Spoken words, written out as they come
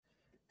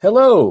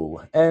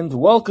Hello, and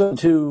welcome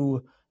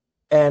to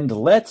And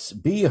Let's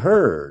Be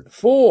Heard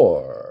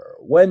for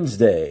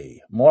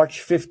Wednesday,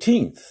 March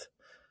 15th,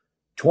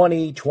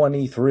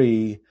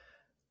 2023.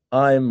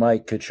 I'm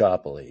Mike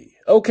Kachopoli.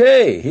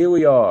 Okay, here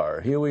we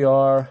are. Here we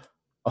are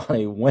on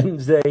a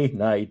Wednesday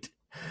night.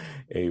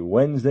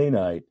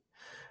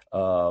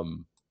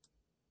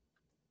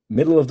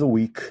 Middle of the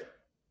week.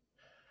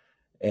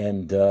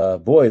 And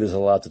boy, there's a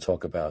lot to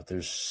talk about.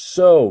 There's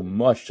so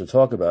much to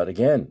talk about.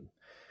 Again,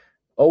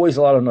 always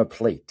a lot on our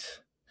plate.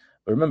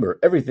 But remember,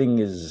 everything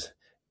is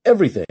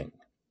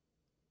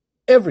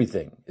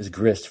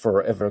grist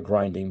for our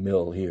ever-grinding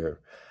mill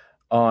here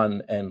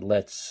on And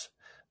Let's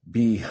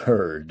Be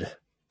Heard.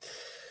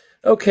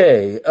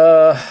 Okay,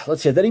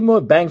 let's see. Have any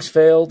more banks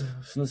failed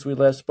since we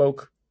last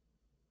spoke?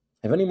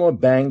 Have any more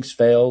banks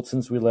failed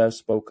since we last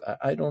spoke?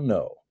 I don't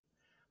know.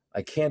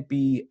 I can't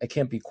be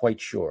quite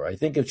sure. I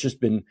think it's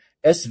just been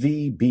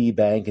SVB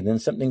Bank and then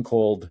something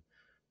called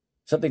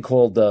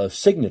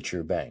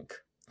Signature Bank.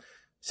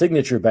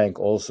 Signature Bank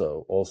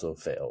also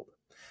failed.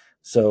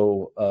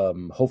 So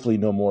hopefully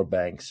no more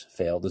banks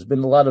failed. There's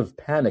been a lot of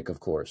panic, of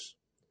course.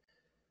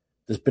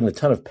 There's been a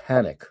ton of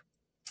panic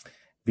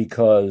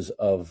because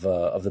of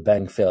the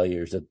bank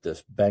failures, that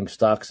the bank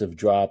stocks have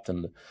dropped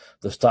and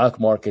the stock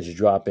market is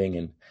dropping,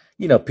 and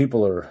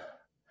people are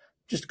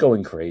just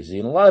going crazy.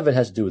 And a lot of it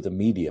has to do with the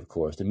media, of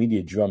course. The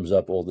media drums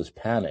up all this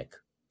panic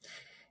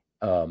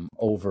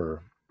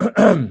over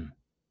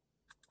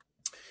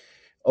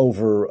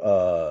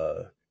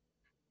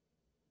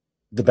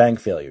the bank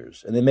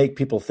failures, and they make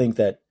people think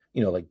that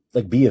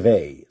like B of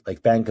A,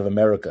 like Bank of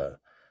America,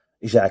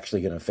 is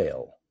actually going to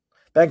fail.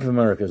 Bank of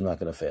America is not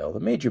going to fail. The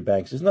major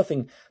banks,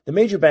 the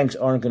major banks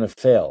aren't going to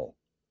fail.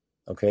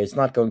 Okay, it's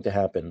not going to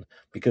happen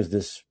because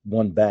this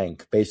one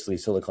bank, basically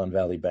Silicon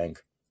Valley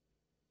Bank,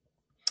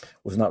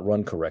 was not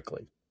run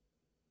correctly.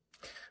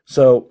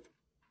 So,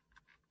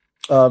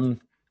 I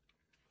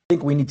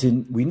think we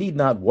need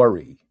not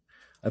worry.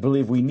 I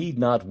believe we need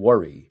not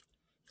worry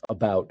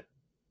about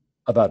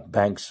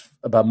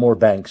more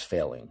banks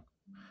failing.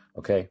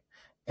 Okay.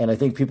 And I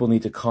think people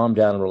need to calm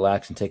down and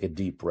relax and take a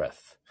deep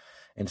breath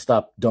and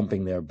stop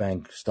dumping their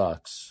bank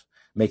stocks,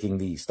 making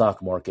the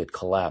stock market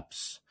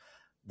collapse.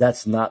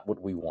 That's not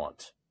what we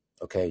want.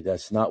 Okay.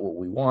 That's not what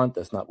we want.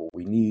 That's not what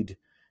we need.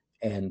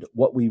 And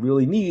what we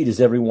really need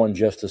is everyone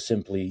just to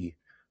simply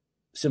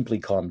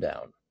calm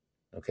down.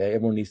 Okay.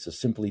 Everyone needs to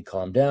simply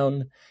calm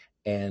down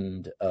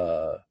and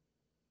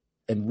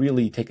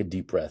really take a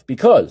deep breath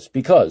because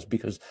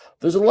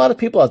there's a lot of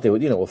people out there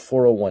with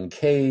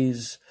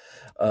 401ks.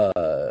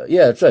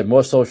 Yeah, that's right.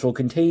 More social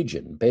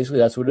contagion. Basically,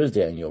 that's what it is,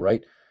 Daniel.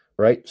 Right.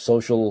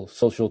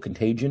 Social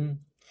contagion,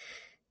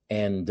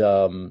 and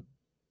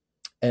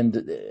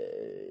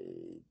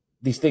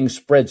these things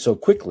spread so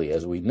quickly,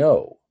 as we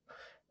know.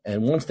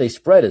 And once they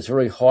spread, it's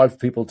very hard for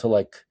people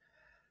to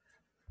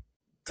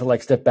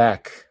step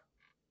back.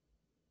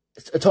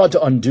 It's hard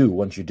to undo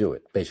once you do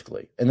it,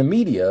 basically. And the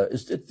media,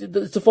 it's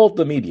the fault of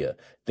the media.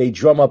 They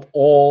drum up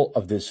all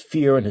of this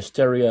fear and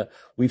hysteria.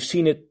 We've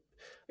seen it.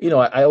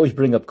 I always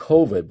bring up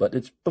COVID, but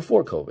it's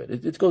before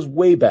COVID. It goes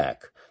way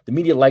back. The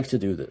media likes to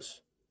do this.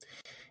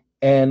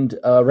 And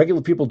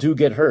regular people do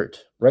get hurt.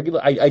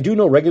 I do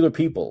know regular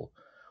people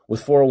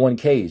with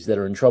 401ks that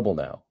are in trouble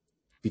now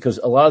because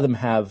a lot of them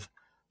have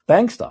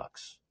bank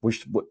stocks,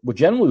 which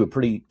generally were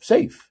pretty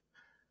safe.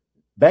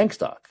 Bank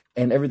stock,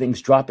 and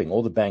everything's dropping.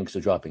 All the banks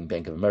are dropping.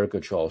 Bank of America,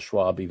 Charles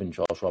Schwab. Even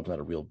Charles Schwab's not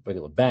a real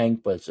regular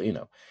bank, but it's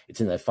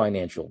in that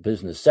financial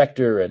business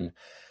sector, and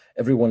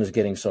everyone is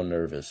getting so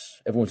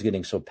nervous. Everyone's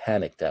getting so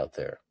panicked out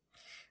there.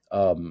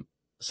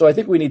 So I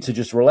think we need to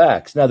just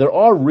relax. Now, there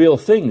are real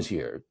things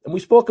here, and we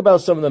spoke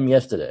about some of them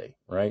yesterday,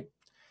 right?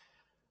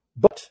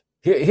 But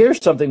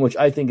here's something which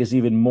I think is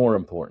even more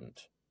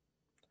important.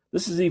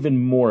 This is even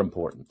more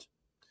important.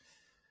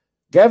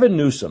 Gavin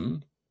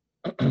Newsom,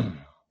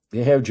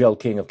 the hair gel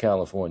king of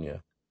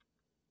California,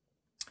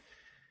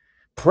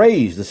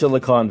 praised the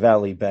Silicon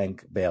Valley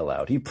Bank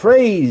bailout. He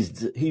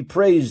praised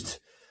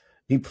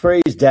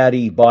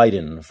Daddy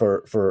Biden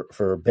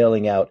for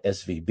bailing out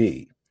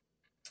SVB.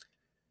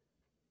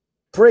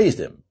 Praised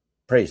him.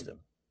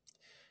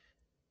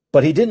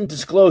 But he didn't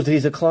disclose that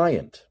he's a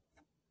client.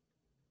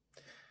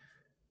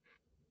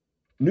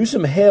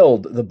 Newsom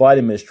hailed the Biden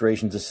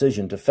administration's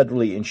decision to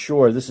federally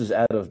insure, this is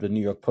out of the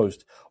New York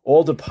Post,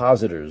 all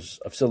depositors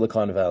of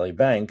Silicon Valley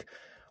Bank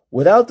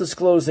without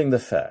disclosing the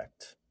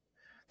fact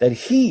that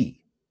he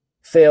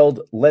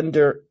failed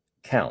lender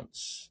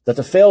counts, that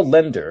the failed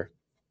lender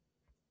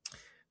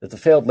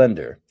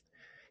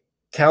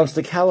counts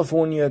the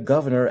California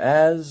governor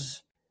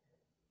as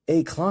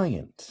a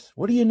client.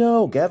 What do you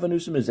know? Gavin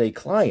Newsom is a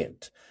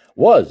client,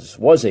 was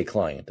a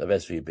client of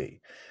SVB.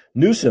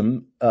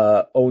 Newsom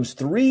owns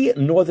 3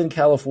 Northern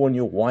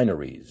California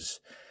wineries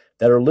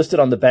that are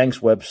listed on the bank's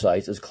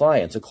website as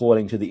clients,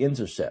 according to The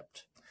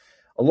Intercept.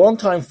 A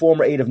longtime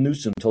former aide of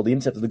Newsom told The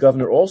Intercept that the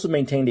governor also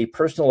maintained a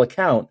personal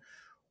account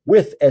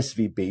with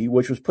SVB,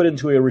 which was put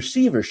into a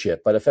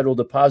receivership by the Federal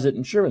Deposit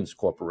Insurance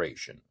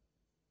Corporation.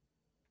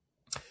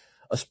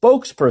 A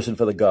spokesperson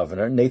for the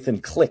governor,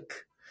 Nathan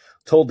Click,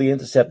 told The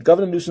Intercept,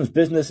 Governor Newsom's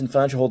business and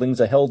financial holdings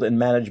are held and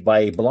managed by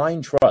a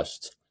blind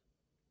trust,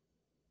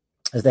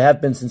 as they have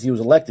been since he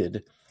was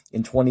elected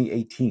in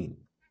 2018.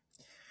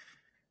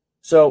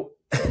 So,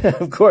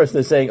 of course,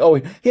 they're saying, oh,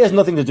 he has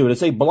nothing to do with it.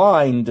 It's a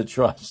blind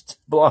trust.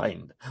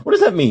 Blind. What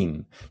does that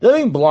mean? Does that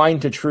mean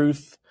blind to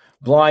truth?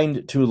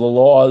 Blind to the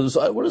laws?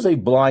 What is a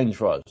blind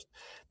trust?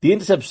 The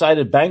Intercept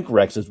cited bank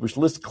records, which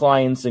list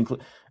clients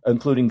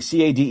including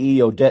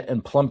CADE, Odette,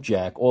 and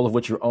Plumpjack, all of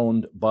which are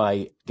owned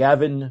by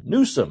Gavin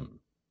Newsom.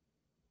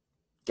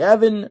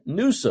 Gavin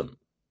Newsom.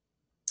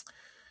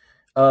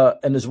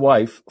 And his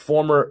wife,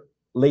 former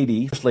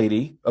First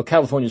Lady,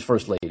 California's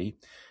First Lady.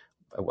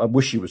 I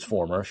wish she was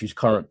former. She's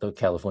current, the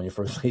California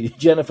First Lady,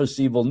 Jennifer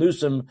Siebel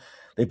Newsom.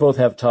 They both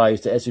have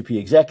ties to SVP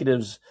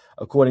executives.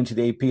 According to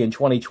the AP, in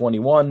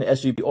 2021,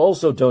 SVP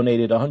also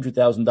donated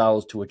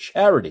 $100,000 to a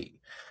charity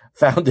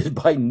founded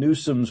by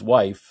Newsom's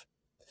wife.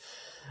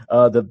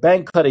 The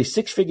bank cut a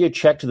six-figure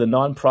check to the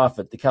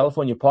nonprofit, the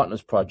California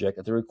Partners Project,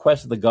 at the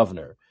request of the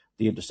governor,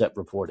 The Intercept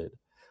reported.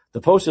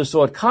 The Poster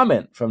sought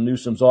comment from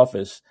Newsom's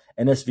office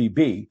and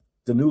SVB,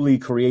 the newly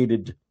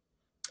created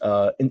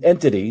an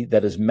entity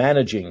that is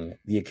managing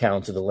the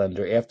accounts of the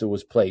lender after it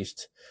was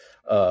placed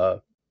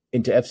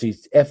into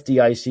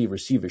FDIC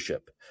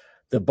receivership.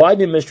 The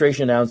Biden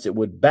administration announced it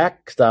would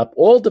backstop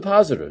all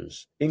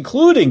depositors,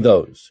 including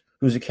those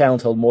whose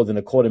accounts held more than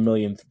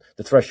 $250,000,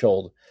 the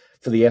threshold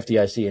for the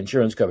FDIC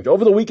insurance coverage.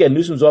 Over the weekend,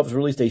 Newsom's office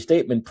released a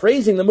statement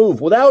praising the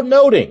move without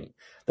noting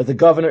that the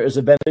governor is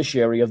a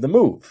beneficiary of the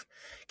move.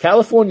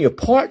 California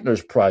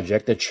Partners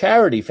Project, a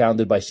charity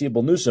founded by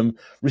Siebel Newsom,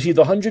 received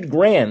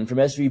 $100,000 from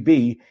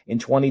SVB in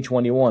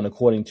 2021,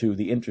 according to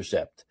The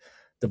Intercept.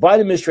 The Biden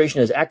administration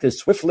has acted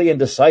swiftly and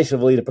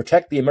decisively to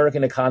protect the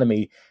American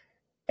economy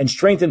and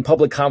strengthen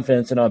public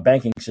confidence in our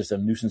banking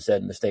system, Newsom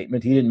said in the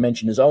statement. He didn't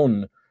mention his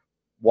own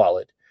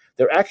wallet.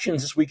 Their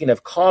actions this weekend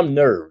have calmed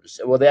nerves.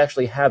 Well, they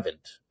actually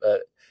haven't.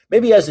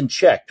 Maybe he hasn't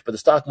checked, but the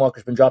stock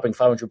market's been dropping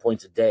 500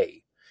 points a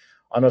day.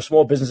 On our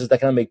small businesses that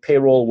can make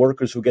payroll,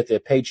 workers who get their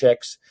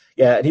paychecks.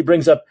 Yeah, and he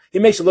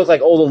makes it look like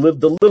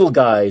the little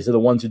guys are the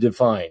ones who did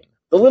fine.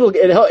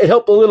 It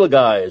helped the little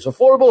guys.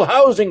 Affordable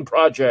housing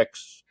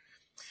projects.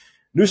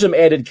 Newsom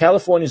added,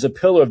 California is a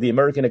pillar of the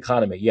American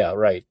economy. Yeah,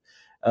 right.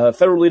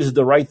 Federal leaders did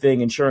the right thing,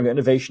 ensuring an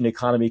innovation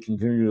economy can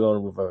continue to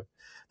go.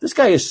 This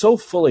guy is so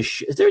full of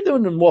shit. Is there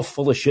anyone more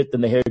full of shit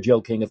than the hair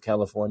gel king of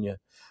California?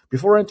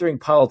 Before entering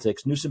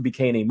politics, Newsom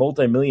became a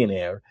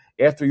multimillionaire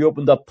after he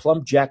opened up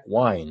Plumpjack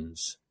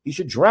Wines. He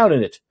should drown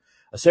in it,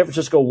 a San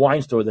Francisco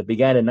wine store that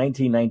began in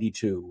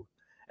 1992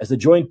 as a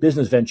joint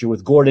business venture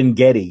with Gordon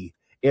Getty,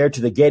 heir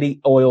to the Getty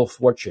oil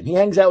fortune. He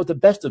hangs out with the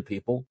best of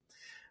people,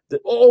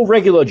 all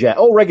regular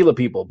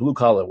people,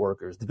 blue-collar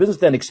workers. The business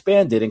then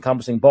expanded,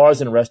 encompassing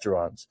bars and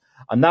restaurants,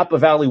 a Napa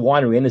Valley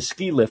winery, and a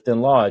ski lift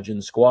and lodge in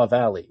Squaw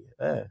Valley.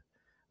 I'd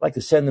like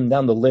to send them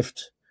down the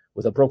lift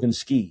with a broken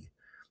ski.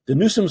 The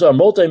Newsoms are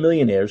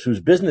multimillionaires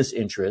whose business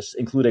interests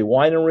include a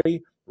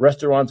winery,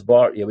 restaurants,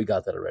 bar. Yeah, we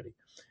got that already.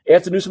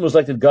 After Newsom was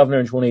elected governor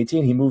in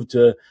 2018, he moved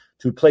to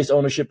place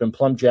ownership in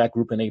Plumpjack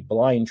Group in a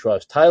blind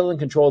trust. Title and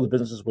control of the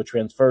businesses were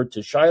transferred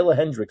to Shyla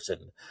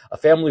Hendrickson, a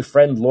family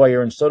friend,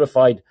 lawyer, and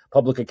certified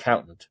public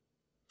accountant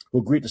who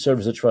agreed to serve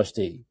as a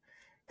trustee.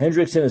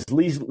 Hendrickson is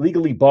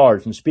legally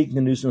barred from speaking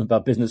to Newsom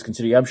about business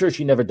consideration. I'm sure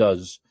she never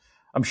does.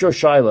 I'm sure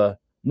Shyla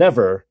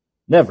never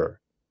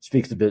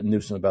speaks to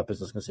Newsom about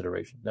business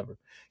consideration. Never.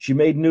 She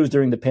made news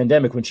during the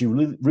pandemic when she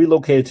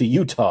relocated to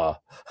Utah.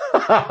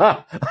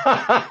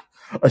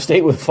 A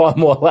state with far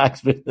more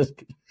lax business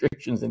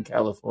restrictions than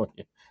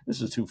California.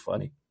 This is too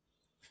funny.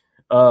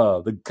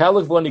 The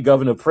California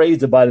governor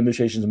praised the Biden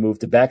administration's move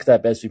to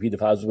backstop SVP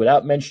deposits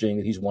without mentioning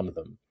that he's one of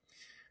them.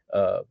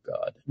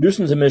 God.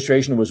 Newsom's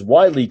administration was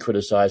widely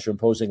criticized for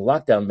imposing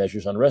lockdown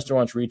measures on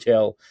restaurants,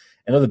 retail,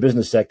 and other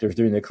business sectors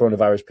during the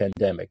coronavirus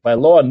pandemic. By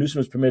law, Newsom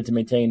was permitted to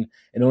maintain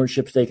an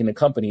ownership stake in the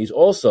company. He's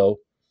also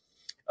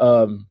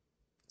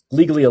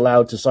legally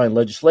allowed to sign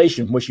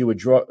legislation from which he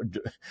would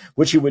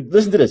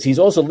listen to this. He's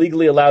also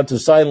legally allowed to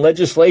sign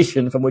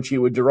legislation from which he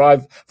would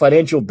derive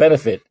financial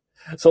benefit,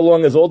 so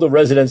long as all the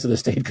residents of the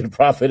state could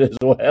profit as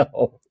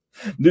well.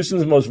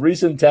 Newsom's most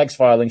recent tax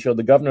filing showed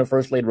the governor and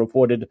first lady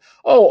reported,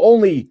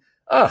 only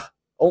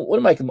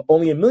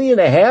 $1.5 million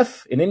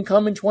in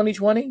income in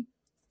 2020?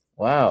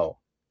 Wow.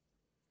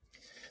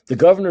 The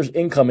governor's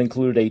income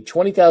included a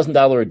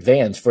 $20,000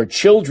 advance for a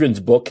children's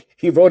book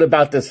he wrote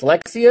about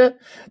dyslexia.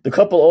 The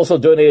couple also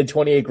donated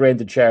 $28,000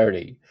 to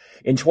charity.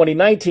 In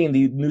 2019,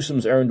 the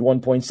Newsoms earned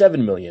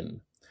 $1.7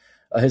 million.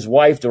 His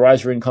wife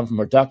derives her income from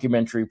her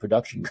documentary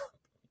production company.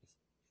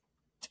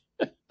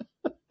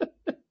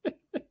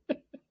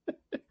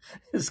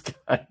 This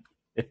guy.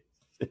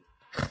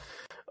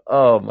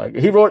 Oh my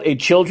God. He wrote a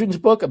children's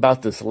book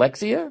about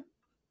dyslexia?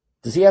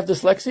 Does he have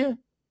dyslexia?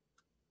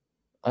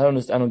 I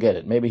don't get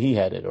it. Maybe he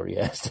had it or he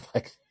has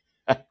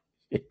dyslexia.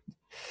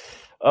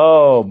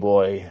 Oh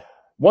boy.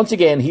 Once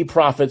again, he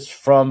profits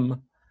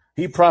from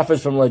He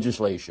profits from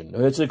legislation.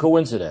 It's a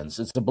coincidence.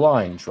 It's a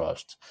blind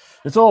trust.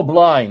 It's all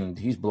blind.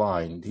 He's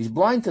blind. He's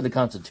blind to the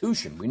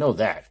Constitution. We know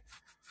that.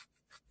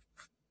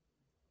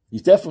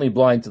 He's definitely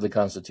blind to the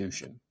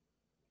Constitution.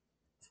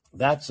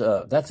 That's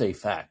a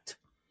fact.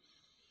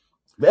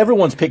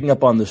 Everyone's picking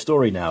up on the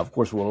story now. Of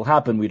course, what will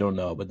happen, we don't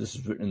know. But this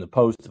is written in the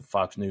Post,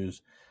 Fox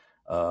News,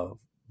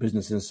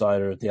 Business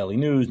Insider, Daily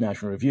News,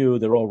 National Review.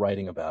 They're all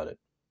writing about it.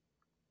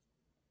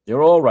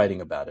 They're all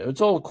writing about it.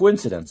 It's all a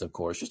coincidence, of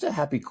course. Just a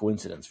happy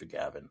coincidence for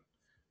Gavin.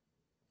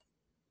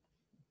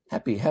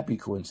 Happy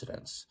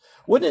coincidence.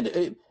 Wouldn't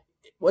it?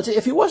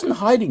 If he wasn't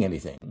hiding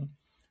anything,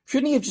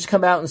 shouldn't he have just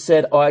come out and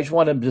said, "Oh, I just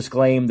want to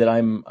disclaim that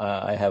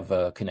I have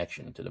a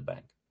connection to the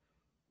bank.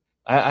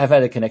 I've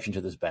had a connection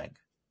to this bank."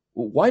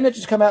 Why not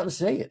just come out and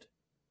say it?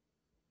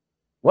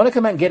 Why not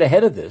come out and get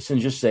ahead of this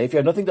and just say, if you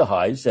have nothing to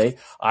hide, say,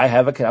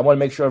 I want to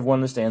make sure everyone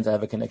understands I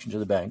have a connection to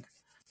the bank.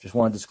 Just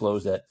want to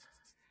disclose that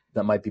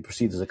might be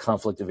perceived as a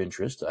conflict of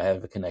interest. I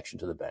have a connection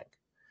to the bank.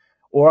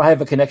 Or I have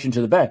a connection to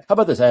the bank. How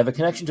about this? I have a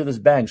connection to this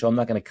bank, so I'm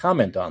not going to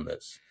comment on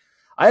this.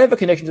 I have a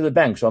connection to the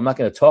bank, so I'm not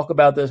going to talk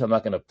about this. I'm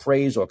not going to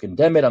praise or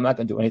condemn it. I'm not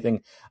going to do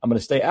anything. I'm going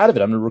to stay out of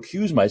it. I'm going to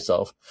recuse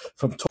myself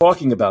from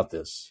talking about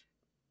this.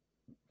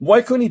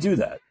 Why couldn't he do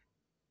that?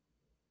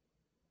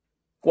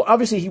 Well,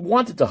 obviously he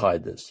wanted to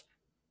hide this.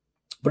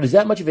 But is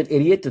that much of an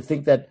idiot to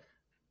think that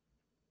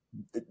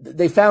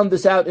they found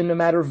this out in a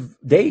matter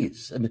of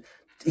days? I mean,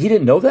 he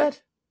didn't know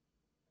that?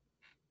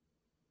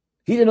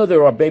 He didn't know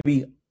there are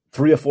maybe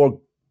 3 or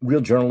 4 real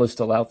journalists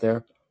still out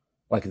there,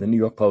 like in the New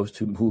York Post,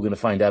 who are going to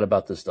find out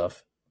about this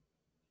stuff.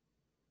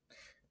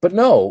 But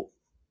no,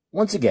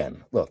 once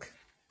again, look,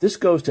 this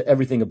goes to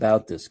everything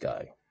about this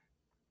guy.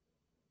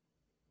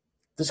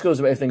 This goes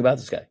to everything about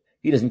this guy.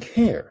 He doesn't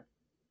care.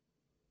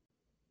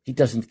 He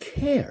doesn't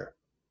care.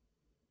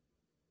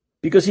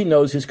 Because he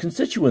knows his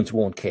constituents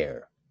won't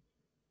care.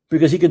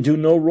 Because he can do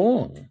no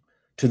wrong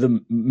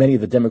to many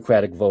of the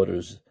Democratic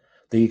voters,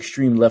 the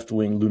extreme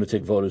left-wing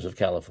lunatic voters of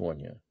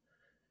California.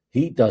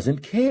 He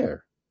doesn't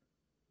care.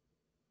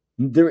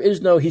 He's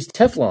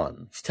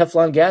Teflon. He's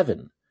Teflon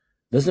Gavin.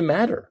 Doesn't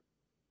matter.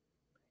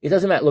 It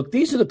doesn't matter. Look,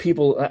 these are the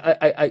people,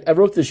 I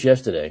wrote this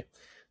yesterday.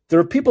 There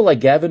are people like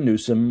Gavin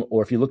Newsom,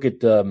 or if you look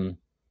at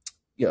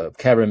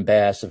Karen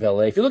Bass of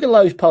LA, if you look at a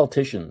lot of these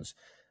politicians,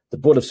 the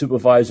Board of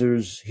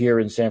Supervisors here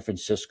in San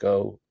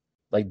Francisco,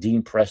 like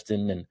Dean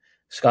Preston and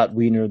Scott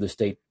Wiener, the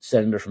state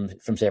senator from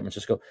San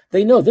Francisco,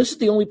 they know this is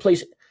the only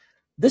place.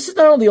 This is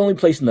not only the only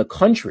place in the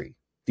country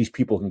these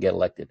people can get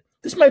elected.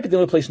 This might be the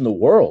only place in the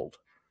world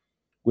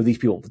where these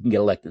people can get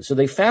elected. So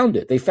they found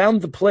it. They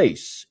found the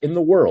place in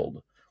the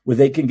world where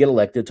they can get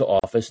elected to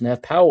office and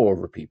have power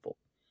over people.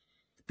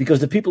 Because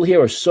the people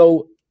here are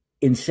so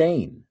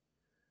insane.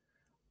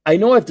 I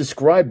know I've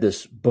described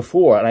this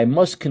before, and I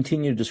must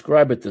continue to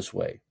describe it this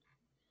way.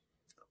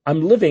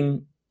 I'm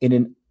living in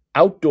an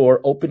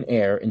outdoor,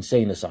 open-air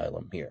insane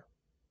asylum here,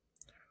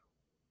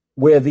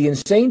 where the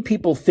insane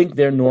people think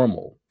they're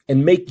normal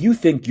and make you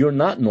think you're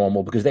not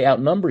normal because they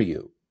outnumber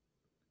you.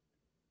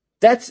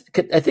 I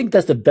think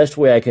that's the best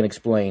way I can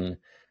explain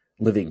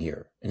living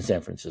here in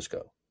San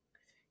Francisco.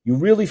 You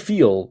really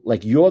feel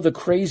like you're the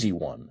crazy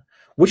one,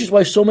 which is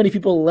why so many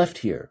people left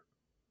here.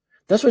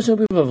 That's why so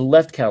many people have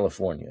left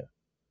California,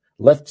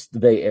 left the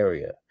Bay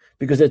Area,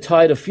 because they're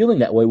tired of feeling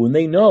that way when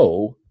they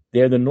know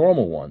they're the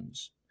normal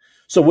ones.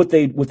 So what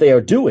they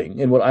are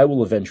doing, and what I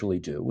will eventually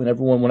do, and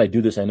everyone, when I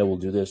do this, I know will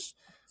do this,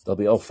 they'll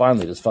be, oh,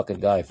 finally, this fucking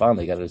guy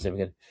finally got it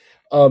again.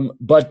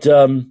 But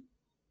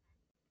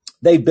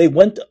they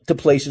went to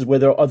places where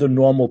there are other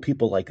normal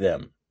people like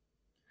them.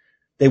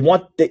 In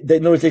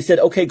other words, they said,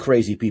 okay,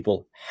 crazy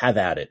people, have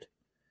at it.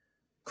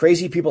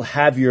 Crazy people,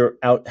 have your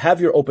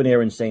open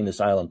air insane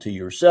asylum to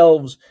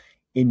yourselves.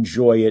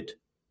 Enjoy it,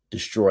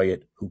 destroy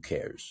it. Who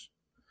cares?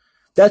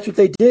 That's what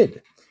they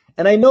did.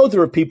 And I know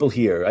there are people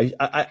here.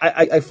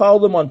 I follow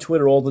them on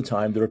Twitter all the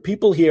time. There are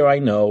people here I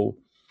know.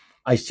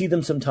 I see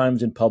them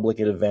sometimes in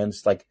public at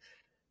events. Like,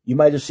 you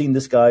might have seen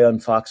this guy on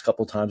Fox a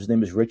couple of times. His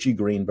name is Richie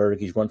Greenberg.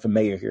 He's run for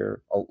mayor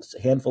here a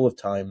handful of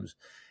times.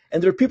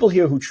 And there are people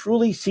here who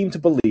truly seem to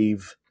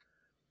believe,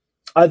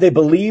 they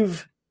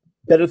believe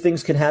better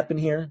things can happen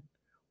here,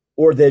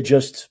 or they're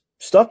just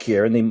stuck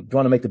here and they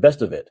want to make the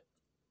best of it.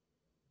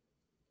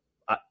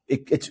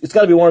 It's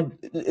got to be one.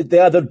 They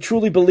either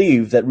truly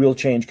believe that real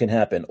change can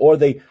happen, or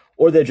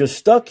they're just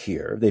stuck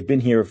here. They've been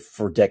here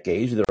for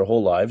decades, their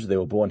whole lives. They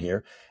were born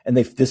here, and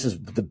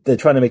they're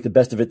trying to make the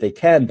best of it they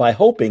can by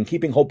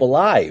keeping hope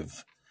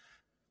alive.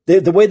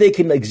 The way they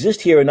can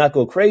exist here and not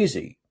go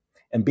crazy,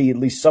 and be at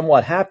least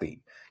somewhat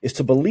happy, is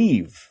to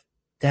believe,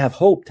 to have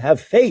hope, to have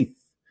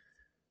faith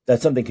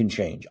that something can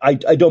change. I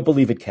don't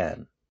believe it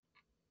can.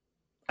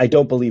 I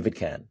don't believe it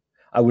can.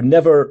 I would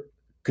never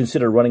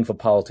consider running for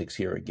politics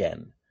here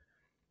again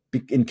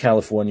in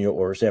California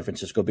or San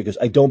Francisco, because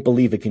I don't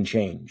believe it can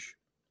change.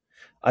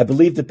 I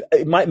believe that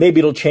maybe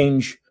it'll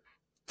change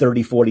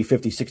 30, 40,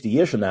 50, 60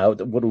 years from now.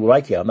 What do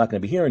I care? I'm not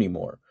going to be here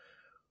anymore.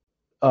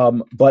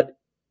 But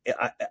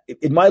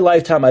in my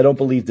lifetime, I don't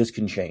believe this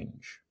can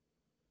change.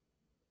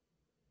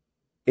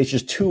 It's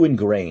just too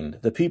ingrained.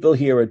 The people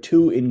here are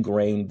too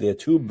ingrained. They're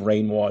too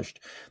brainwashed.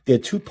 They're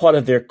too part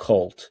of their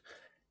cult.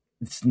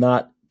 It's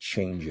not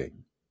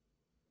changing.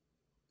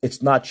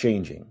 It's not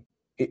changing.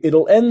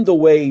 It'll end the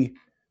way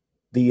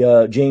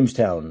the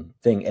Jamestown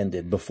thing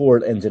ended before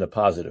it ends in a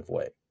positive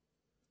way.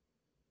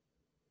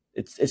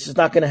 It's just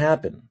not going to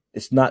happen.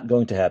 It's not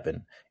going to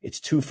happen. It's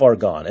too far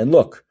gone. And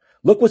look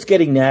what's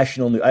getting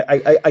national news.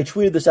 I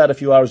tweeted this out a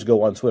few hours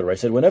ago on Twitter. I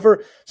said,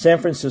 whenever San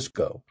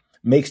Francisco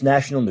makes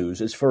national news,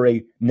 it's for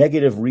a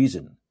negative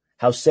reason.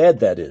 How sad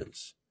that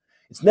is.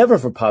 It's never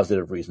for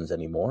positive reasons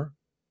anymore.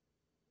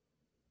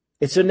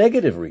 It's for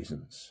negative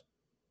reasons.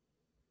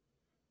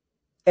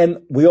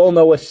 And we all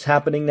know what's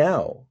happening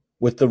now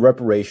with the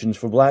reparations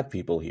for black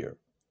people here.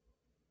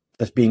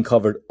 That's being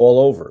covered all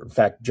over. In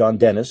fact, John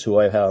Dennis, who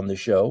I had on the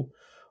show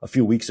a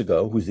few weeks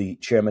ago, who's the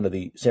chairman of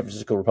the San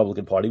Francisco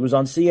Republican Party, was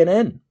on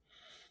CNN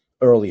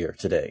earlier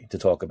today to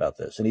talk about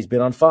this. And he's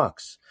been on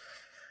Fox.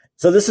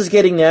 So this is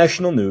getting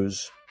national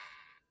news,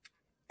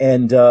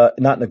 and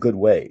not in a good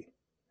way,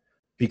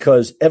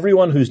 because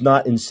everyone who's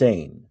not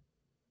insane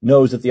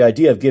knows that the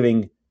idea of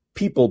giving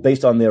people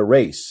based on their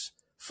race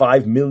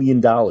 $5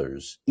 million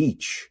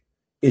each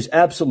is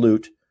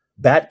absolute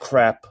bat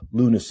crap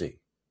lunacy.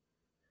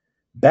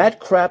 Bat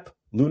crap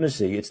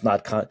lunacy. It's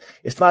not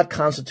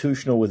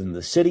constitutional within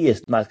the city.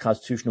 It's not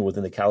constitutional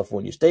within the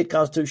California state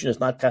constitution. It's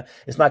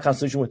not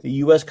constitutional with the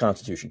U.S.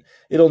 Constitution.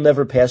 It'll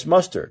never pass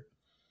muster.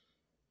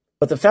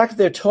 But the fact that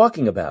they're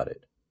talking about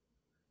it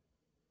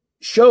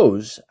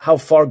shows how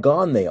far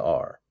gone they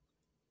are.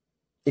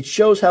 It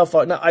shows how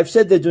far. Now, I've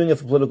said they're doing it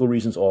for political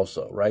reasons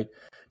also, right?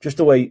 Just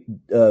the way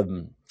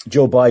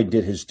Joe Biden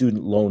did his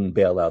student loan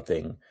bailout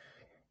thing.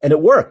 And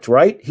it worked,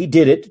 right? He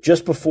did it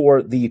just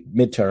before the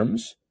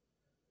midterms.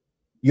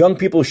 Young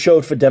people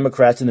showed for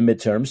Democrats in the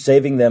midterms,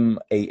 saving them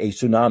a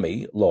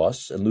tsunami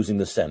loss and losing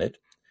the Senate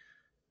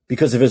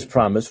because of his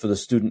promise for the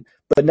student.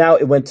 But now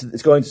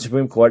it's going to the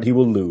Supreme Court. He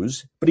will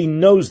lose, but he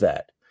knows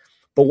that.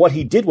 But what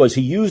he did was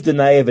he used the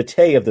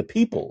naivete of the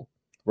people,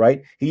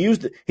 right? He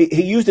used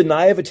the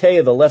naivete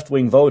of the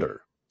left-wing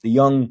voter, the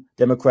young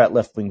Democrat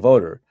left-wing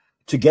voter,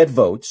 to get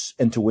votes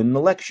and to win an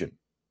election.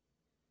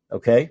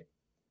 Okay?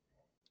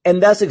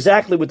 And that's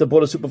exactly what the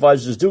Board of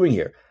Supervisors is doing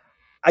here.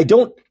 I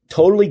don't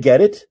totally get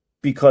it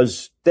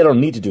because they don't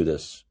need to do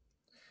this.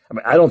 I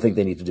mean, I don't think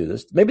they need to do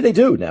this. Maybe they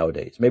do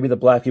nowadays. Maybe the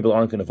black people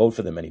aren't going to vote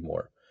for them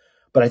anymore.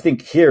 But I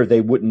think here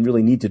they wouldn't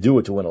really need to do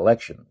it to win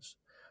elections.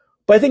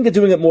 But I think they're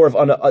doing it more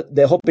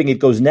they're hoping it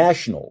goes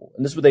national.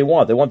 And this is what they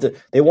want.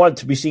 They want it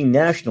to be seen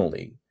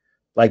nationally.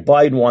 Like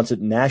Biden wants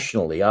it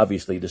nationally,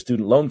 obviously, the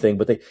student loan thing.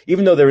 But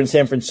even though they're in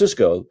San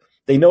Francisco,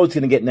 they know it's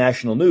going to get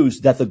national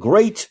news that the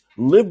great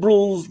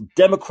liberals,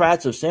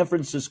 Democrats of San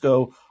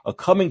Francisco are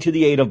coming to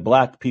the aid of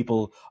black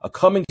people, are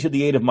coming to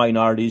the aid of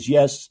minorities.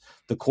 Yes,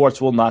 the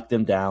courts will knock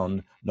them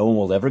down. No one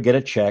will ever get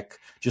a check,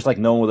 just like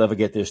no one will ever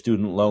get their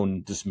student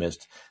loan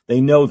dismissed.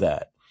 They know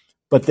that.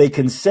 But they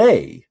can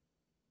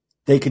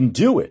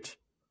do it,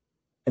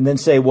 and then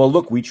say, well,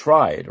 look, we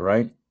tried,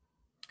 right?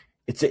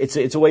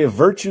 It's a way of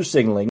virtue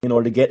signaling in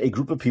order to get a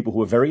group of people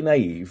who are very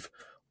naive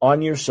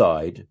on your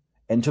side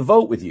and to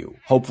vote with you,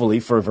 hopefully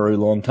for a very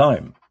long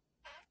time.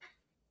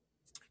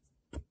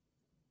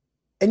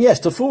 And yes,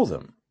 to fool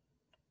them.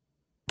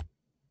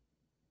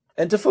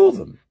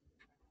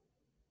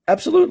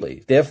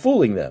 Absolutely. They're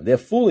fooling them. They're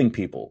fooling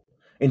people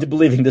into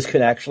believing this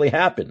can actually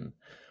happen.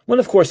 When,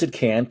 of course, it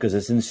can't, because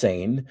it's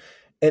insane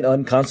and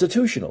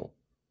unconstitutional.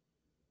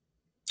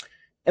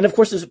 And, of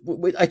course,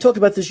 I talked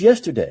about this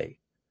yesterday.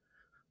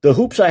 The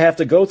hoops I have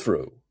to go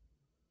through.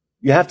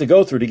 You have to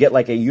go through to get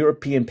like a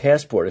European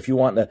passport. If you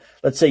want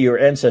let's say your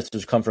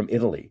ancestors come from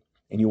Italy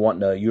and you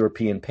want a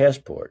European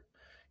passport,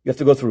 you have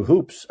to go through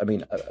hoops. I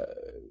mean,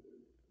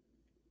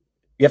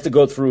 you have to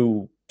go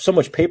through so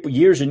much paper,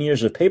 years and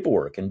years of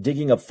paperwork and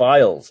digging up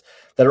files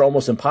that are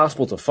almost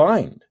impossible to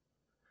find.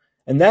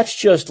 And that's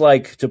just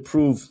like to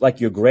prove like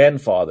your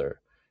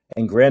grandfather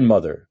and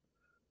grandmother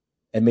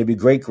and maybe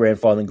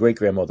great-grandfather and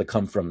great-grandmother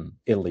come from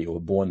Italy or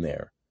were born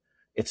there.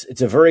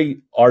 It's a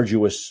very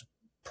arduous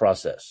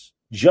process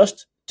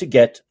just to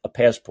get a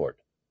passport,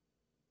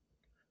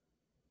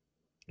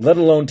 let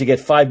alone to get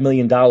 $5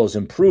 million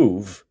and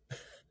prove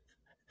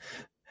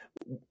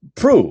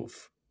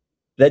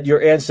that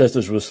your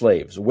ancestors were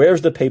slaves.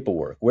 Where's the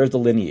paperwork? Where's the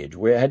lineage?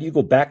 How do you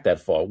go back that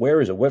far? Where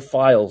is it? What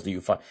files do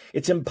you find?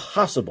 It's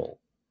impossible.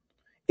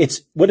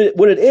 It's what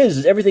it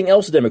is everything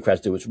else the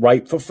Democrats do. It's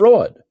ripe for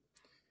fraud.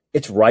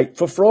 It's ripe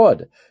for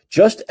fraud.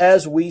 Just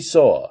as we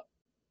saw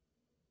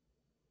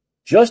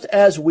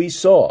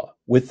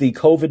with the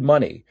COVID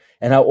money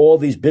and how all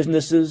these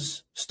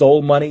businesses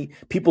stole money.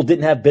 People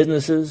didn't have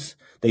businesses.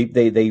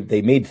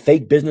 They made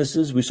fake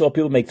businesses. We saw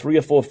people make 3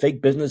 or 4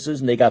 fake businesses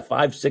and they got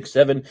 $5,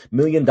 $6, $7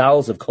 million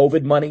of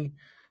COVID money.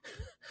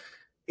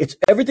 It's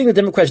everything the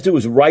Democrats do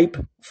is ripe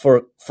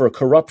for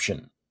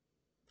corruption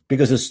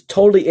because it's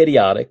totally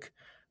idiotic.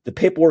 The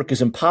paperwork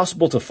is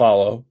impossible to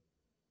follow.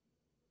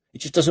 It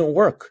just doesn't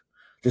work.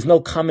 There's no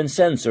common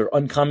sense or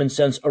uncommon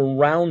sense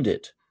around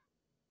it.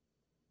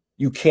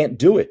 You can't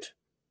do it.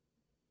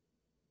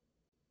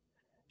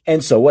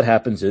 And so what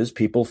happens is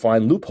people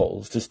find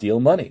loopholes to steal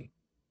money.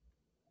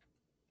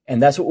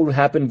 And that's what would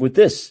happen with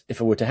this if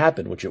it were to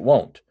happen, which it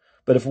won't.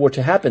 But if it were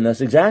to happen,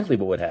 that's exactly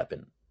what would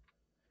happen.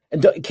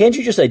 And can't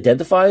you just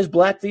identify as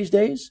black these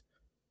days?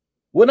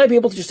 Wouldn't I be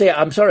able to just say,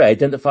 I'm sorry, I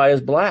identify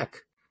as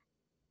black?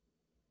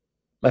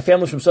 My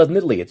family's from southern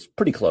Italy. It's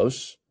pretty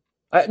close.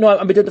 No,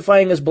 I'm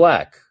identifying as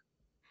black.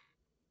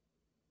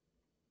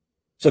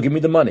 So give me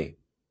the money.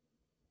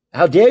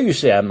 How dare you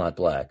say I'm not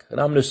black? And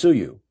I'm going to sue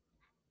you.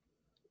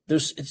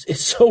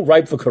 It's so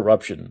ripe for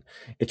corruption.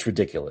 It's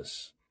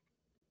ridiculous.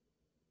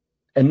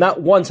 And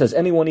not once has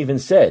anyone even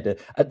said,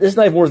 this is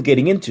not even worth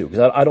getting into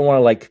because I don't want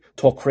to like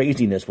talk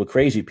craziness with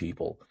crazy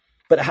people.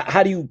 But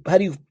how do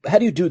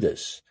you do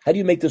this? How do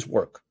you make this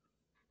work?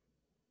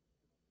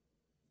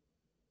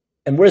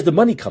 And where's the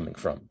money coming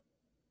from?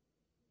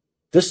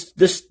 This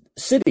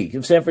city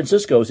of San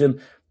Francisco is in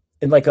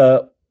like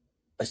a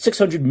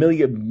 $600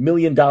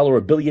 million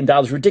or $1 billion.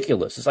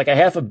 Ridiculous. It's like a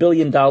 $500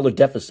 million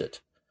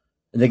deficit.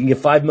 And they can give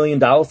 $5 million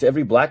to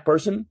every black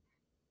person.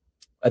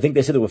 I think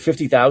they said there were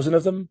 50,000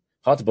 of them.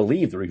 Hard to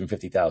believe there are even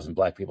 50,000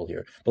 black people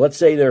here. But let's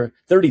say there are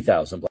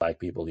 30,000 black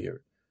people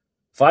here.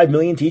 5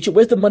 million to each.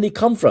 Where's the money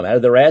come from? Out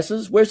of their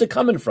asses? Where's it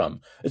coming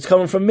from? It's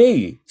coming from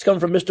me. It's coming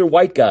from Mr.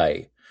 White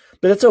Guy.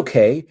 But that's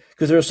okay,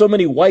 because there are so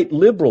many white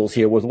liberals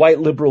here with white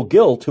liberal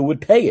guilt who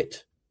would pay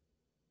it.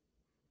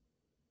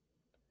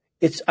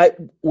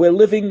 I'm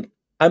living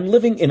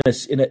in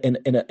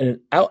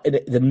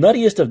the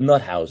nuttiest of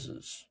nut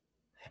houses.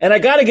 And I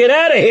gotta get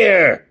out of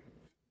here.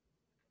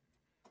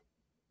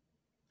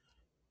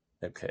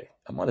 Okay,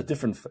 I'm on a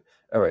different.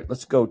 All right,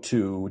 let's go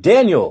to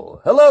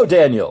Daniel. Hello,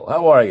 Daniel.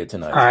 How are you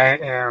tonight? I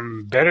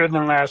am better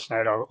than last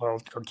night.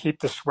 I'll keep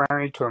the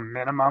swearing to a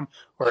minimum.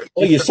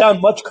 You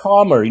sound much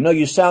calmer.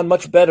 You sound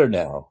much better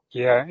now.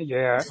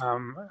 Yeah.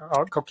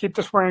 I'll keep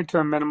the swearing to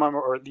a minimum,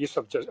 or at least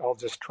I'll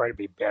just try to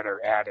be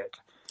better at it.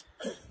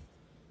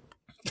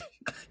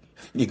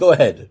 You go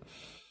ahead.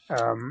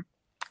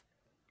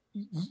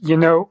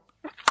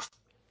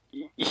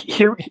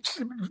 Here,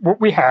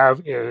 what we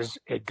have is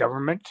a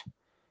government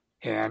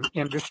and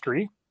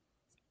industry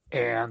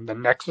and the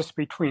nexus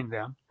between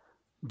them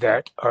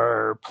that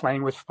are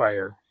playing with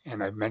fire.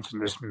 And I've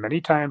mentioned this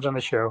many times on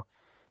the show.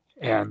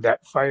 And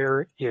that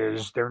fire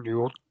is their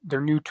new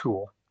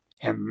tool,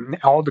 and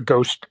all the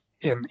ghost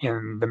in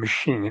the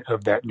machine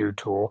of that new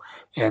tool,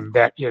 and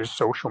that is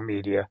social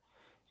media.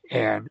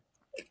 And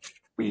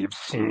we've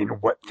seen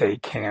what they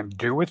can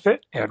do with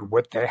it and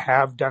what they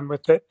have done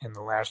with it in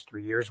the last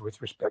 3 years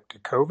with respect to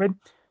COVID.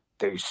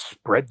 They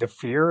spread the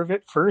fear of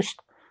it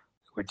first,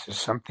 which is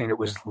something that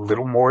was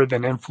little more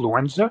than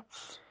influenza,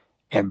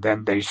 and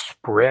then they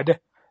spread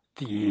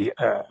the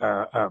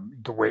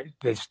way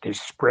they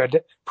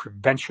spread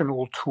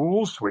preventional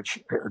tools,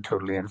 which are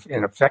totally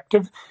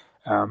ineffective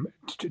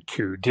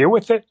to deal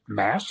with it,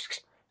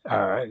 masks,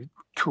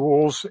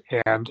 tools,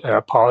 and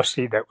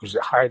policy that was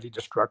highly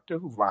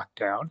destructive,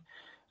 lockdown,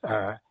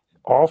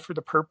 all for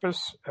the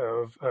purpose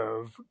of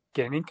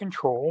gaining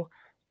control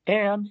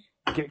and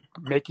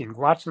making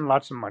lots and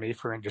lots of money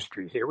for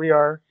industry. Here we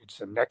are.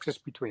 It's a nexus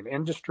between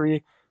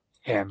industry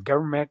and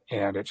government,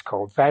 and it's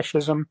called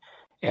fascism.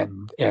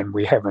 And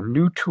we have a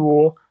new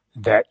tool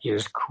that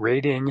is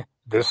creating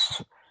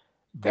this,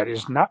 that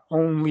is not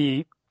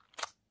only,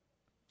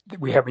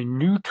 we have a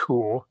new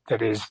tool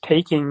that is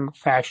taking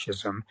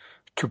fascism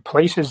to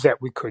places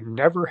that we could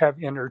never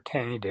have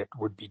entertained it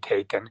would be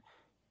taken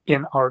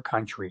in our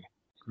country,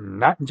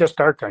 not in just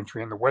our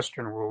country, in the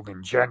Western world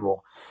in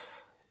general.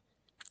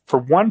 For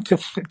one to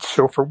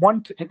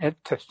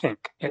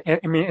think,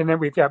 and then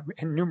we've got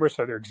numerous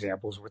other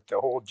examples with the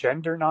whole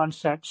gender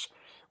nonsense,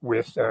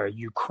 with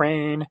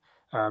Ukraine,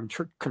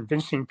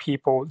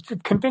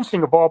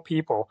 convincing of all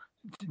people,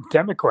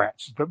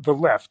 Democrats, the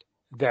left,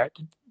 that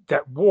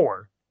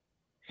war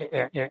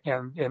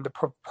and the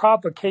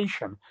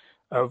provocation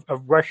of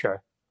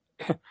Russia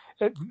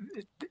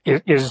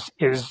is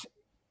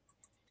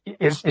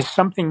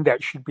something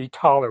that should be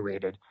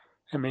tolerated.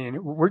 I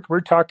mean,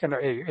 we're talking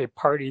a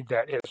party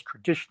that has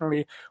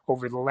traditionally,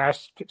 over the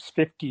last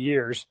 50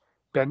 years,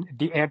 been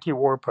the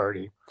anti-war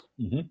party.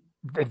 Mm-hmm.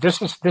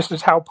 This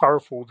is how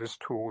powerful this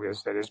tool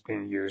is that is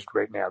being used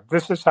right now.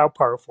 This is how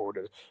powerful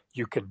it is.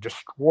 You can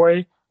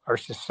destroy our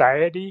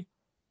society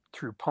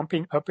through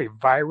pumping up a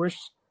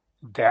virus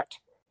that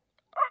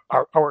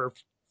our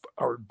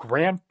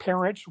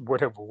grandparents would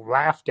have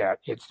laughed at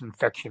its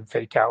infection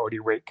fatality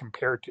rate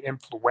compared to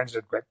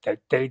influenza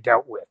that they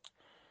dealt with.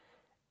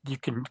 You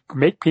can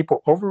make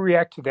people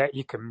overreact to that.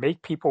 You can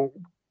make people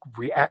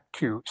react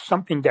to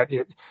something that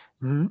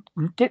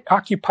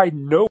occupied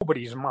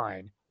nobody's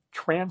mind.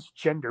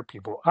 Transgender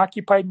people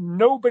occupied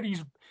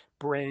nobody's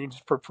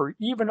brains for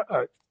even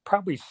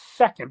probably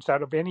seconds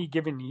out of any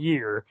given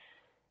year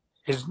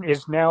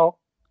is now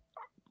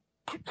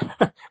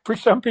for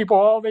some people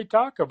all they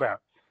talk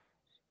about.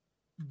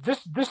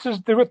 This is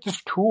what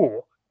this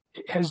tool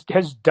has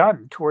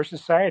done to our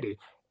society,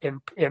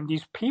 and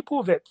these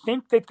people that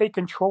think that they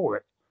control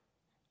it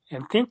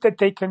and think that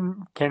they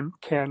can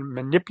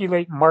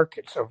manipulate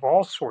markets of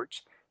all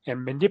sorts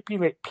and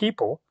manipulate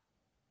people,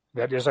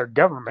 that is our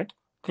government,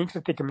 thinks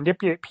that they can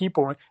manipulate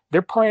people.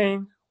 They're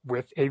playing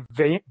with a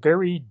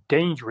very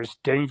dangerous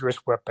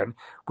weapon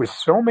with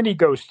so many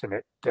ghosts in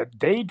it that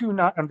they do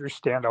not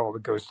understand all the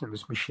ghosts in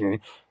this machine.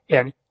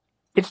 And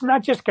it's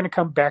not just going to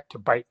come back to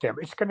bite them.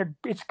 It's going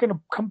to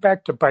come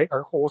back to bite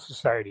our whole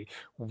society.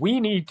 We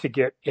need to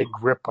get a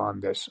grip on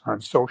this on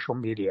social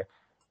media.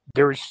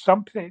 There is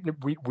something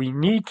that we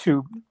need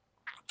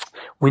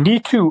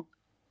to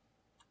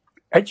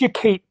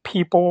educate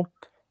people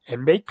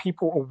and make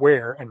people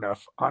aware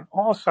enough on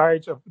all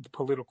sides of the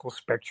political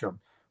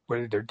spectrum,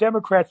 whether they're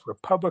Democrats,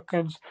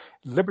 Republicans,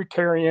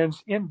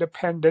 libertarians,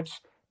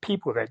 independents,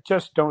 people that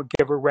just don't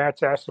give a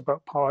rat's ass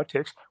about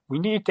politics. We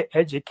need to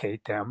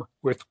educate them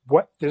with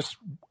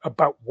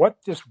about what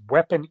this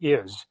weapon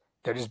is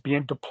that is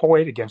being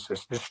deployed against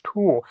us, this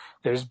tool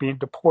that is being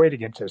deployed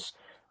against us.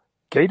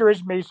 Gator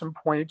has made some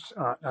points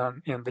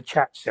in the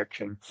chat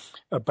section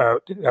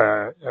about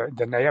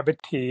the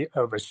naivety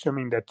of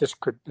assuming that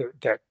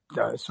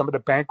some of the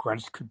bank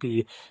runs could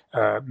be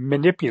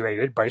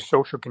manipulated by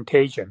social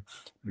contagion.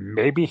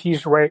 Maybe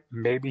he's right.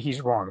 Maybe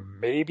he's wrong.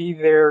 Maybe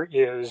there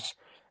is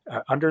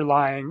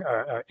underlying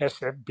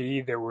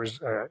SFB. There was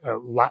a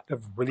lot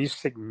of really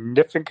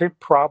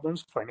significant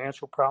problems,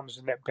 financial problems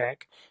in that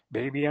bank.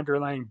 Maybe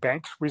underlying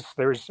banks,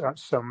 there's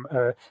some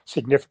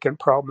significant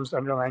problems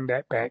underlying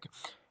that bank.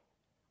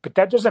 But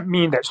that doesn't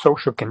mean that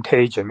social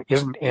contagion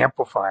isn't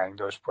amplifying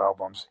those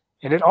problems.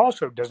 And it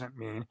also doesn't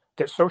mean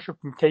that social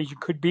contagion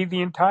could be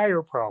the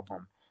entire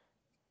problem.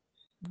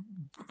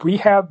 We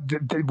have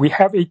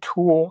a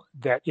tool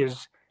that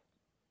is,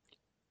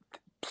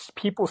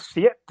 people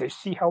see it, they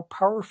see how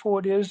powerful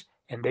it is,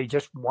 and they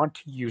just want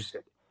to use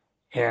it.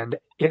 And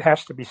it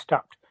has to be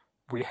stopped.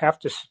 We have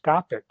to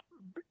stop it,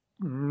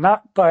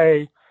 not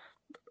by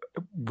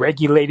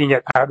regulating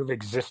it out of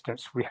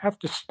existence. We have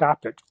to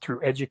stop it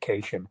through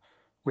education.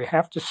 We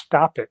have to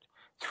stop it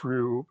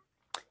through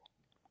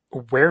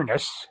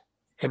awareness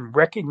and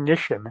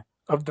recognition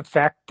of the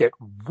fact that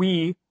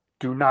we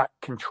do not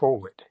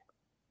control it.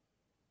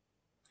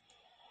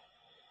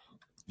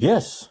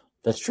 Yes,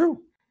 that's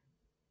true.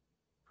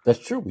 That's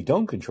true. We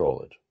don't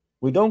control it.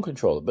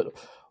 But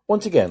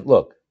once again,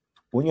 look,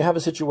 when you have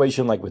a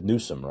situation like with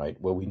Newsom, right,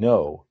 where we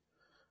know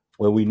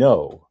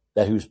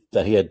that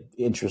he had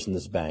interest in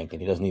this bank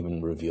and he doesn't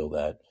even reveal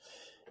that,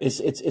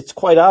 it's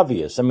quite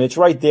obvious. I mean, it's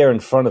right there in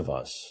front of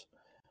us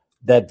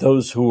that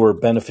those who are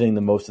benefiting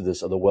the most of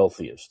this are the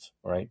wealthiest,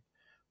 right?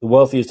 The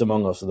wealthiest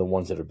among us are the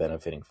ones that are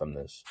benefiting from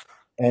this.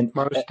 And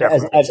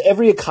as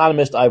every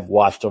economist I've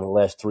watched over the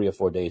last 3 or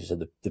 4 days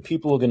said, the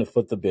people who are going to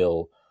foot the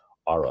bill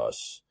are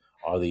us,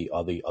 are the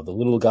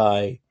little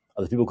guy,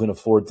 are the people who can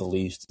afford the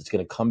least. It's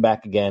going to come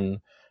back again,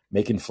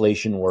 make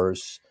inflation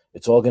worse.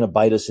 It's all going to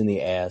bite us in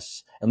the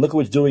ass. And look at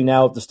what it's doing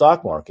now at the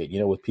stock market,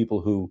 with people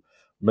who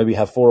maybe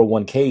have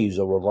 401ks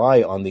or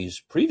rely on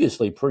these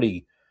previously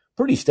pretty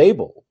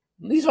stable.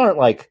 These aren't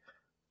like,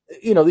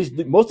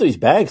 most of these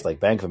banks like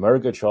Bank of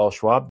America, Charles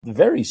Schwab,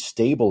 very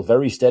stable,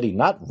 very steady,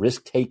 not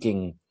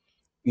risk-taking,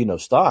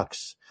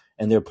 stocks,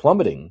 and they're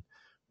plummeting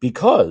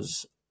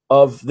because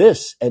of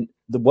this. And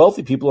the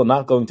wealthy people are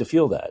not going to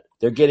feel that.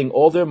 They're getting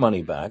all their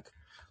money back.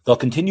 They'll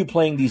continue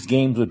playing these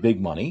games with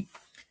big money,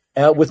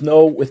 with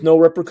no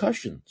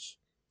repercussions.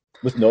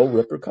 With no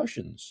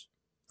repercussions.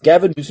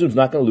 Gavin Newsom's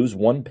not going to lose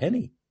one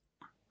penny.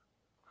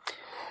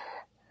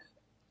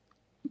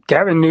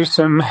 Gavin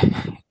Newsom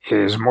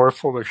is more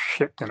full of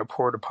shit than a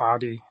porta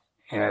potty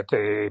at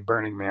a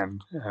Burning Man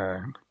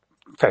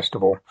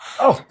festival.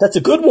 Oh, that's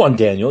a good one,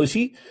 Daniel. Is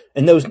he?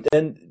 And there was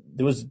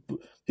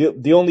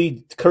the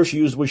only curse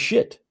you used was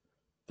shit.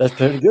 That's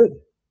pretty good.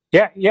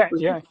 Yeah.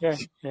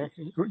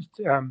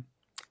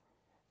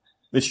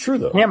 It's true,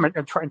 though. Yeah,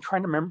 I'm trying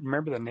to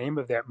remember the name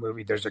of that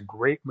movie. There's a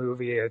great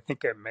movie. I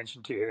think I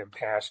mentioned to you in the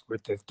past.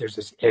 There's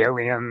this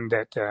alien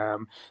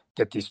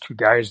that these two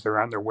guys, they're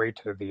on their way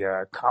to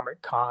the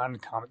Comic-Con,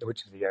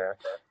 which is the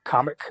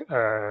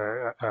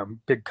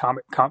big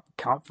comic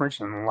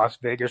conference in Las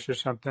Vegas or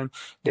something.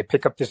 They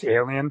pick up this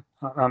alien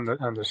on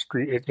the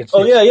street.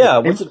 Yeah.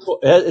 What's it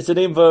called? It's the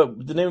name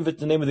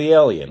of the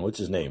alien. What's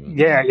his name?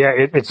 Yeah.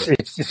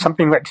 It's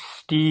something like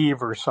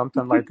Steve or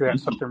something like that.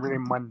 Something really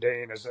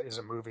mundane is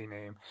a movie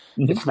name.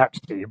 Mm-hmm. It's not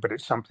Steve, but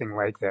it's something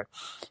like that.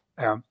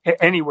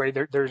 Anyway,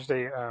 there's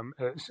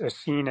a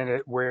scene in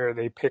it where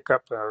they pick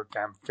up,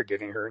 I'm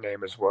forgetting her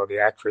name as well, the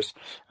actress.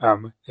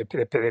 They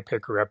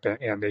pick her up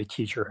and they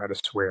teach her how to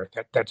swear.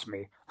 That's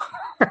me.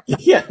 I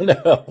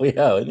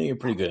think you're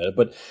pretty good at it.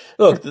 But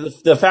look,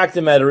 the fact of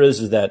the matter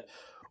is that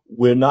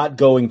we're not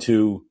going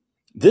to,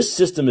 this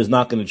system is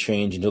not going to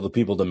change until the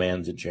people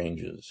demand it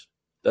changes.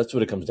 That's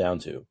what it comes down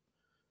to.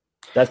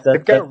 They've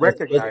got to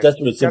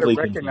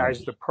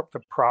recognize the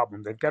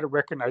problem. They've got to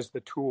recognize the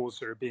tools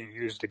that are being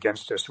used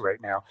against us right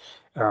now.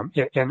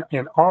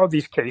 In all of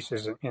these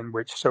cases in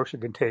which social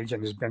contagion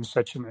has been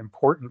such an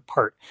important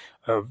part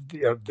of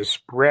the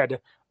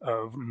spread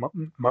of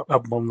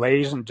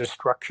malaise and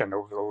destruction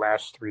over the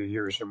last 3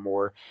 years or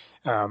more.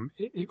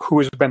 Who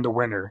has been the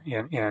winner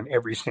in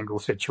every single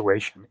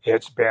situation?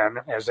 It's been,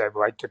 as I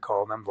like to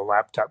call them, the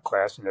laptop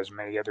class, and as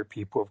many other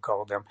people have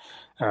called them.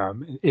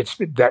 It's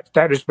that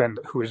has been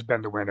who has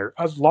been the winner,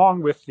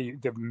 along with the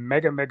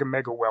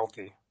mega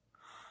wealthy.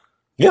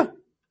 Yeah,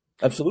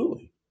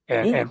 absolutely.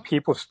 And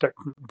people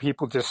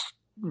just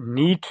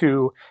need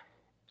to,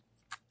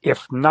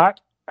 if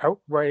not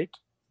outright,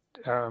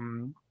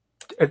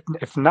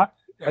 if not,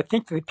 I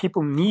think that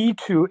people need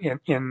to,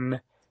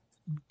 in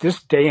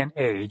this day and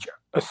age,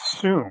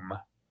 assume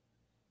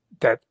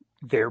that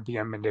they're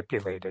being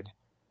manipulated.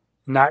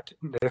 Not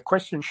the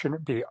question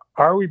shouldn't be,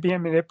 are we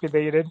being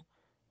manipulated?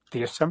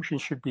 The assumption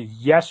should be,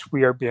 yes,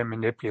 we are being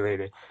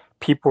manipulated.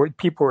 People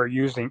are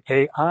using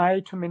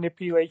AI to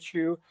manipulate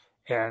you,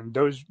 and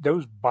those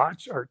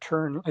bots are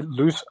turned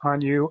loose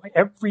on you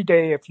every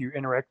day. If you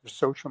interact with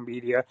social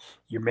media,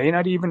 you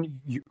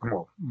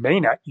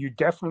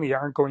definitely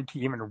aren't going to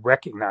even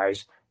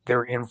recognize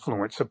their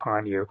influence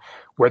upon you,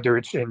 whether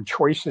it's in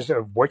choices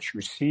of what you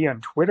see on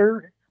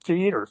Twitter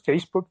feed or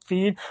Facebook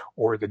feed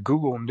or the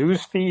Google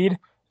News feed.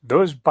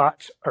 Those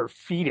bots are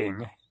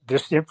feeding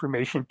this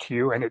information to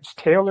you, and it's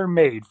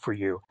tailor-made for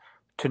you.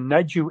 To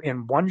nudge you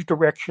in one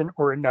direction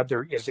or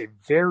another is a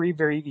very,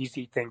 very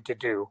easy thing to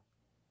do.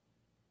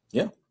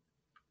 Yeah,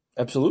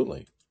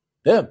 absolutely.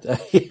 Yeah,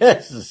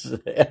 yes,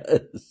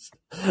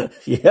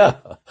 yeah,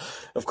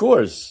 of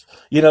course.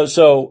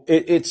 So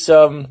it's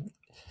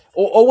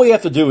all we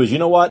have to do is, you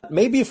know what?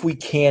 Maybe if we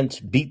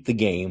can't beat the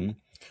game,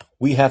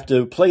 we have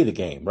to play the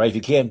game, right? If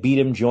you can't beat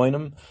him, join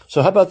him.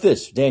 So how about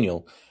this,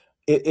 Daniel?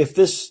 If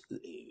this,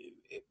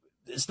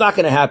 it's not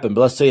going to happen,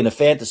 but let's say in a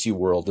fantasy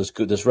world,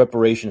 this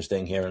reparations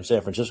thing here in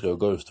San Francisco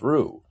goes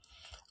through.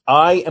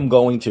 I am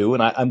going to,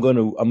 and I'm going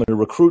to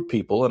recruit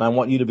people, and I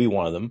want you to be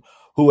one of them,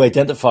 who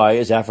identify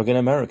as African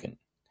American,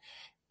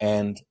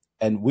 and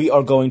we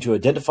are going to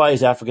identify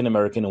as African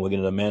American, and we're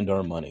going to demand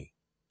our money.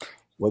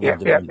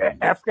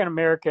 African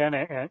American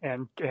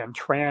and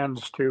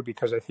trans too,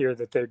 because I hear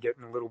that they're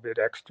getting a little bit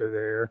extra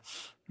there,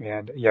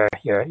 and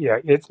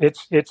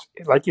it's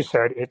like you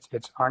said,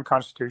 it's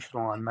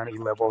unconstitutional on many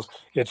levels.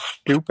 It's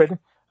stupid.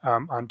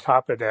 On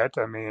top of that,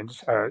 I mean,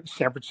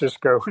 San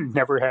Francisco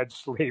never had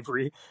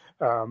slavery.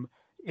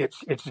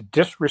 It's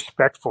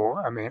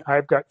disrespectful. I mean,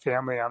 I've got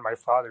family on my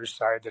father's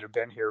side that have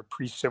been here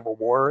pre-Civil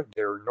War.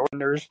 They're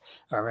Northerners.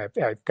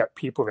 I've got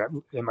people that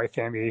in my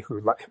family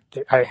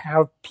I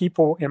have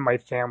people in my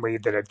family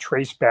that I've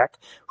traced back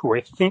who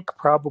I think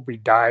probably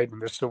died in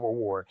the Civil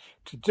War.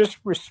 To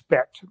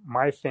disrespect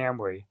my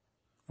family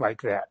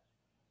like that.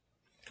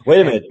 Wait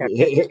a minute.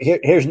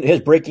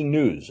 Here's breaking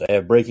news. I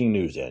have breaking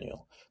news,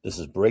 Daniel. This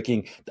is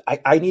breaking.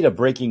 I need a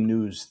breaking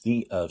news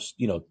theme. I'll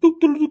do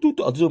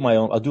it my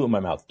own. I'll do it in my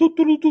mouth.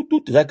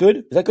 Is that good?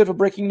 Is that good for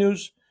breaking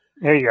news?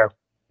 There you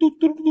go.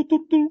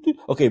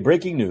 Okay,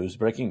 breaking news.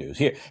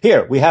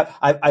 Here we have.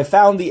 I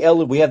found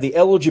we have the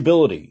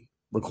eligibility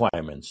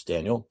requirements,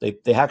 Daniel. They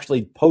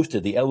actually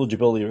posted the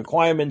eligibility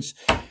requirements.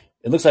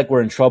 It looks like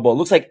we're in trouble. It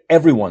looks like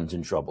everyone's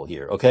in trouble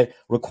here. Okay,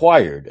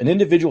 required. An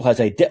individual has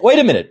wait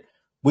a minute.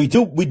 We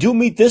do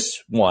meet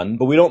this one,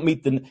 but we don't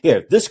meet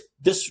this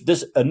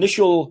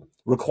initial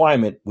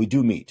requirement we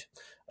do meet.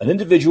 An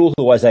individual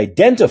who was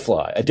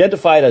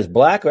identified as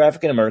Black or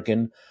African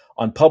American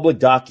on public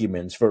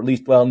documents for at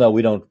least, well, no,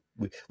 we don't.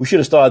 We should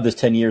have started this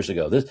 10 years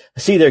ago.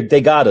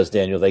 They got us,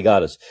 Daniel. They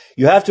got us.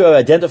 You have to have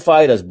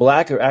identified as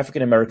Black or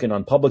African American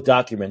on public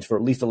documents for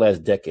at least the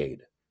last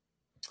decade.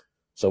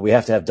 So we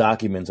have to have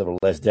documents of the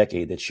last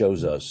decade that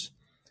shows us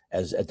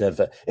as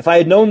identified. If I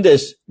had known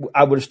this,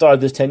 I would have started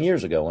this 10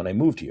 years ago when I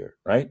moved here,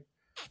 right?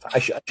 I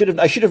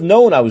should have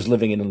known I was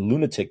living in a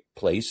lunatic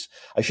place.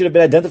 I should have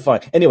been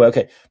identifying. Anyway,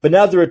 okay. But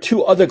now there are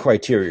two other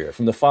criteria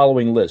from the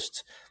following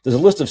list. There's a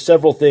list of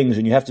several things,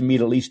 and you have to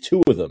meet at least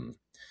two of them.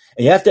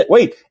 And you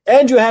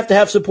have to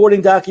have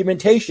supporting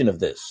documentation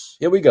of this.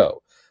 Here we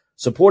go.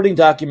 Supporting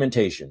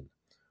documentation.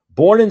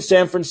 Born in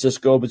San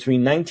Francisco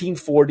between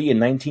 1940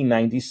 and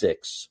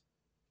 1996.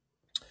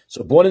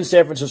 So born in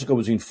San Francisco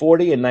between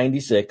 40 and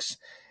 96,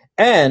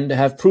 and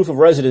have proof of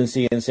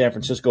residency in San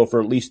Francisco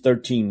for at least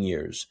 13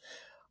 years.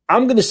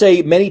 I'm going to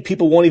say many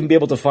people won't even be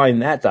able to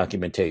find that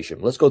documentation.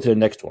 Let's go to the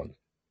next one.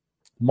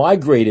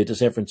 Migrated to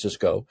San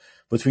Francisco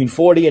between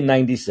 1940 and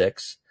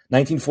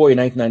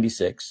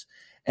 1996,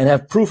 and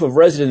have proof of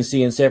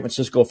residency in San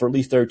Francisco for at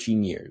least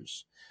 13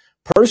 years.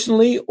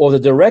 Personally or the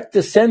direct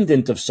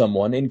descendant of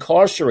someone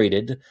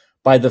incarcerated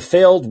by the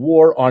failed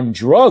war on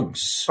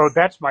drugs. Oh,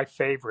 that's my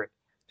favorite.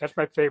 That's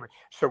my favorite.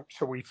 So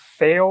we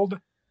failed.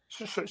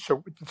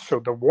 So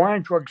the war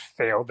on drugs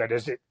failed. That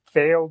is, it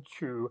failed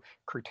to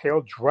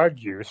curtail drug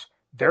use.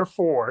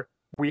 Therefore,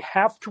 we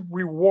have to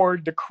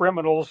reward the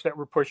criminals that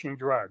were pushing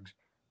drugs.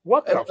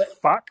 What the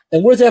fuck?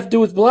 And what does that have to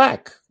do with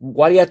Black?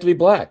 Why do you have to be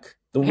Black?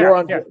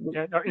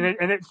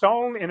 And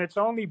it's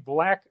only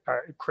Black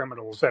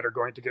criminals that are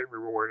going to get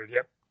rewarded.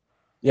 Yep.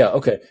 Yeah,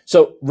 okay.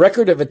 So,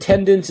 record of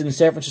attendance in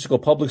San Francisco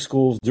public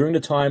schools during the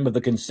time of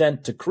the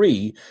consent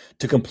decree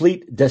to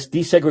complete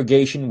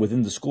desegregation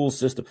within the school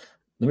system.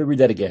 Let me read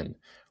that again.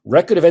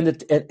 Record of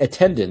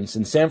attendance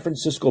in San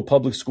Francisco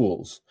public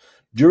schools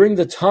during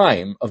the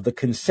time of the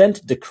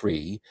consent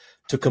decree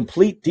to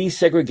complete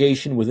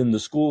desegregation within the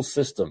school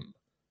system.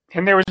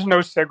 And there was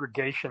no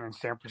segregation in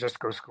San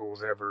Francisco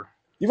schools ever.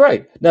 You're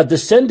right. Now,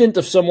 descendant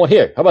of someone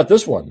here. How about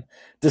this one?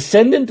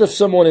 Descendant of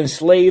someone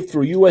enslaved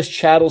through U.S.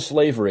 chattel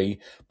slavery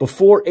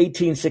before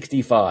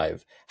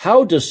 1865.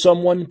 How does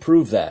someone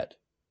prove that?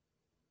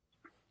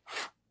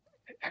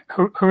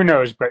 Who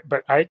knows? But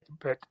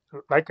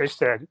like I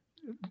said,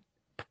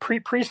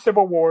 pre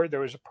Civil War,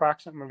 there was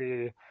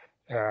approximately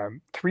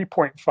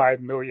 3.5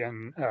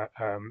 million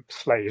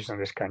slaves in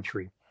this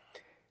country.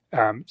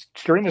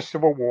 During the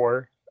Civil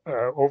War,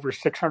 over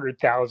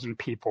 600,000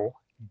 people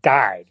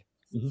died.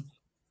 Mm-hmm.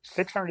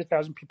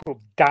 600,000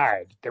 people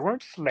died. They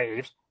weren't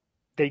slaves,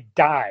 they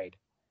died.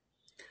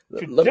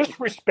 To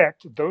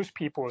disrespect those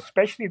people,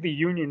 especially the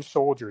Union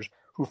soldiers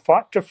who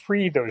fought to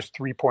free those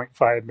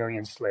 3.5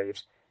 million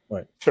slaves.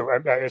 Right. So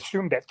I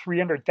assume that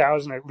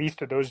 300,000, at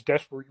least of those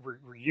deaths were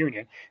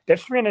Union.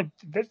 That's 300.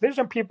 There's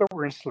some people that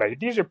were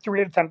enslaved. These are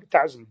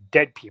 300,000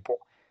 dead people.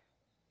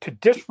 To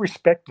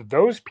disrespect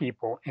those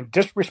people and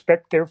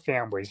disrespect their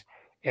families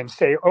and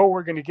say, oh,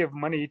 we're going to give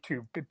money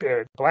to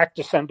black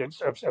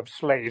descendants of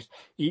slaves,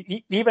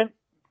 even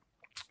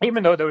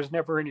though there was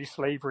never any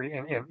slavery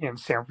in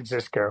San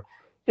Francisco,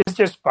 it's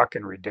just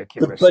fucking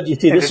ridiculous. But you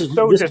see, and this is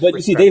so this. But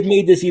you see, they've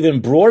made this even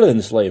broader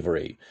than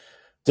slavery.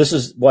 This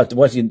is what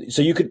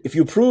so you could if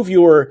you prove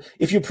you were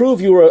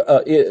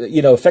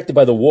affected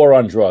by the war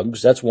on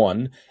drugs. That's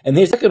one, and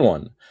here's the second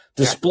one: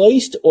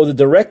 displaced or the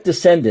direct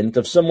descendant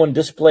of someone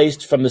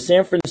displaced from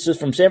San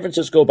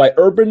Francisco by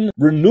urban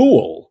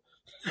renewal,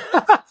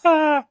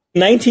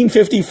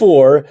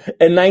 1954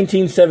 and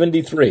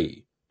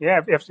 1973.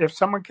 Yeah, if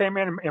someone came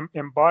in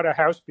and bought a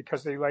house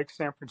because they like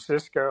San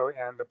Francisco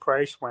and the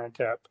price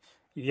went up,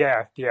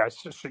 yeah.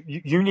 So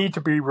you need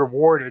to be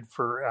rewarded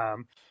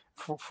for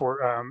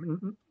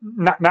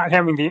not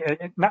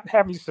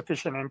having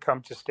sufficient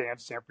income to stay in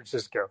San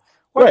Francisco.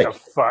 What the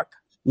fuck?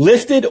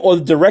 Listed or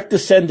the direct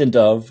descendant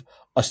of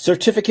a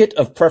certificate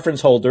of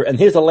preference holder, and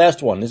here's the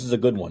last one. This is a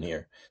good one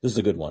here. This is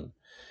a good one.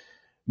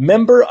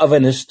 Member of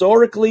an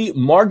historically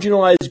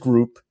marginalized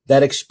group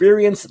that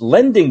experienced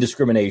lending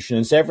discrimination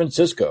in San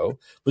Francisco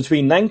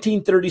between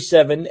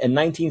 1937 and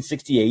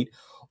 1968,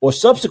 or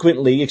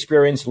subsequently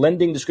experienced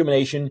lending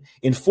discrimination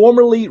in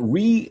formerly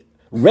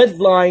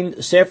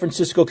redlined San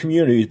Francisco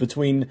communities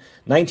between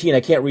I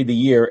can't read the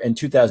year, and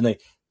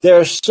 2008.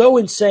 They're so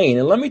insane.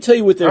 And let me tell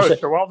you what they're saying.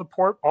 So all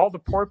the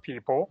poor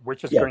people,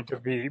 which is going to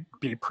be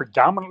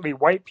predominantly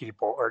white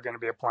people, are going to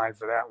be applying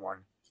for that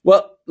one.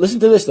 Well,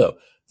 listen to this, though.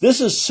 This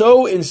is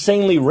so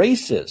insanely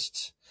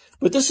racist,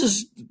 but this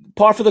is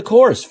par for the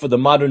course for the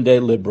modern day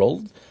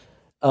liberal,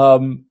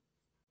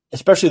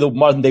 especially the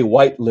modern day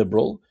white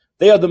liberal.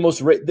 They are the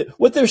most,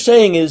 what they're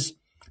saying is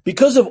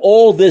because of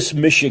all this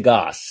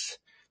mishigas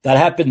that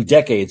happened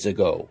decades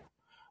ago,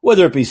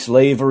 whether it be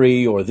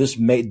slavery or this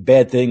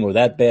bad thing or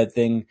that bad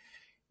thing,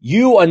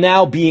 you are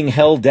now being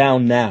held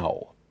down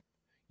now.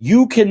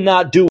 You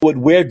cannot do what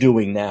we're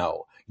doing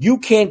now. You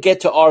can't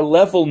get to our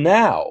level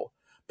now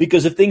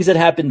because of things that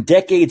happened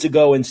decades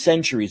ago and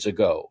centuries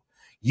ago.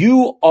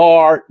 You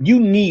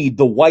need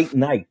the white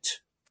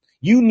knight.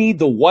 You need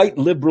the white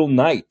liberal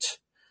knight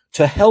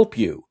to help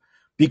you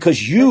because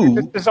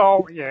it's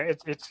all,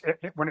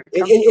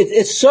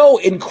 it's so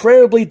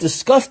incredibly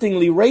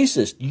disgustingly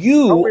racist.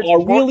 You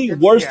are really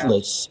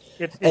worthless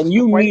and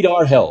you need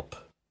our help.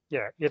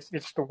 Yeah,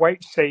 it's the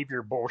white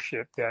savior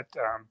bullshit that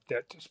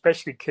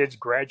especially kids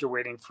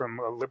graduating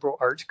from liberal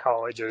arts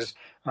colleges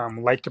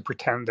like to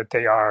pretend that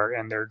they are,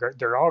 and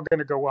they're all going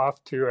to go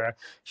off to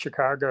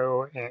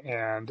Chicago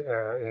and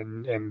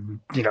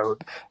the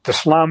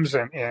slums,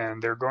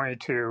 and they're going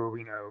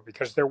to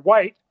because they're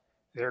white,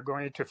 they're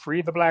going to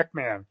free the black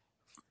man.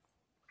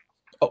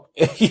 Oh,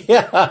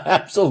 yeah,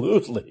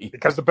 absolutely.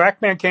 Because the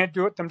black man can't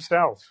do it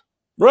themselves.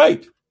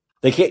 Right.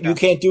 They can't. You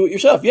can't do it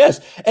yourself.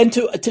 Yes, and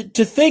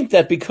to think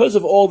that because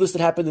of all this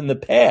that happened in the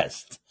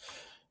past,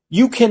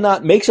 you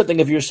cannot make something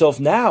of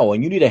yourself now,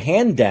 and you need a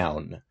hand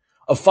down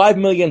of $5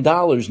 million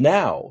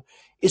now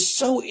is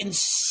so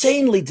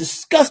insanely,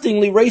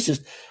 disgustingly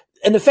racist.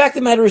 And the fact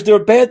of the matter is, there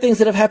are bad things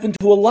that have happened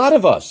to a lot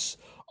of us,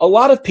 a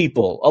lot of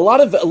people, a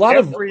lot of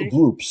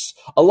groups,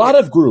 a lot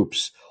of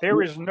groups.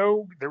 There is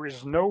no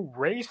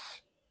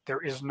race, there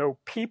is no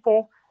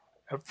people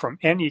from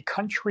any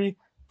country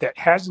that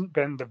hasn't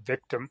been the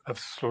victim of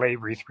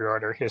slavery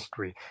throughout our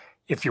history.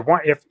 If you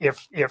want,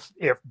 if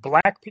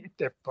black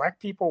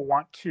people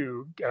want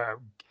to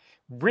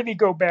really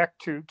go back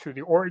to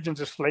the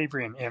origins of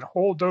slavery and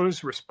hold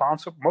those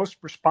most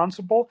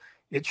responsible,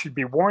 it should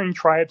be warring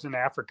tribes in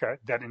Africa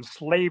that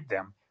enslaved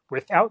them.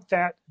 Without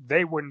that,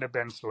 they wouldn't have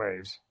been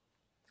slaves.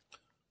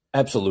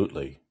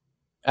 Absolutely.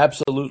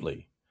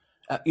 Putting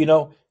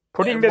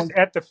this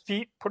at the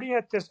feet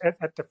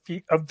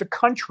of the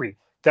country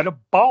that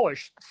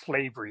abolished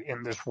slavery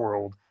in this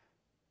world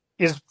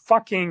is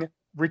fucking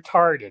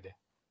retarded.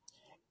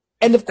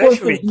 And of course,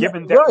 Especially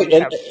given that right. we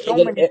have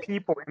so many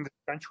people in this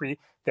country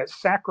that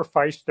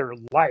sacrifice their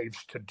lives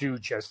to do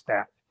just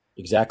that.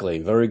 Exactly.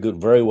 Very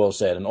good. Very well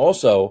said. And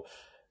also,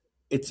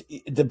 it's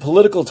the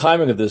political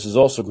timing of this is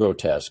also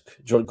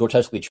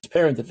grotesquely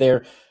transparent that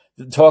they're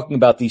talking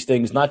about these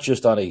things not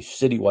just on a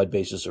citywide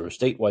basis or a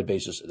statewide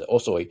basis,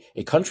 also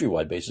a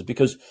countrywide basis,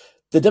 because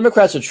the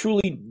Democrats are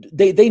truly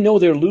they know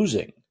they're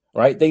losing,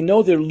 right? They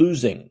know they're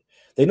losing.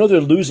 They know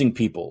they're losing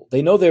people.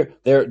 They know they're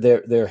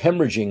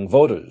hemorrhaging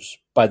voters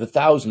by the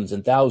thousands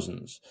and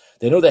thousands.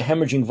 They know they're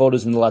hemorrhaging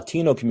voters in the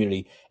Latino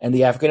community and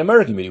the African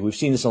American community. We've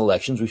seen this in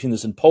elections. We've seen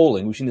this in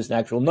polling. We've seen this in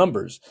actual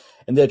numbers.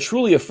 And they're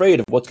truly afraid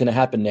of what's going to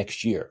happen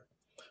next year.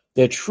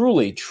 They're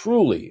truly,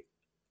 truly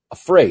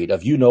afraid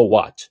of you know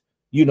what.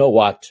 You know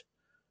what?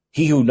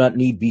 He who not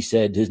need be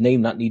said, his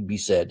name not need be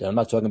said. And I'm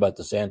not talking about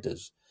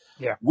DeSantis.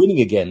 Yeah. Winning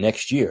again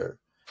next year.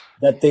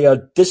 That they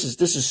are. This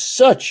is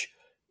such.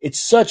 It's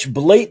such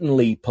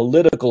blatantly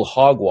political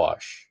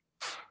hogwash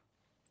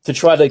to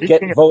try to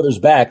get voters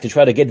back,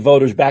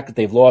 that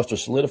they've lost or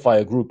solidify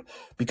a group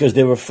because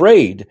they're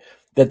afraid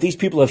that these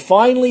people have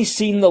finally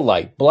seen the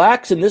light.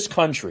 Blacks in this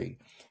country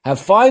have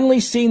finally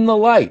seen the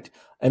light,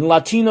 and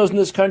Latinos in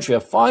this country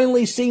have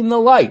finally seen the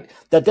light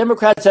that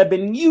Democrats have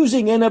been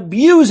using and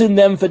abusing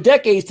them for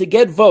decades to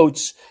get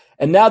votes,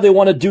 and now they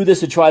want to do this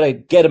to try to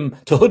get them,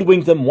 to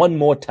hoodwink them one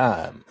more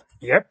time.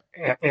 Yep,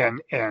 and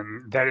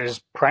that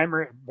is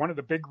primary. One of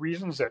the big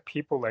reasons that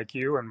people like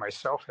you and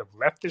myself have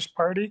left this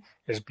party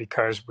is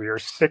because we are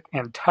sick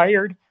and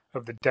tired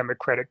of the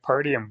Democratic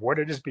Party and what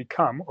it has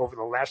become over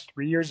the last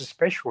 3 years,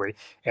 especially,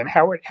 and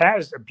how it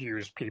has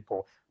abused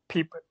people.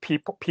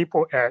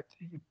 People at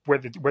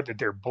whether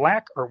they're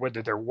black or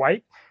whether they're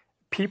white,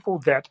 people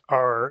that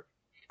are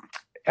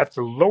at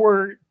the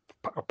lower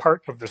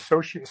part of the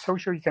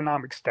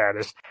socioeconomic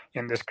status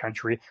in this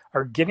country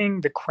are getting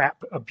the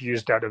crap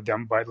abused out of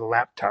them by the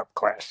laptop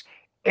class.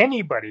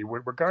 Anybody,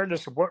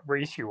 regardless of what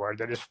race you are,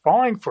 that is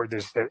falling for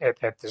this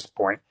at this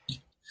point,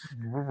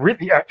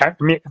 really, I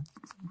mean,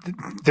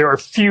 there are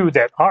few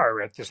that are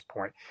at this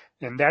point,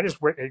 and that is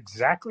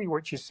exactly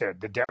what you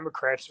said. The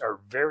Democrats are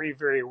very,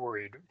 very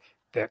worried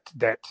that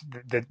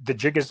the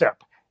jig is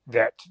up.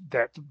 That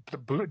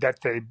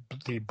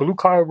the blue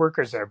collar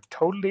workers have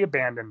totally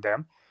abandoned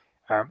them,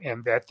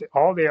 and that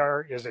all they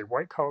are is a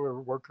white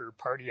collar worker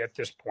party at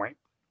this point.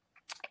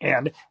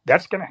 And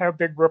that's going to have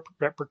big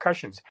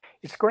repercussions.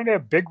 It's going to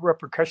have big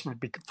repercussions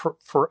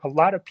for a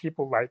lot of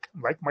people like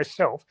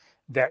myself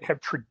that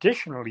have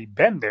traditionally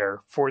been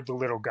there for the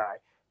little guy.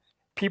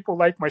 People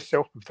like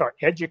myself who thought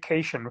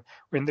education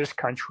in this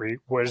country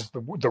was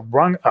the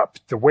rung up,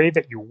 the way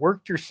that you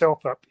worked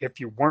yourself up if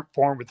you weren't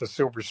born with a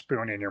silver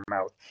spoon in your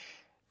mouth.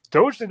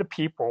 Those are the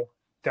people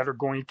that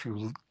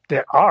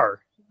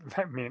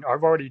I mean,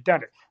 I've already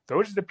done it.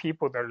 Those are the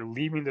people that are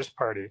leaving this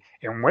party.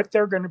 And what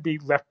they're going to be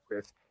left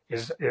with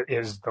is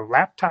the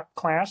laptop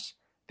class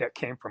that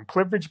came from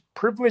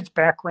privileged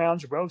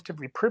backgrounds,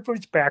 relatively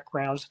privileged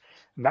backgrounds,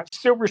 not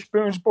silver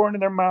spoons born in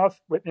their mouth,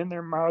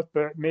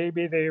 but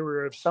maybe they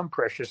were of some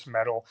precious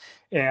metal,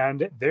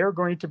 and they're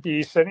going to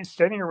be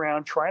sitting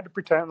around trying to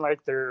pretend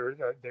like they're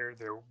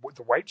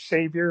the white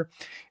savior,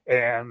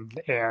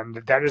 and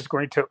that is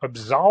going to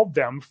absolve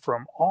them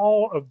from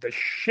all of the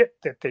shit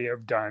that they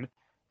have done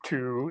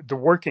to the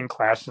working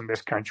class in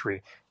this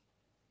country.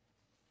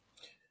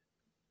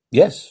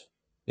 Yes.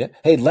 Yeah.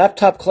 Hey,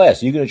 laptop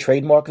class. Are you going to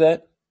trademark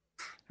that?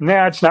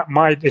 No, it's not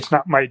my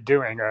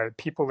doing.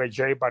 People like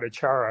Jay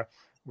Bhattacharya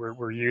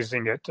were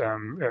using it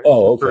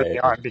early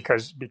on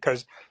because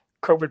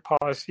COVID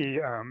policy,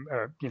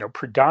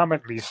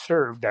 predominantly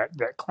served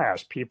that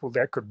class, people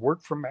that could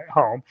work from at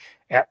home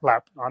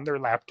on their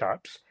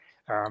laptops.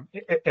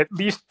 At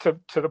least to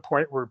the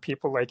point where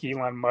people like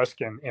Elon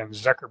Musk and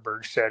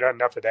Zuckerberg said,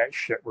 enough of that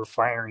shit, we're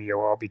firing you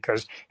all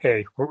because,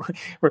 hey,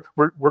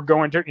 we're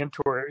going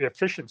into an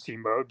efficiency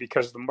mode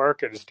because the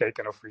market is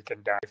taking a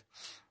freaking dive.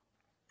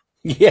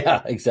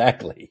 Yeah,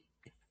 exactly.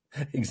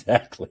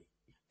 Exactly.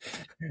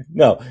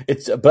 No,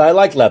 but I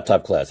like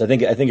laptop class. I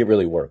think it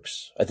really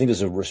works. I think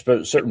there's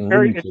a certain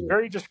room to it. It's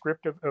very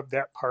descriptive of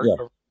that part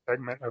of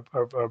segment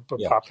of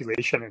the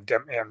population and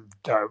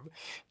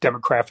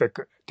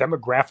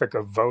demographic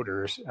of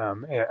voters.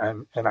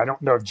 And I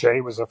don't know if Jay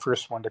was the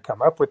first one to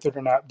come up with it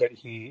or not, but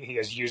he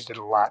has used it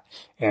a lot,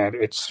 and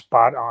it's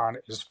spot on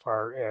as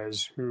far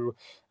as who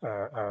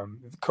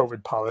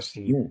COVID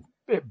policy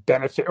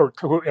benefit or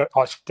who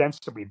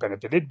ostensibly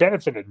benefited. It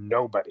benefited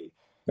nobody.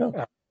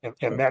 No.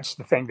 And that's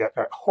the thing that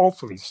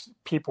hopefully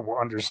people will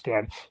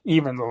understand,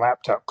 even the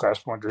laptop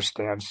class will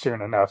understand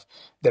soon enough,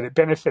 that it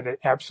benefited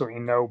absolutely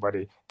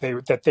nobody.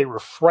 That they were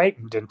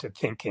frightened into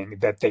thinking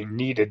that they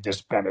needed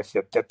this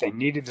benefit, that they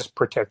needed this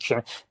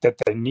protection, that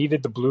they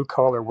needed the blue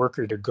collar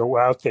worker to go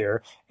out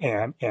there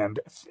and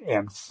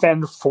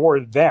fend for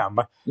them,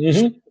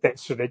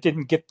 so they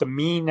didn't get the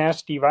mean,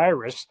 nasty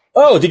virus.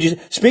 Oh, did you?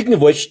 Speaking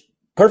of which,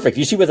 perfect.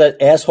 You see what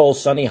that asshole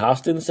Sonny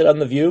Hostin said on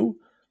The View?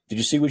 Did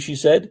you see what she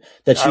said?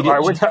 That she I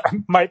didn't. would,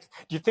 Mike.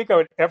 Do you think I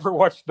would ever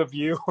watch The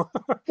View?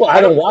 Well,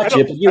 I don't watch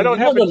it, but I don't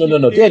no, have a no, no, no,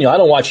 no, TV. Daniel, I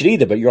don't watch it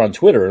either. But you're on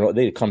Twitter, and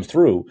it comes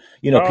through. Oh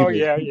People.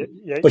 yeah,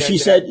 But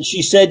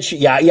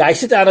yeah. I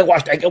sit down and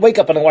watch. I wake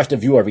up and I watch The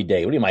View every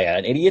day. What am I,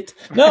 an idiot?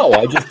 No,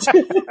 I just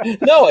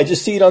no, I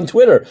just see it on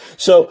Twitter.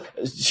 So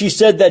she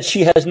said that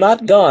she has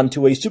not gone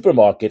to a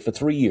supermarket for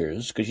 3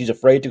 years because she's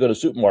afraid to go to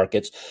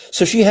supermarkets.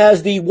 So she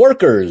has the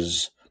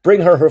workers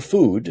bring her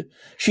food.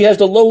 She has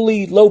the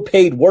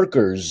low-paid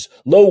workers,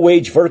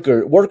 low-wage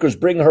workers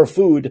bring her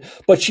food,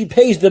 but she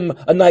pays them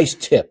a nice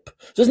tip.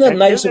 So isn't that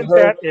nice of isn't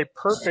her? that a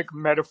perfect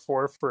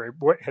metaphor for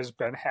what has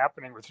been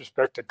happening with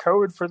respect to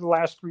COVID for the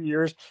last 3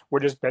 years?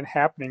 What has been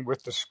happening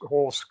with the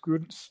whole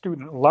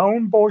student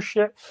loan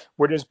bullshit?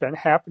 What has been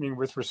happening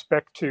with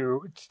respect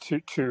to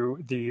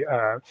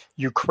the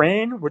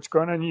Ukraine? What's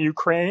going on in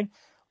Ukraine?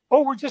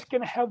 Oh, we're just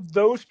going to have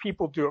those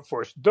people do it for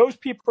us. Those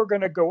people are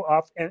going to go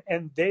off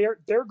and they're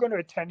going to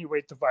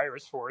attenuate the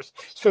virus for us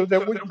so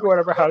that we can go out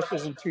of our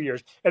houses in 2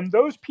 years. And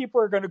those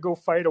people are going to go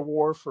fight a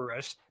war for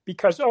us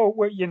because, oh,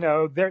 well,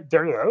 they're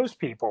those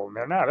people.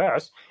 They're not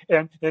us.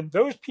 And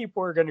those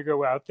people are going to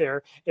go out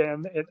there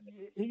and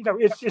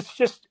it's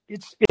just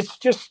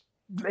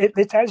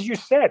as you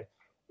said.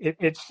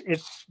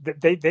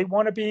 They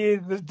want to be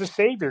the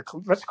savior.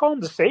 Let's call them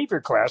the savior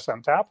class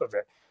on top of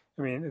it.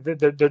 I mean,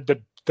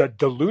 the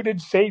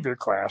deluded savior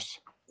class.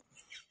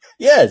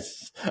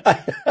 Yes,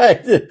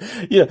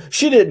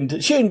 she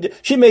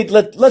made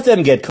let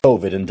them get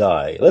COVID and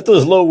die. Let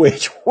those low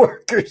wage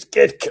workers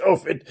get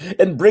COVID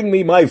and bring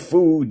me my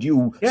food,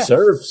 you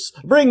serfs.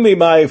 Bring me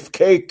my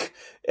cake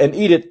and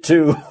eat it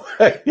too.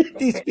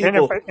 These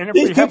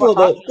people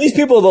are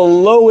the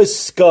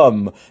lowest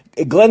scum.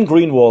 Glenn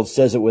Greenwald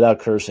says it without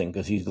cursing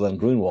because he's Glenn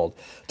Greenwald.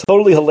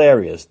 Totally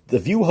hilarious. The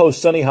View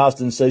host Sunny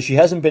Hostin says she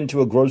hasn't been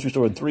to a grocery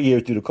store in 3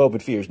 years due to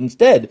COVID fears.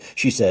 Instead,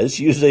 she says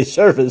she uses a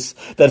service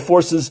that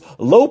forces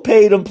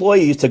low-paid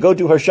employees to go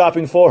do her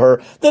shopping for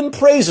her, then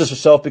praises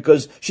herself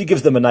because she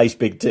gives them a nice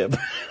big tip.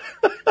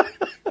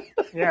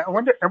 Yeah, I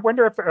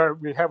wonder if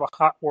we have a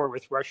hot war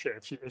with Russia.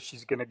 If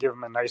she's going to give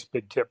them a nice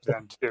big tip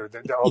then too.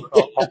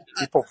 All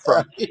people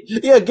from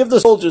give the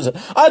soldiers.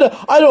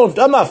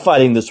 I'm not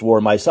fighting this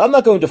war myself. I'm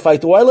not going to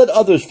fight the war. I let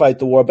others fight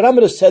the war, but I'm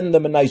going to send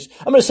them I'm going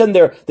to send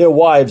their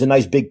wives a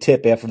nice big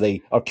tip after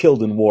they are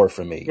killed in war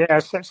for me. Yeah,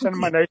 send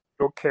them a nice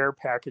little care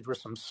package with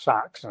some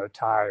socks and a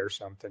tie or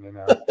something.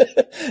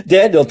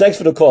 Daniel, thanks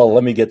for the call.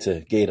 Let me get to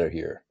Gator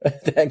here.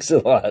 Thanks a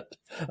lot.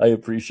 I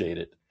appreciate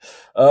it.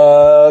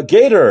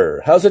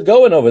 Gator, how's it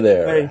going over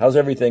there? Hey. How's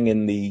everything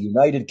in the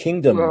United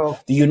Kingdom?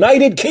 The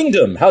United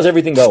Kingdom, how's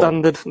everything going?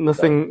 Standard,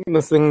 nothing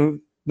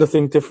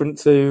different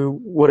to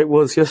what it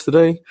was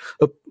yesterday.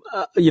 Look,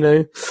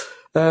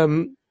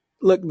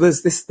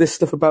 there's this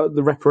stuff about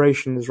the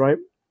reparations, right?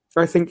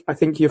 I think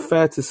you're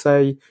fair to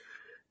say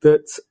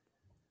that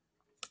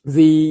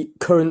the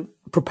current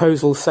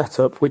proposal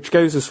setup, which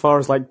goes as far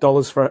as like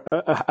dollars for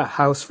a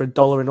house for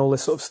 $1 and all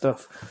this sort of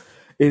stuff,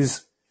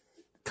 is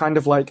kind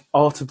of like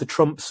art of the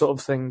Trump sort of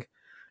thing.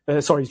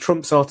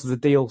 Trump's art of the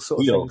deal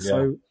sort of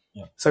thing.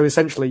 Yeah. So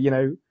essentially,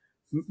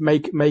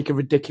 make a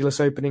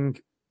ridiculous opening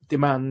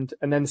demand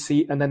and then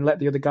let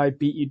the other guy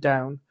beat you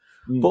down.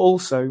 But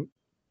also,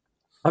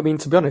 I mean,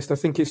 to be honest, I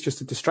think it's just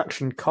a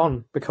distraction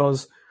con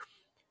because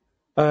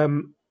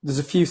there's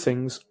a few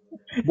things.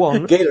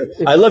 One, Gator,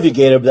 I love you,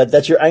 Gator, but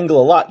that's your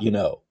angle a lot,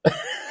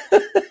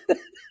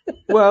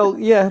 Well,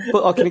 yeah,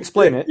 but I can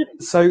explain it.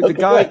 So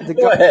Go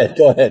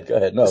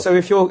ahead. No. So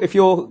if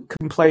you're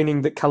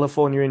complaining that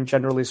California in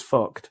general is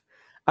fucked,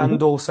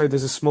 and also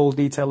there's a small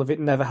detail of it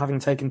never having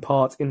taken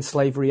part in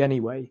slavery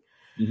anyway,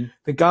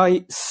 the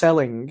guy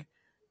selling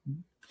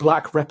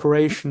black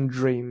reparation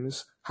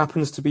dreams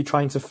happens to be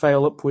trying to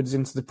fail upwards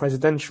into the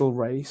presidential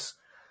race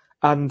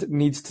and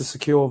needs to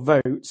secure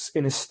votes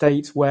in a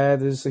state where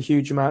there's a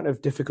huge amount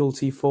of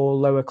difficulty for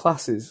lower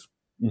classes.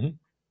 Well,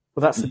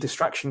 that's the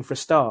distraction for a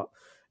start,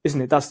 isn't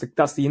it? That's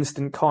the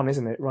instant con,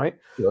 isn't it? Right?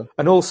 Sure.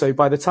 And also,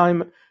 by the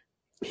time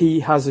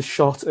he has a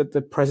shot at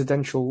the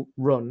presidential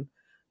run,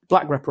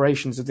 black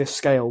reparations of this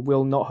scale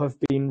will not have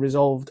been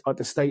resolved at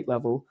the state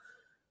level.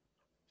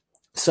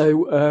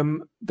 So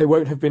they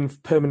won't have been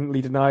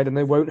permanently denied and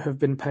they won't have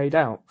been paid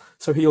out.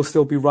 So he'll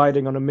still be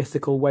riding on a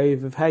mythical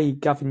wave of, hey,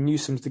 Gavin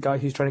Newsom's the guy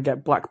who's trying to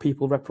get black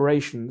people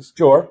reparations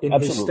in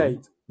his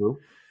state. True.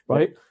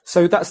 Right?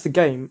 So that's the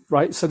game,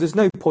 right? So there's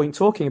no point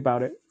talking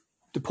about it.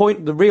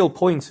 The real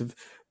point of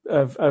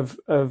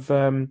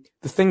the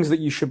things that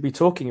you should be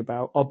talking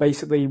about are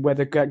basically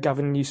whether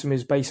Gavin Newsom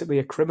is basically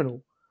a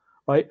criminal,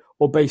 right?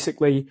 Or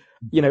basically,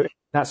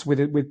 that's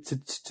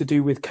to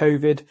do with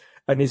COVID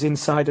and his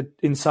insider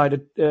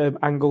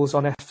angles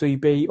on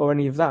FVB or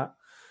any of that,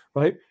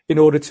 right? In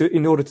order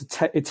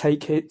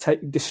to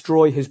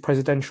destroy his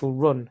presidential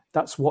run.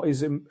 That's what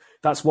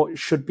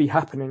should be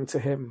happening to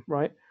him,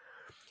 right?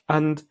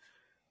 And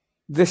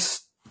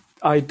this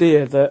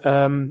idea that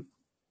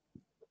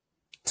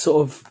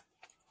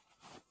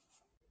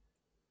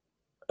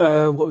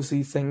what was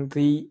the thing?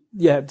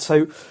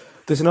 So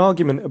there's an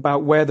argument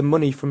about where the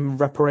money from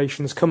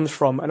reparations comes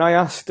from, and I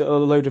asked a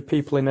load of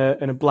people in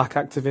a black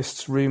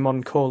activists room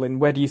on Callin,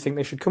 where do you think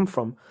they should come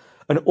from?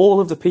 And all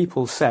of the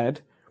people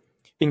said,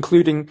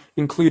 including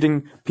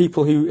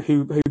people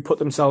who put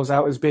themselves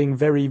out as being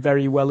very,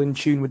 very well in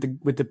tune with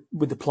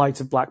the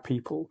plight of black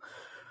people,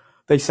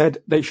 they said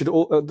they should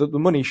all the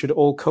money should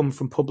all come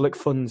from public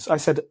funds. I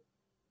said,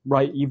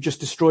 right, you've just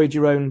destroyed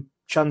your own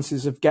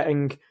chances of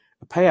getting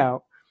a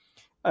payout.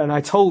 And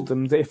I told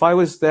them that if I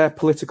was their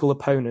political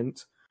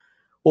opponent,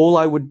 all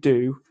I would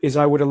do is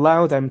I would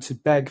allow them to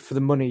beg for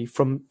the money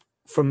from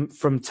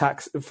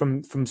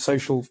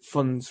social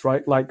funds,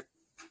 right, like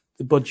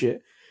the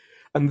budget,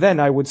 and then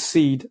I would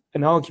cede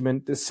an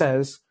argument that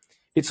says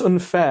it's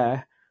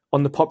unfair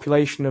on the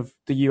population of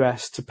the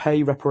US to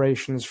pay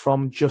reparations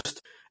from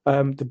just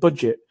the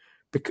budget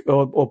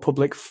or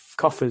public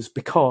coffers,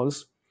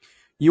 because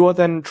you are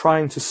then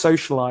trying to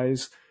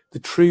socialize the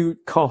true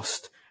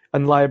cost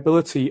and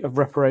liability of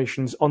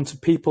reparations onto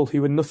people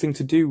who had nothing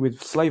to do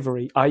with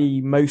slavery, i.e.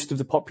 most of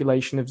the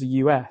population of the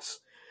US.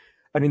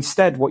 And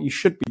instead, what you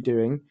should be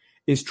doing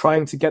is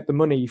trying to get the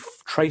money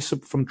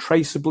from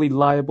traceably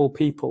liable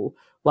people,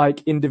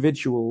 like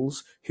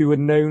individuals who are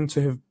known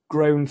to have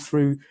grown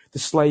through the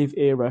slave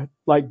era,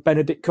 like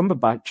Benedict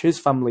Cumberbatch, his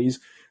family's,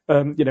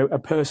 a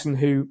person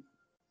who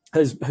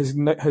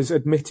has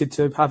admitted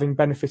to having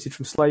benefited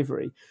from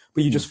slavery,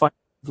 but you just find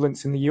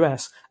equivalents in the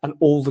US and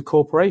all the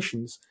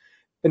corporations.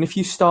 And if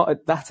you start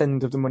at that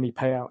end of the money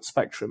payout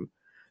spectrum,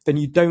 then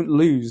you don't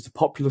lose the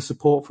popular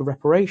support for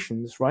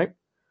reparations, right?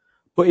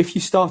 But if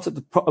you start at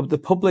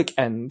the public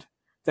end,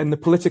 then the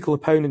political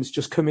opponents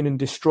just come in and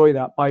destroy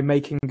that by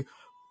making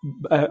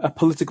a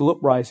political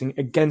uprising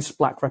against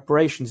black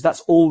reparations.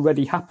 That's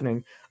already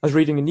happening. I was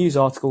reading a news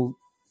article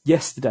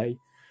yesterday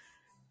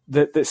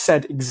that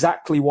said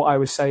exactly what I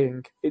was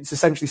saying. It's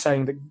essentially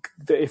saying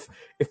that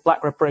if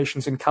black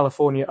reparations in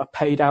California are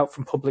paid out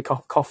from public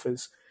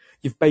coffers,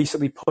 you've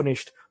basically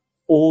punished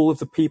all of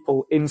the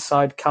people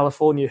inside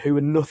California who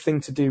had nothing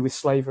to do with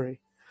slavery.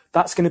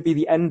 That's going to be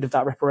the end of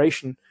that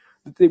reparation.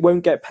 They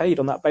won't get paid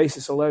on that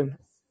basis alone.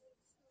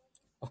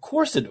 Of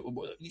course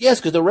yes,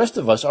 because the rest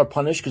of us are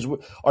punished because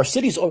our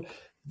cities are.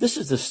 This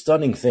is the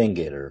stunning thing,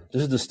 Gator.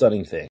 This is the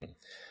stunning thing.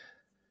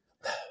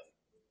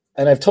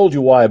 And I've told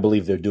you why I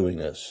believe they're doing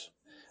this.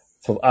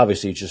 For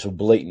obviously just for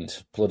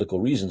blatant political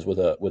reasons with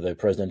a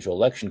presidential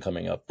election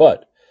coming up.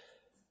 But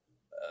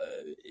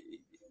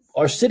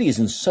our city is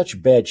in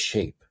such bad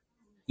shape.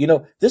 You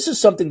know, this is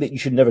something that you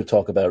should never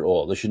talk about at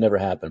all. This should never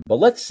happen. But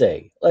let's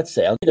say, I'll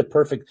give you the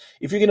perfect,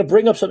 if you're going to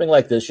bring up something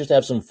like this, just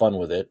have some fun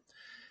with it,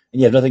 and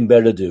you have nothing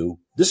better to do,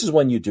 this is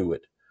when you do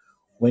it.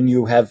 When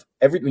you have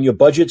when your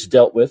budget's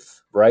dealt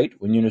with, right?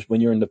 When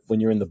you're in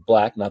the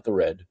black, not the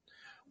red.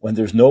 When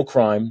there's no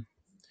crime,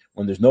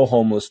 when there's no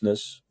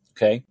homelessness,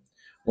 okay?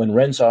 When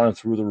rents aren't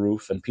through the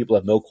roof and people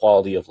have no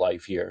quality of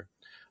life here,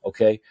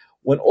 okay?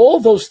 When all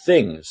those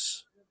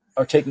things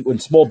are taken, when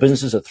small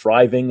businesses are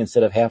thriving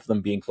instead of half of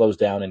them being closed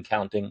down and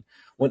counting,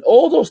 when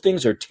all those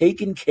things are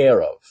taken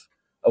care of,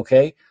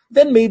 okay,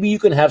 then maybe you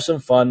can have some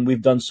fun.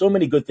 We've done so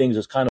many good things,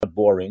 it's kind of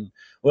boring.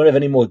 We don't have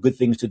any more good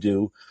things to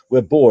do.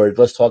 We're bored.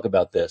 Let's talk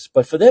about this.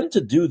 But for them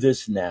to do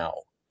this now,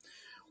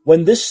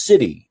 when this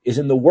city is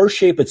in the worst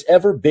shape it's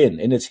ever been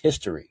in its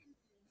history,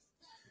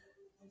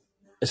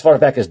 as far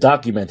back as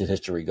documented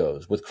history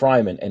goes, with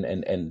crime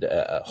and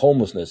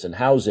homelessness and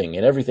housing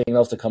and everything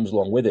else that comes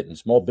along with it, and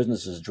small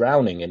businesses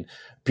drowning and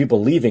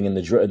people leaving in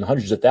the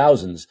hundreds of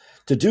thousands,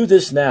 to do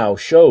this now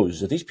shows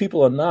that these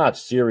people are not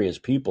serious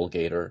people,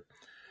 Gator.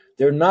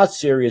 They're not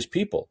serious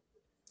people.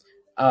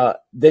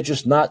 They're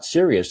just not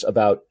serious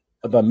about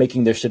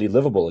making their city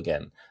livable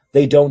again.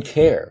 They don't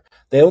care.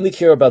 They only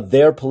care about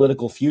their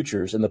political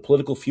futures and the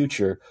political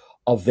future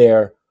of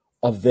their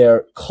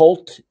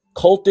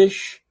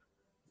cultish,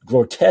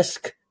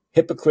 grotesque,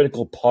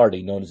 hypocritical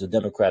party known as the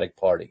Democratic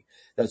Party.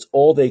 That's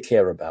all they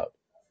care about.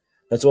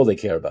 That's all they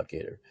care about,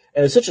 Gator.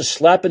 And it's such a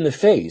slap in the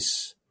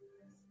face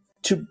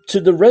to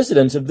the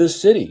residents of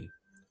this city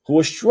who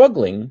are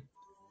struggling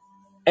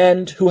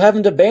and who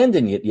haven't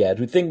abandoned it yet,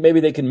 who think maybe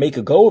they can make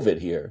a go of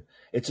it here.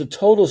 It's a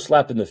total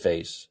slap in the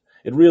face.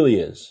 It really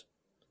is.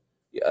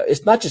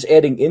 It's not just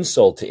adding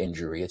insult to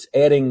injury. It's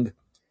adding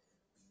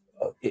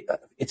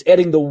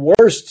the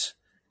worst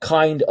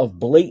kind of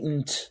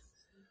blatant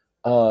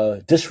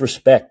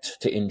disrespect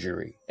to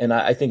injury. And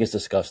I think it's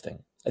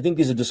disgusting. I think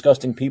these are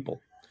disgusting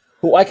people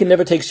who I can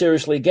never take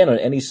seriously again on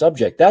any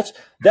subject. That's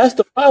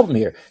the problem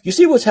here. You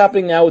see what's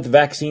happening now with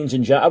vaccines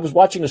in general. I was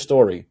watching a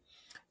story,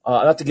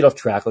 not to get off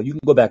track, or you can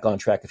go back on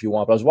track if you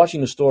want, but I was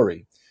watching a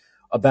story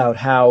about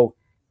how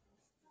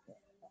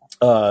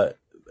it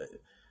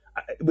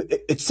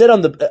said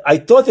I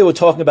thought they were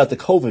talking about the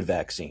COVID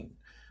vaccine.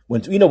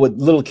 When, with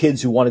little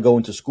kids who want to go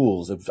into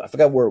schools. I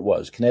forgot where it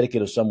was,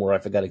 Connecticut or somewhere, I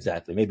forgot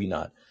exactly, maybe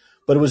not.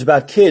 But it was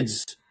about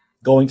kids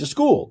going to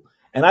school.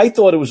 And I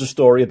thought it was a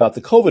story about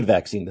the COVID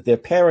vaccine, that their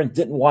parents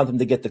didn't want them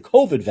to get the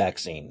COVID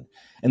vaccine.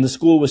 And the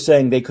school was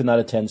saying they could not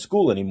attend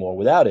school anymore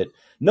without it.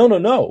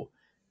 No.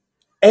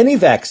 Any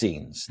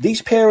vaccines.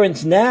 These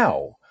parents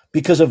now,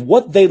 because of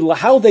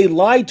how they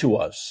lied to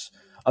us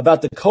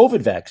about the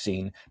COVID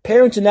vaccine.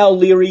 Parents are now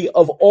leery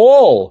of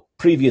all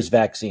previous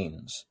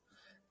vaccines.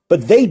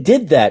 But they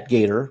did that,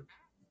 Gator.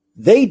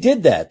 They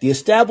did that. The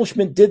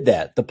establishment did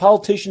that. The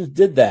politicians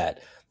did that.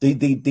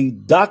 The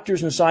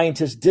doctors and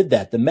scientists did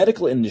that. The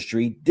medical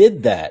industry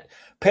did that.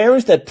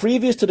 Parents that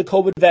previous to the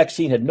COVID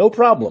vaccine had no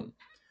problem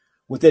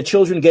with their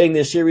children getting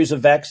their series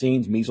of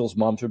vaccines, measles,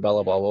 mumps,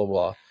 rubella, blah, blah,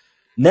 blah.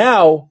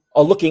 Now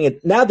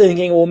they're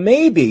thinking, well,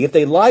 maybe if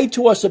they lied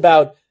to us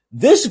about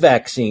this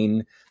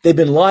vaccine, they've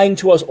been lying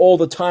to us all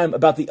the time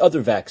about the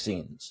other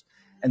vaccines.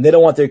 And they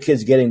don't want their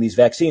kids getting these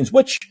vaccines,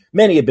 which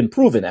many have been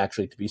proven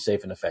actually to be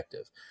safe and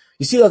effective.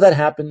 You see how that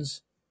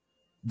happens?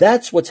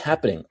 That's what's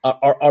happening.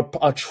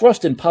 Our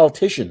trust in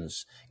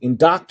politicians, in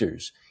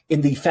doctors,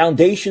 in the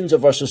foundations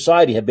of our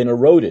society have been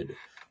eroded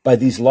by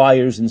these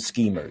liars and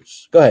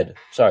schemers. Go ahead.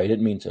 Sorry, I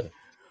didn't mean to.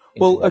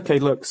 Well, okay,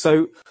 look,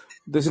 so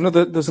there's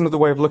another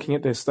way of looking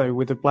at this, though,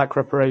 with the black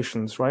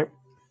reparations, right?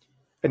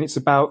 And it's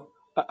about,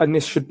 and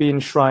this should be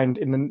enshrined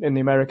in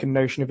the American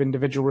notion of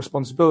individual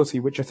responsibility,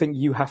 which I think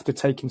you have to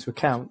take into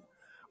account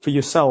for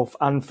yourself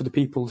and for the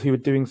people who are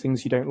doing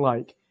things you don't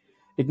like.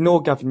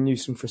 Ignore Gavin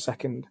Newsom for a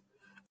second.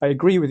 I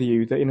agree with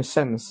you that, in a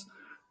sense,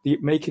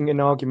 making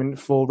an argument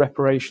for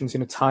reparations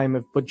in a time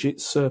of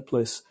budget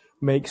surplus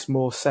makes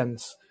more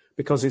sense,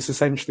 because it's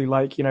essentially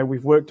like,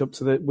 we've worked up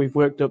to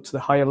the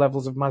higher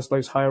levels of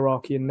Maslow's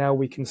hierarchy, and now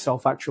we can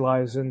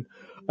self-actualize and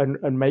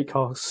make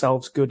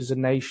ourselves good as a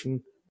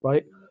nation,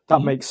 right?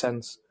 That makes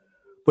sense.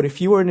 But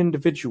if you are an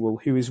individual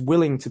who is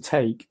willing to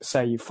take,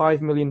 say,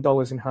 $5 million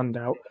in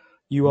handout,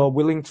 you are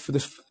willing for the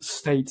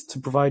state to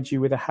provide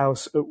you with a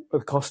house at a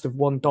cost of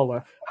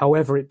 $1,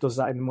 however it does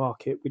that in the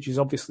market, which is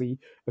obviously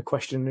a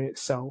question in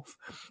itself,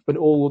 and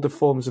all other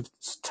forms of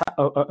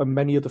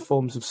many other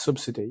forms of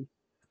subsidy,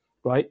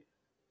 right?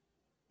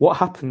 What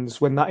happens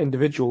when that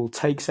individual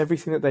takes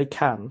everything that they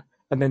can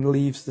and then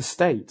leaves the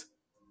state?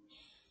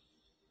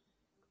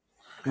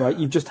 Right?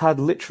 You've just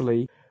had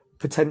literally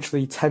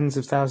potentially tens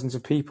of thousands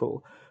of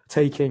people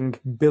taking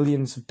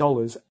billions of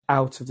dollars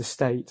out of the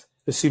state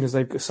as soon as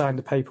they've signed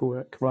the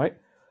paperwork, right?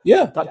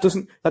 Yeah. That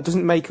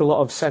doesn't make a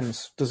lot of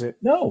sense, does it?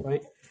 No.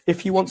 Right?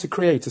 If you want to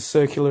create a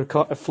circular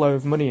flow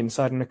of money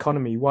inside an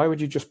economy, why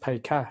would you just pay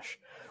cash?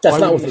 That's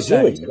not what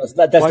they're doing.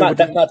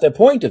 That's not their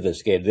point of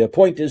this, Gator. Their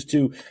point is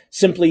to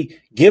simply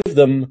give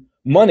them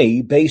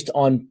money based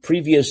on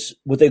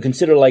what they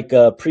consider like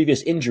a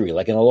previous injury,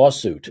 like in a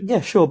lawsuit.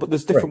 Yeah, sure, but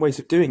there's different ways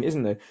of doing it,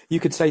 isn't there?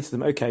 You could say to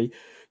them, okay,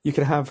 you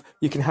can have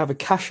a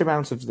cash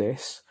amount of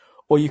this,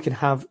 or you can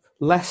have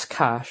less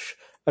cash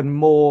and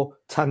more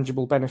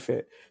tangible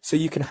benefit. So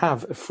you can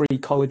have a free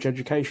college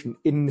education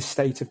in the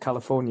state of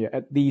California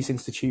at these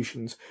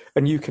institutions,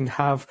 and you can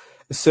have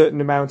a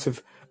certain amount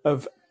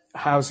of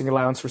housing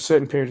allowance for a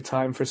certain period of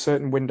time for a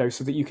certain window,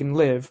 so that you can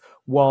live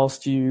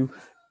whilst you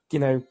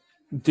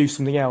do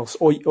something else,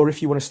 or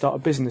if you want to start a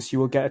business, you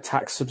will get a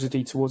tax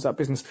subsidy towards that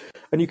business,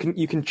 and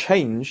you can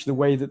change the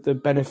way that the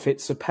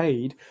benefits are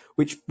paid,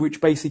 which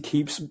basically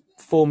keeps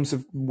forms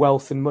of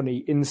wealth and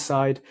money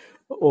inside,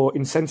 or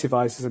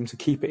incentivizes them to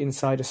keep it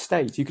inside a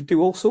state. You could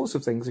do all sorts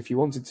of things if you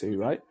wanted to,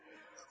 right?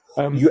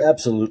 You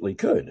absolutely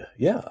could,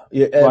 yeah.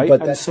 Right?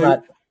 But that's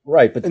not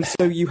right. But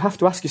so you have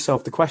to ask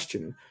yourself the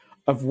question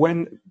of,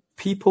 when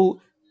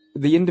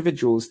the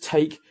individuals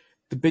take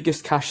the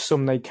biggest cash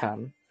sum they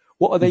can,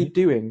 what are they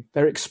doing?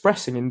 They're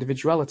expressing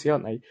individuality,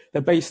 aren't they?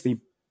 They're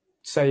basically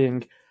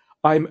saying,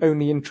 I'm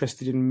only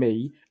interested in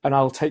me, and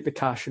I'll take the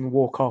cash and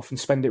walk off and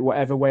spend it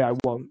whatever way I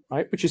want,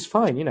 right? Which is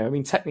fine, I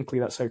mean, technically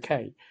that's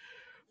okay.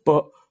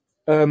 But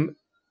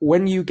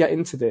when you get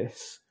into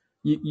this,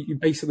 you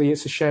basically,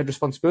 it's a shared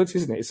responsibility,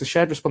 isn't it? It's a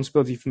shared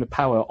responsibility from the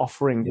power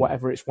offering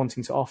whatever it's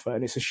wanting to offer,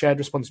 and it's a shared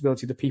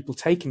responsibility of the people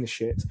taking the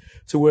shit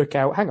to work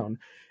out, hang on,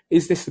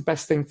 is this the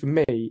best thing for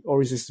me,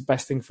 or is this the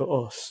best thing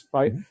for us,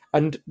 right?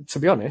 And to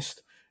be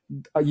honest,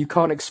 you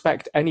can't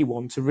expect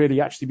anyone to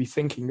really actually be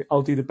thinking,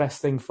 I'll do the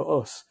best thing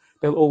for us.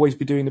 They'll always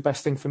be doing the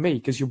best thing for me,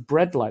 because you're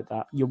bred like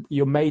that.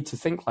 You're made to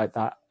think like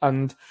that.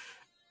 And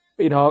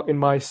in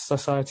my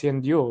society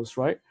and yours,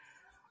 right?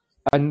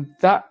 And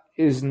that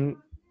isn't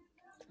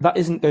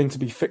going to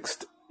be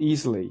fixed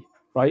easily,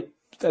 right?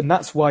 And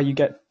that's why you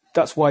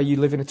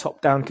live in a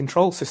top-down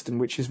control system,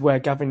 which is where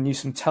Gavin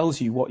Newsom tells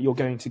you what you're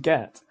going to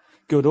get,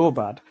 good or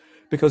bad,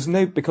 because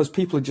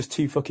people are just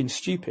too fucking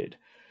stupid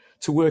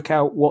to work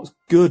out what's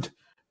good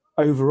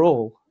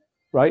overall,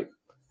 right?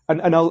 And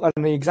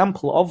the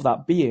example of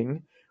that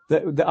being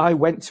that I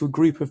went to a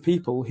group of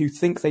people who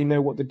think they know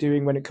what they're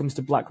doing when it comes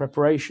to black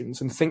reparations,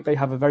 and think they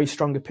have a very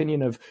strong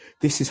opinion of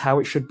this is how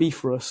it should be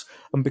for us.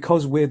 And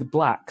because we're the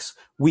blacks,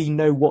 we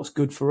know what's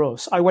good for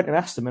us. I went and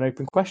asked them an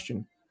open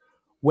question.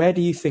 Where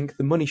do you think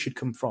the money should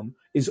come from?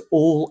 Is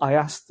all I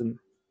asked them,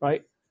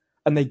 right?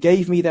 And they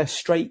gave me their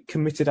straight,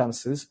 committed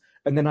answers.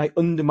 And then I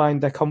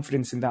undermined their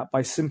confidence in that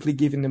by simply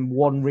giving them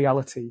one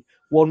reality,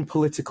 one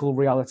political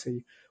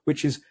reality,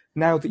 which is,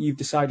 now that you've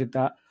decided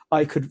that,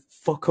 I could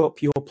fuck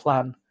up your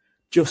plan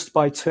just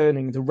by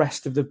turning the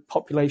rest of the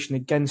population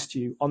against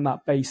you on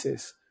that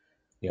basis.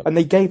 Yep. And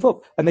they gave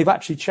up, and they've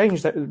actually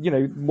changed that.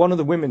 One of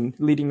the women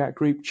leading that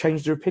group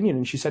changed her opinion,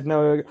 and she said,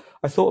 "No,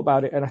 I thought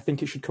about it, and I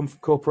think it should come from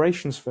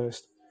corporations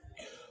first."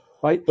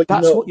 Right? But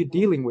That's what you're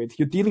dealing with.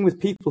 You're dealing with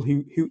people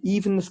who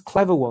even the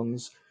clever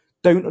ones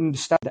don't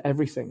understand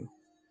everything,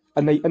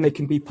 and they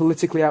can be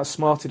politically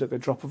outsmarted at the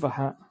drop of a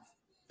hat.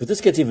 But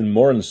this gets even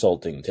more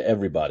insulting to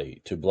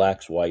everybody, to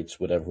blacks, whites,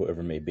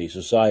 whoever may be,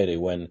 society,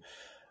 when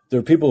there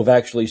are people who've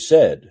actually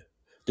said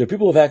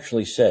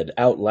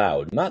out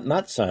loud,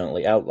 not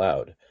silently, out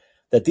loud,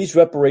 that these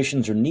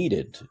reparations are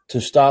needed to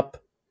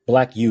stop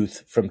black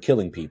youth from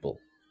killing people.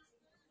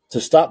 To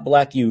stop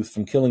black youth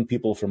from killing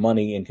people for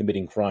money and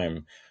committing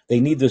crime. They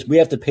need this. We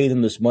have to pay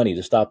them this money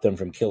to stop them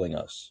from killing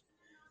us.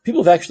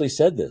 People have actually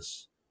said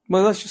this.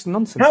 Well, that's just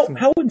nonsense.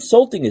 How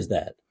insulting is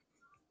that?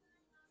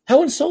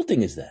 How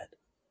insulting is that?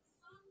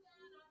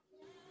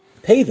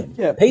 Pay them.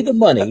 Yeah. Pay the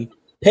money.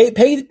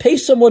 Pay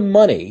someone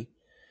money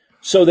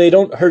so they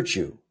don't hurt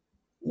you.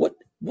 What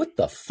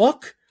the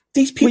fuck?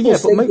 These people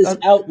say this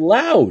out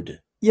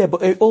loud. Yeah,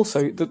 but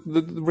also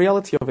the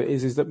reality of it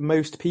is that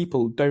most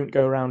people don't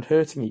go around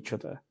hurting each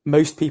other.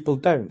 Most people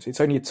don't.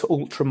 It's only an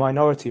ultra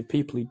minority of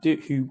people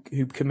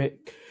who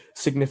commit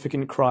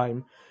significant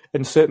crime,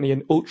 and certainly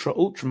an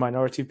ultra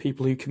minority of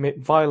people who commit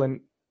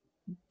violent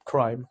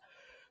crime.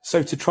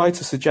 So to try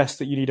to suggest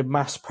that you need a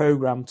mass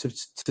program to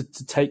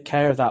take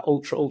care of that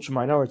ultra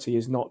minority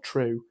is not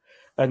true,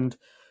 and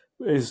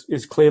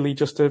is clearly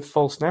just a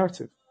false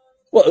narrative.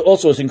 Well,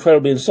 also it's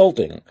incredibly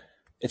insulting.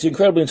 It's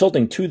incredibly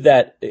insulting to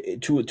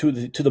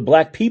the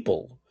black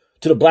people,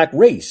 to the black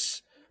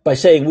race, by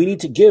saying we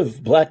need to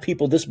give black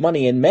people this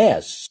money en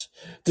masse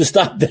to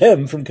stop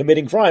them from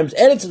committing crimes.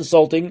 And it's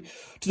insulting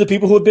to the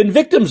people who have been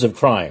victims of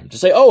crime to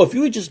say, oh, if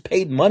you had just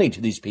paid money to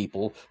these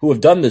people who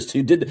have done this to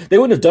you, they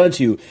wouldn't have done it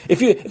to you.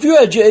 If you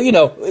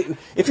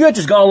had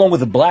just gone along with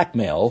the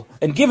blackmail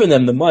and given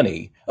them the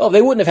money, oh,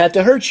 they wouldn't have had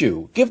to hurt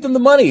you. Give them the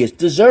money. It's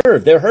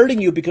deserved. They're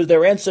hurting you because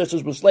their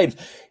ancestors were slaves.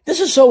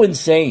 This is so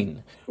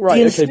insane. Right,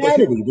 the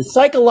insanity, the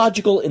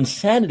psychological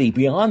insanity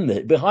behind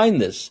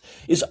this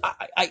is,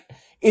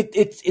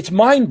 it's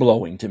mind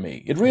blowing to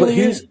me. It really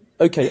is.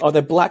 Okay, are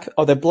there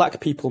black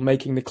people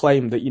making the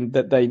claim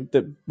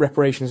that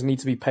reparations need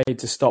to be paid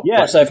to stop?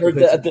 Yes, I've heard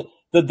that.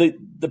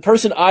 The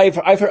person I've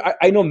heard,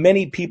 I know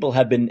many people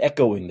have been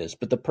echoing this,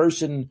 but the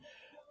person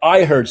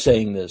I heard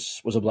saying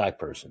this was a black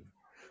person.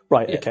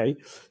 Right. Yeah. Okay.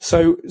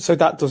 So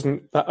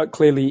that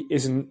clearly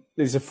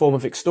is a form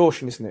of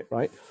extortion, isn't it?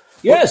 Right.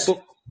 Yes.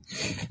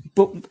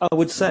 But I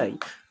would say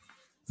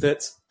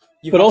that.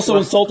 But also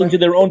insulting to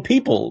their own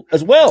people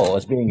as well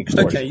as being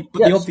extorted. Okay,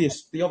 but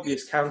yes. the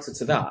obvious counter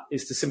to that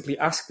is to simply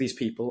ask these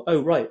people,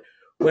 oh, right,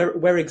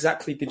 where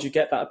exactly did you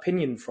get that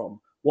opinion from?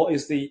 What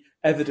is the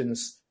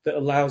evidence that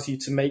allows you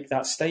to make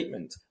that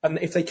statement? And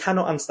if they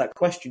cannot answer that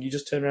question, you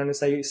just turn around and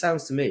say, it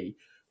sounds to me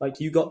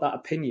like you got that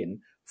opinion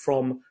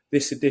from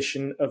this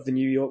edition of the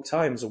New York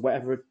Times or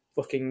whatever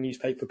fucking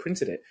newspaper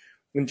printed it.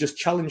 And just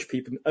challenge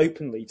people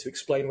openly to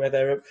explain where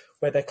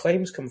their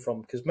claims come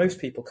from, because most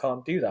people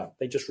can't do that.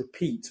 They just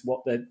repeat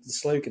the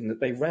slogan that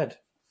they read.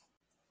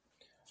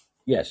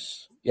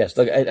 Yes.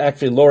 Look,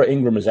 actually, Laura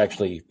Ingraham has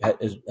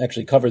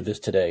actually covered this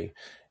today,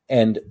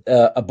 and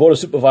a Board of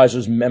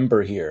Supervisors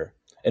member here,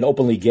 an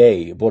openly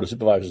gay Board of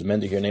Supervisors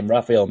member here named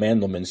Raphael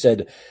Mandelman,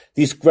 said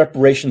these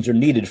reparations are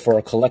needed for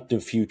our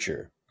collective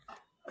future.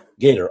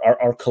 Gator,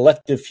 our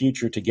collective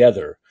future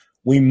together.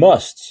 We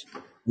must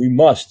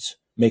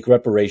make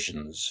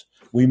reparations.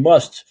 We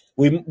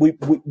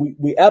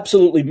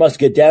absolutely must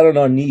get down on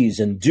our knees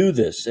and do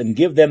this and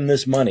give them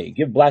this money,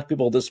 give black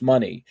people this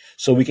money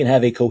so we can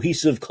have a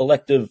cohesive,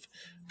 collective,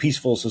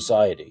 peaceful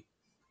society.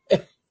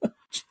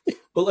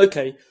 Well,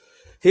 okay.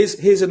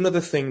 Here's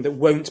another thing that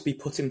won't be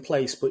put in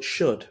place but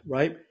should,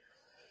 right?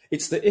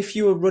 It's that if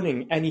you are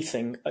running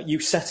anything, you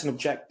set an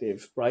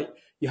objective, right?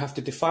 You have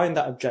to define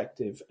that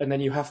objective, and then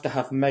you have to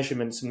have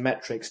measurements and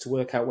metrics to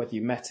work out whether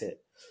you met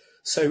it.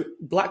 So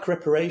black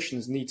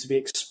reparations need to be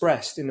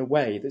expressed in a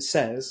way that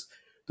says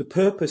the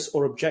purpose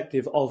or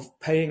objective of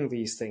paying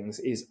these things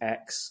is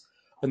X,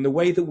 and the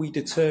way that we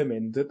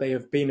determine that they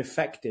have been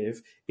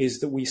effective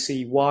is that we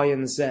see Y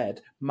and Z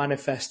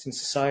manifest in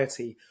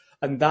society,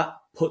 and that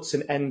puts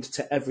an end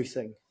to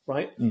everything,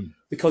 right?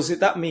 Because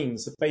that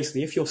means that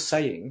basically if you're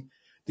saying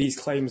these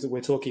claims that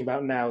we're talking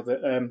about now,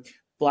 that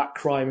black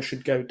crime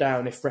should go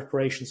down if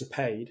reparations are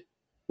paid,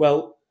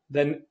 well,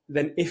 then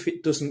if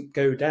it doesn't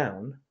go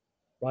down,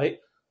 right,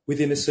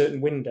 within a certain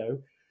window,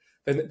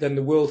 then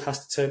the world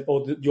has to turn,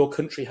 or your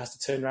country has to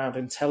turn around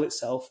and tell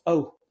itself,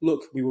 oh,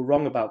 look, we were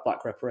wrong about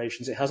black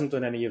reparations. It hasn't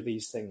done any of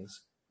these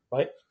things,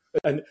 right?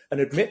 And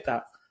admit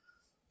that,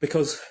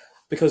 because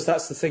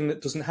that's the thing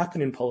that doesn't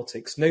happen in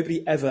politics.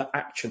 Nobody ever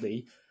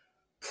actually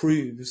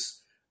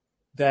proves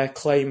their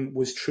claim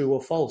was true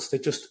or false. They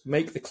just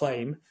make the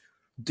claim,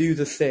 do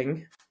the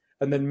thing,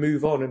 and then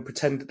move on and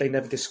pretend that they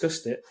never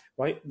discussed it,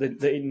 right?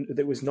 That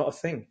it was not a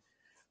thing.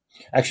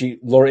 Actually,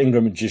 Laura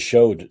Ingraham just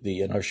showed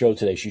in her show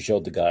today, she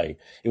showed the guy.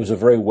 It was a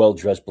very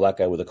well-dressed black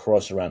guy with a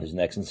cross around his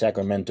neck in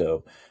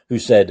Sacramento who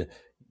said,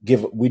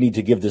 we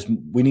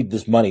need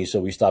this money so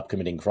we stop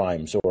committing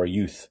crimes, so our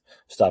youth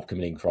stop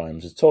committing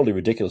crimes. It's totally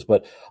ridiculous.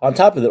 But on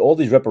top of it, all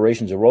these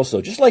reparations are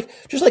also just like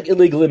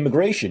illegal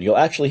immigration. You'll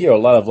actually hear a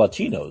lot of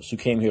Latinos who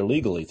came here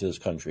legally to this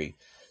country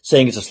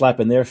saying it's a slap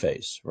in their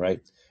face, right?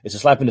 It's a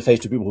slap in the face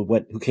to people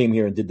who came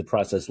here and did the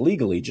process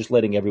legally. Just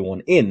letting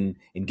everyone in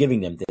and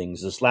giving them things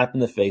is a slap in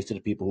the face to the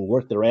people who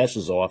worked their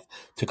asses off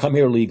to come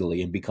here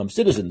legally and become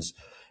citizens.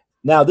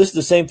 Now, this is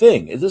the same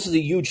thing. This is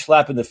a huge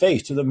slap in the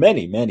face to the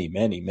many, many,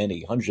 many,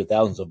 many hundreds of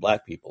thousands of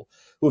black people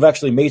who have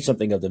actually made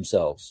something of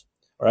themselves,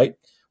 right?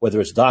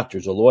 Whether it's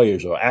doctors or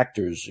lawyers or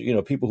actors,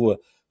 people who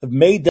have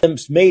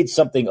made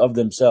something of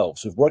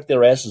themselves, who've worked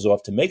their asses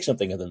off to make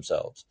something of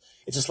themselves.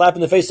 It's a slap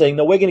in the face saying,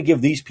 no, we're going to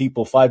give these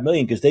people $5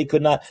 million because they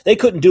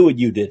couldn't do what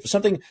you did. For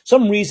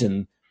some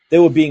reason, they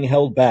were being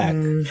held back.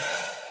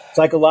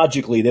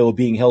 Psychologically, they were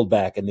being held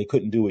back and they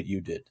couldn't do what you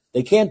did.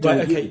 They can't do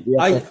it.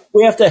 Okay.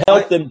 We have to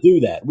help them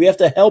do that. We have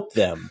to help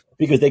them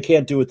because they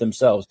can't do it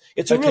themselves.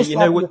 It's a real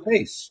slap in the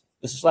face.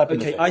 It's a slap in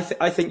the face.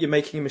 I think you're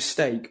making a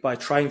mistake by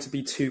trying to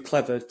be too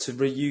clever to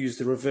reuse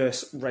the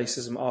reverse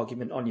racism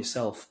argument on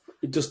yourself.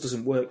 It just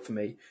doesn't work for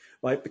me,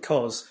 right?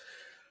 Because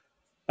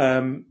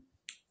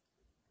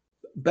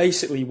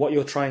basically what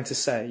you're trying to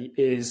say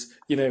is,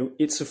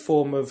 it's a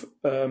form of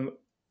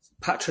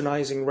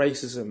patronizing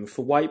racism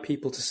for white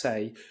people to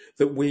say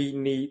that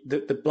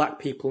that the black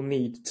people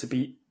need to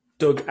be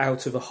dug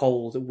out of a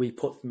hole that we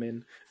put them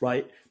in,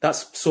 right?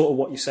 That's sort of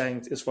what you're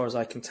saying, as far as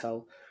I can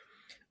tell.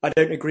 I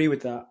don't agree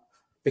with that,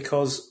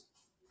 because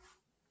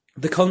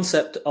the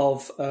concept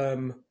of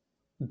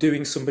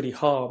doing somebody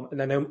harm and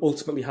then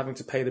ultimately having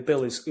to pay the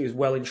bill is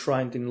well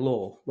enshrined in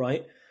law,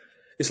 right?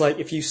 It's like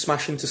if you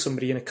smash into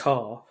somebody in a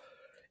car,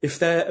 if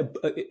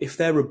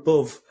they're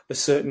above a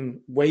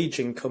certain wage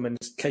income and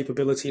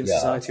capability in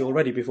society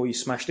already before you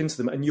smashed into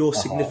them, and you're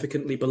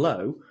significantly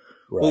below,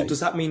 right. Well,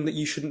 does that mean that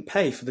you shouldn't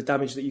pay for the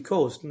damage that you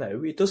caused?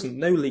 No, it doesn't.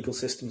 No legal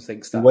system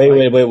thinks that.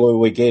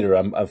 Wait, Gator.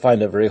 I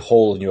find a very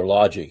hole in your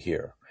logic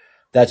here.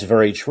 That's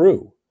very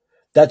true.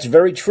 That's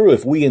very true.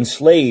 If we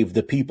enslave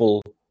the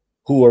people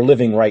who are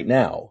living right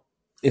now,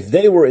 if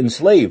they were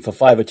enslaved for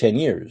 5 or 10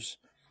 years,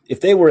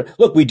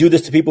 we do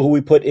this to people who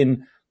we put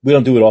in. We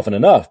don't do it often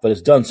enough, but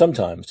it's done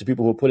sometimes to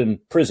people who are put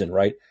in prison,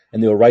 right?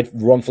 And they were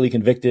wrongfully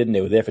convicted and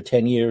they were there for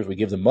 10 years. We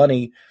give them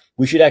money.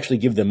 We should actually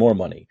give them more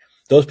money.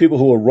 Those people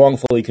who are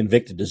wrongfully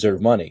convicted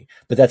deserve money,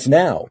 but that's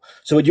now.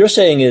 So what you're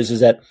saying is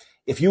that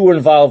if you were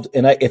involved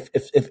and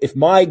if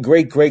my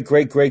great grandfather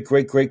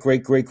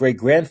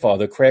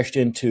crashed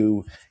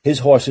into his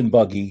horse and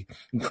buggy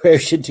and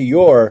crashed into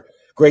your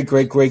great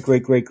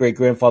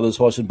grandfather's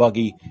horse and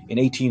buggy in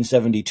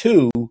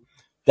 1872,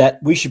 that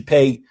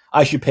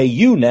I should pay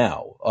you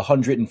now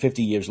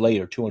 150 years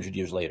later, 200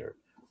 years later.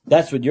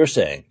 That's what you're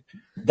saying.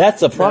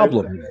 That's the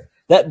problem here.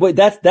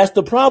 That's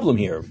the problem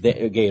here,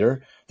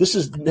 Gator. This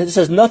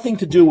has nothing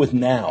to do with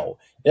now.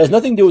 It has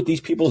nothing to do with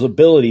these people's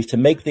abilities to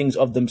make things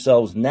of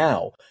themselves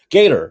now.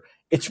 Gator,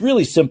 it's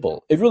really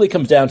simple. It really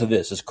comes down to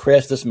this, as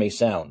crass this may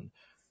sound.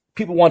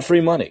 People want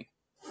free money.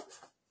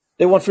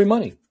 They want free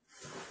money.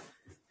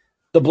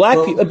 The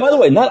black people, and by the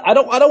way, I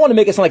don't want to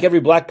make it sound like every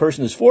black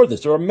person is for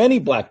this. There are many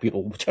black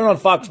people. Turn on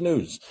Fox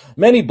News.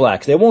 Many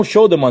blacks. They won't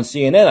show them on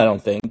CNN, I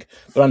don't think,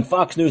 but on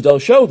Fox News they'll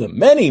show them.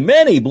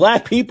 Many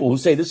black people who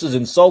say this is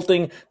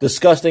insulting,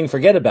 disgusting,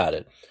 forget about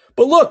it.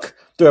 But look,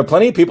 there are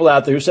plenty of people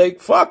out there who say,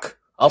 fuck,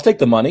 I'll take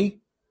the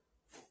money.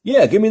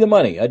 Yeah, give me the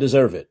money. I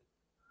deserve it.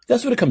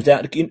 That's what it comes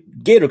down to.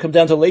 Gator, comes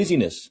down to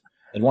laziness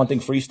and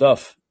wanting free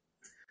stuff.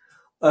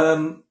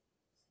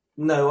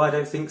 No, I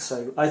don't think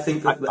so. I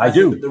think that I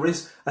do.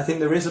 I think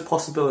there is a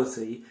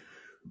possibility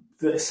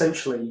that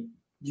essentially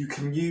you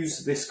can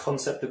use this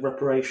concept of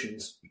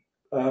reparations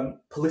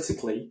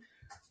politically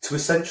to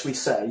essentially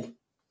say,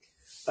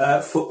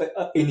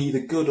 in either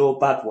good or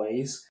bad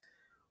ways,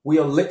 we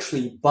are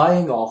literally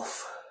buying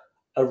off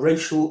a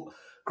racial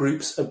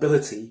group's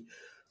ability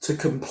to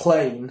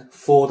complain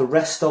for the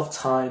rest of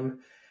time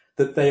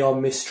that they are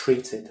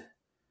mistreated.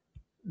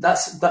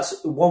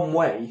 That's one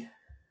way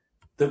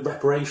that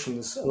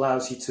reparations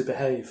allows you to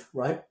behave,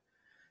 right?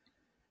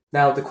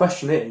 Now, the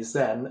question is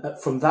then,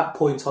 from that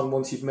point on,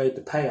 once you've made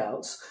the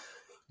payouts,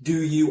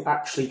 do you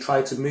actually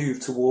try to move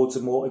towards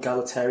a more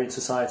egalitarian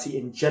society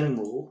in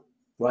general,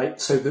 right?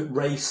 So that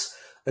race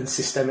and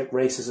systemic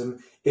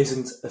racism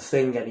isn't a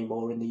thing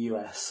anymore in the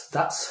US.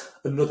 That's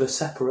another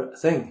separate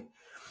thing.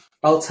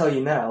 I'll tell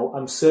you now,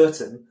 I'm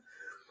certain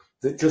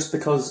that just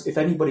because if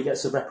anybody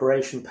gets a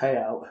reparation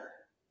payout,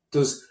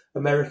 does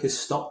America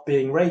stop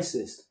being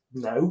racist?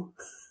 No,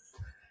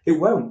 it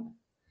won't.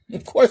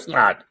 Of course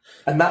not.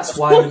 And that's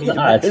why we need a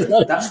metric.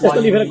 That's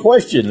not even a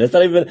question. That's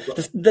not even.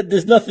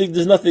 There's nothing.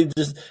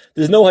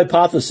 There's no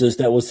hypothesis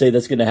that will say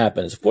that's going to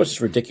happen. Of course,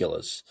 it's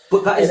ridiculous.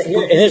 But that is. And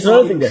there's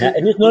another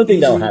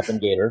thing that will happen,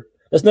 Gator.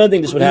 That's another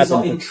thing that would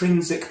happen. These are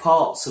intrinsic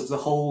parts of the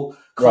whole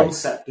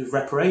concept of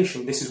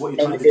reparation. This is what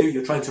you're trying to do.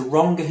 You're trying to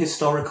right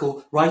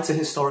a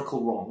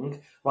historical wrong,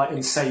 right,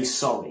 and say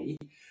sorry,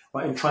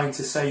 right, and trying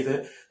to say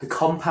that the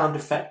compound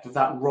effect of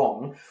that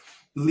wrong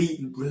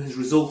has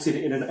resulted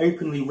in an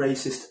openly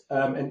racist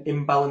and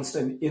imbalanced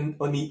and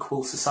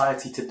unequal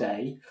society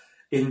today,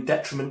 in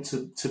detriment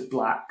to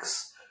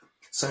blacks.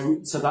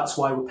 So that's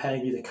why we're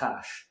paying you the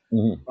cash,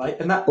 right?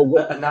 And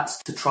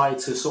that's to try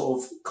to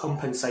sort of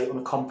compensate on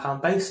a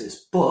compound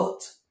basis.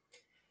 But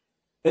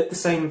at the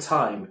same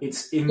time,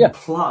 it's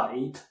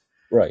implied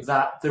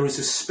that there is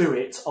a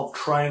spirit of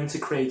trying to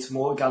create a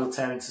more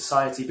egalitarian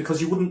society,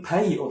 because you wouldn't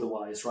pay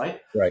otherwise,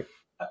 right? Right.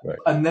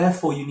 And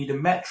therefore, you need a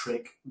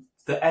metric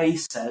that A,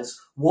 says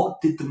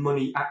what did the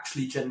money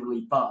actually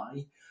generally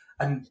buy,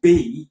 and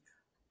B,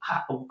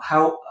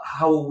 how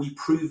are we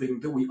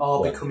proving that we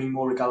are becoming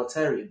more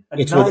egalitarian? And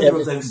neither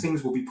of those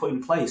things will be put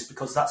in place,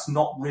 because that's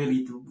not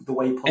really the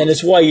way politics. And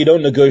it's why you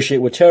don't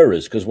negotiate with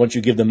terrorists, because once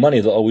you give them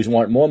money, they'll always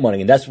want more money.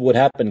 And that's what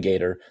happened,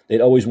 Gator.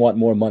 They'd always want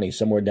more money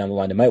somewhere down the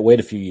line. They might wait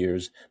a few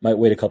years, might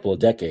wait a couple of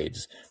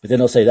decades, but then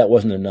they'll say that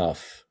wasn't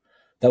enough.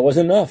 That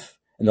wasn't enough.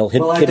 And they'll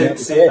hit. Well, I don't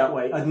see it that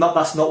way.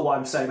 That's not what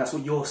I'm saying. That's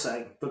what you're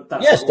saying. But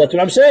that's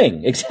what I'm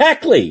saying.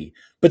 Exactly.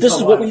 But this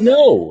is what we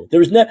know.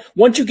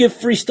 Once you give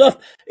free stuff,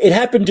 it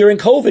happened during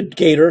COVID,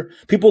 Gator.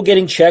 People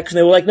getting checks, and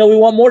they were like, no, we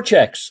want more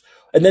checks.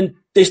 And then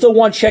they still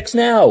want checks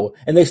now,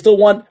 and they still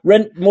want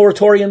rent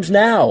moratoriums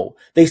now.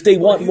 They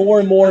want more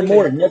and more and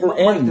more. It never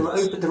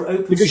ends. There are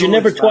open because you're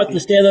never taught to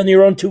stand on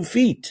your own 2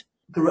 feet.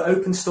 There are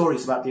open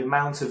stories about the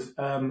amount of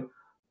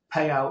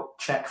payout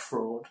check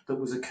fraud that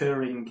was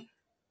occurring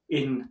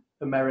in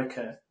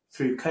America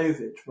through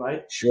COVID,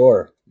 right?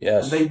 Sure,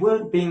 yes. And they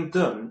weren't being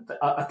done.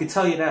 I can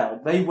tell you now,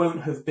 they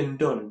won't have been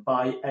done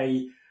by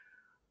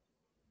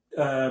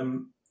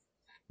have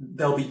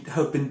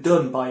been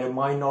done by a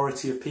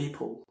minority of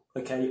people,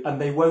 okay?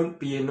 And they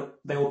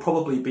will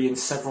probably be in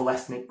several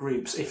ethnic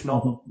groups, if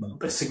not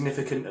a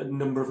significant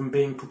number of them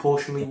being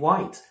proportionally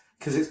white,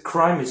 because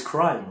crime is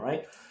crime,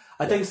 right?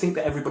 I don't think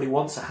that everybody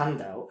wants a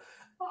handout.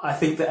 I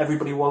think that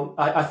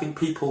I think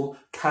people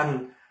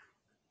can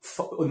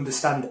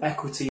understand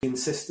equity in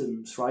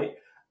systems, right?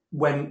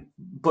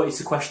 But it's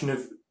a question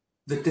of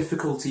the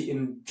difficulty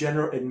in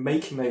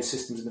making those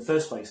systems in the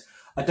first place.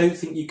 I don't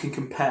think you can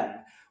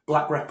compare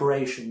black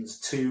reparations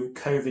to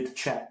COVID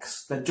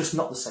checks. They're just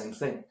not the same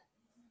thing.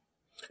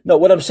 No,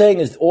 what I'm saying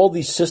is all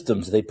these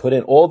systems they put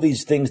in, all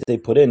these things they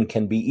put in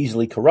can be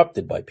easily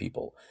corrupted by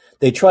people.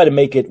 They try to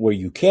make it where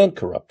you can't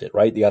corrupt it,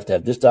 right? You have to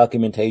have this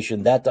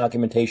documentation, that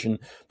documentation.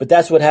 But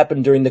that's what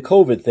happened during the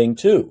COVID thing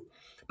too.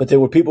 But there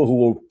were people who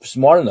were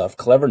smart enough,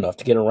 clever enough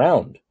to get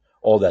around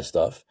all that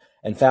stuff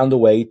and found a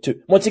way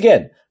to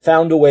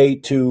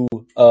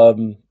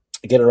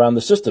get around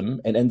the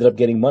system and ended up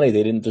getting money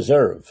they didn't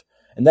deserve.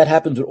 And that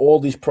happens with all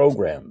these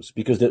programs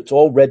because it's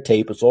all red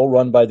tape. It's all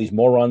run by these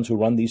morons who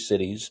run these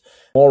cities,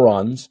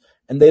 and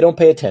they don't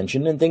pay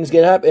attention and things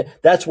get happen.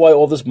 That's why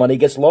all this money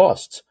gets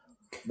lost.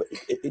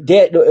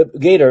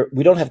 Gator,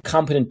 we don't have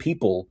competent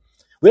people.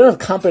 We don't have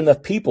competent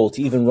enough people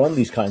to even run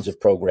these kinds of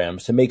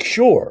programs to make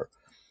sure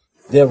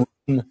they're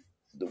run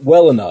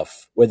well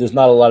enough where there's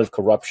not a lot of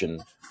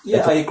corruption.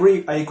 Yeah, I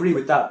agree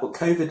with that. But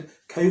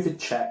COVID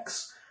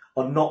checks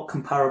are not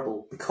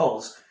comparable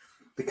because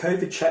the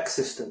COVID check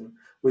system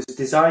was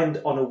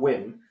designed on a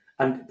whim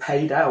and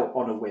paid out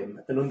on a whim.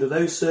 And under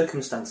those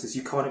circumstances,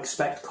 you can't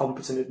expect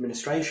competent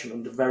administration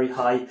under very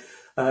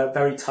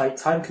tight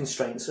time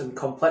constraints and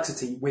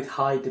complexity with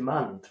high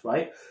demand,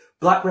 right?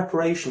 Black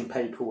reparation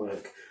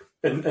paperwork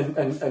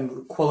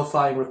and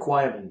qualifying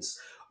requirements,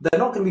 they're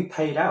not going to be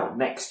paid out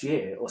next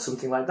year or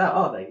something like that,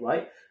 are they,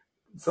 right?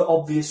 For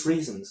obvious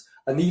reasons.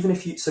 And even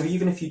if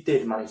you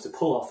did manage to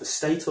pull off a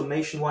state or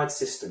nationwide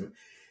system,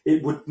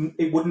 it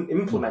wouldn't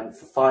implement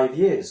for 5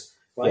 years,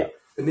 right? Yeah.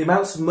 And the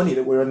amounts of money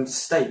that were under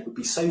state would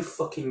be so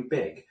fucking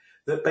big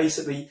that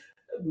basically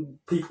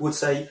people would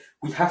say,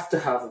 we have to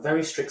have a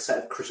very strict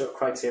set of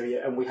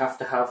criteria and we have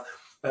to have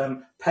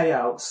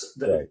payouts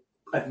that are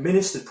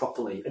administered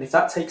properly. And if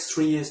that takes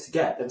 3 years to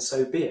get, then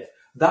so be it.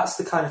 That's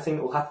the kind of thing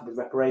that will happen with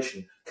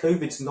reparation.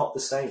 COVID's not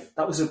the same.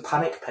 That was a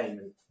panic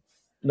payment.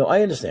 No,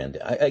 I understand.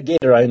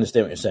 Gator, I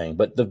understand what you're saying.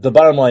 But the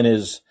bottom line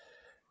is,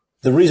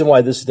 the reason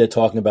why they're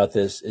talking about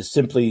this is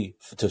simply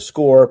to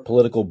score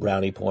political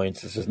brownie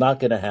points. This is not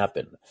going to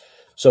happen.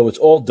 So it's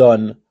all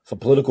done for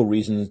political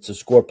reasons, to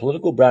score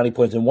political brownie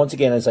points. And once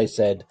again, as I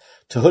said,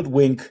 to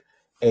hoodwink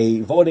a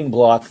voting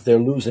bloc they're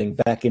losing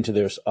back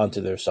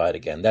onto their side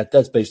again.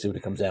 That's basically what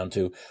it comes down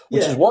to,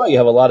 which is why you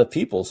have a lot of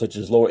people such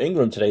as Laura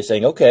Ingraham today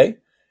saying, okay,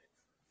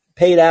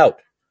 pay it out.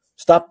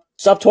 Stop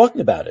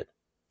talking about it.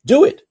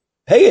 Do it.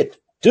 Pay it.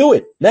 Do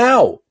it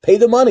now. Pay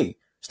the money.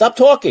 Stop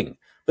talking.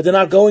 But they're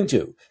not going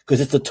to, because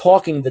it's the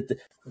talking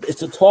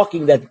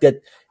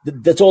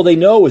that's all they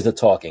know is the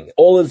talking.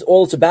 All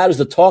it's about is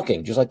the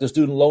talking, just like the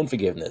student loan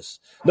forgiveness.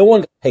 No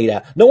one got paid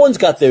out. No one's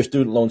got their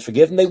student loans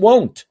forgiven. They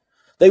won't.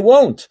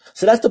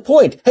 So that's the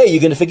point. Hey,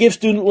 you're going to forgive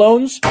student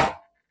loans?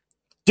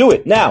 Do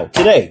it now,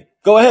 today.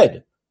 Go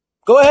ahead.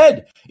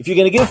 If you're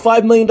going to give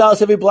 $5 million to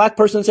every black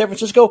person in San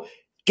Francisco,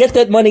 get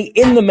that money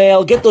in the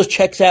mail. Get those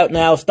checks out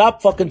now.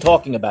 Stop fucking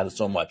talking about it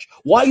so much.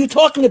 Why are you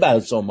talking about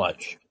it so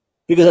much?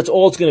 Because that's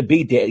all it's going to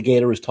be,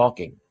 Gator, is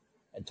talking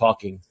and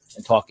talking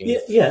and talking.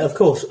 Yeah, of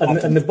course.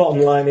 And the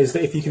bottom line is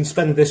that if you can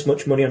spend this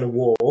much money on a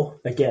war,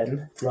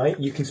 again, right,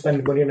 you can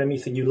spend money on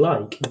anything you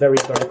like very,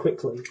 very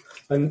quickly.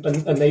 And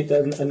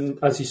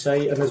as you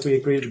say, and as we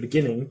agreed at the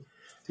beginning,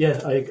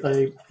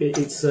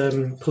 it's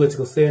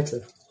political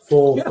theatre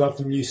for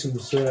Gavin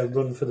Newsom's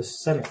run for the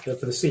Senate,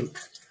 for the seat.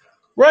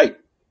 Right.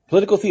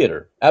 Political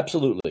theater.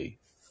 Absolutely.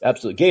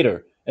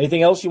 Gator,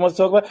 anything else you want to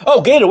talk about?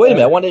 Oh, Gator, wait a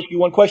minute. I want to ask you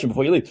one question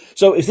before you leave.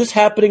 So is this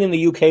happening in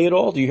the UK at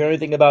all? Do you hear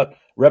anything about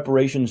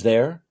reparations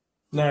there?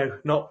 No,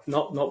 not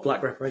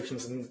black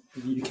reparations in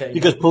the UK.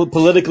 Because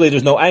politically,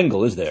 there's no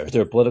angle, is there? Is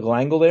there a political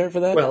angle there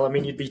for that? Well, I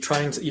mean, you'd be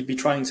trying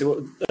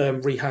to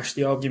rehash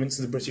the arguments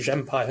of the British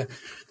Empire.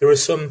 There are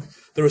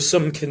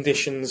some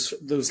conditions.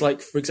 There's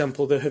like, for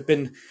example, there have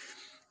been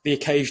the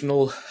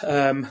occasional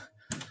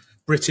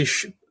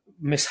British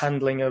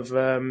mishandling of,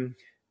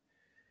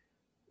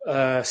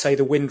 say,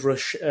 the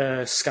Windrush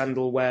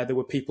scandal, where there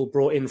were people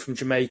brought in from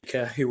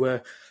Jamaica who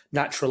were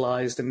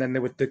naturalised, and then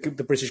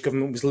the British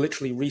government was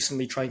literally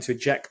recently trying to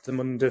eject them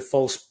under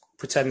false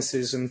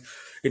pretences and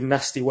in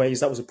nasty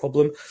ways. That was a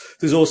problem.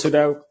 There's also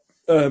now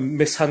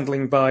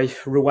mishandling by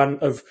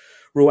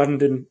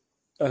Rwandan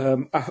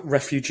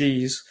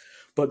refugees,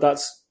 but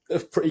that's a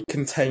pretty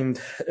contained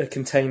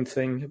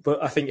thing.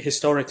 But I think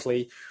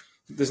historically,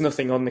 there's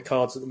nothing on the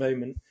cards at the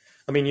moment.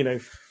 I mean,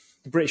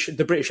 the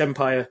British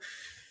Empire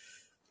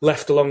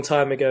left a long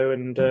time ago,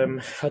 and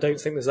I don't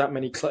think there's that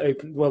many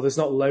open. Well, there's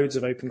not loads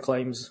of open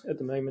claims at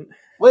the moment.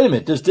 Wait a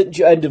minute, didn't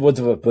you end with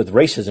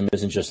racism?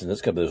 Isn't just in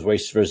this country.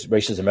 There's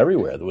racism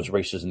everywhere. There was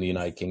racism in the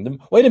United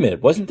Kingdom. Wait a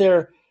minute, wasn't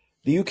there?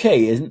 The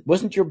UK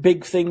wasn't your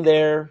big thing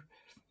there?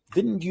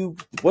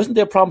 Wasn't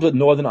there problems with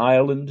Northern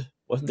Ireland?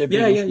 Wasn't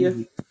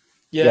there?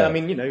 Yeah. I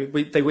mean,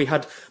 we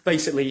had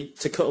basically,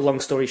 to cut a long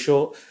story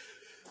short,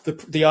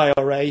 the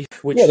IRA,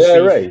 which the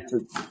IRA.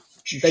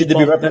 Should there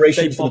be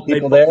reparations for the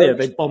people there?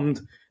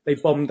 They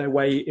bombed their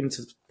way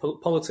into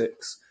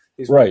politics,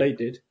 is right. What they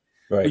did.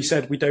 Right. We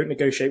said we don't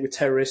negotiate with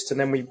terrorists, and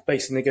then we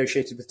basically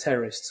negotiated with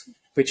terrorists,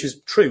 which is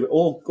true.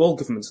 All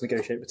governments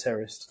negotiate with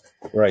terrorists.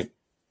 Right.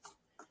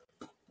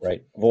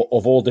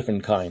 Of all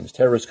different kinds.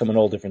 Terrorists come in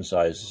all different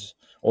sizes,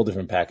 all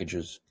different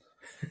packages.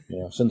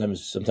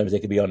 Sometimes they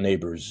could be our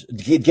neighbors.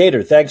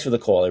 Gator, thanks for the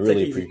call. I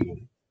really appreciate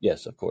it.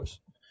 Yes, of course.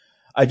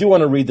 I do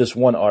want to read this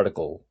one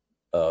article.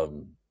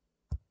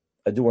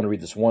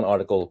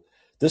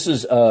 This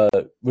is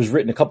was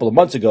written a couple of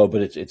months ago,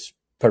 but it's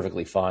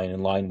perfectly fine,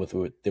 in line with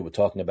what they were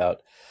talking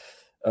about.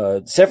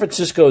 San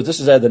Francisco, this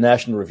is out of the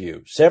National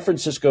Review. San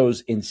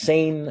Francisco's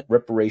insane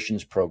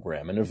reparations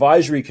program. An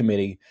advisory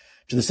committee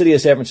to the city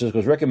of San Francisco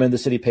has recommended the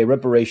city pay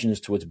reparations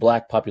to its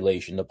black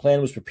population. The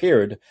plan was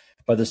prepared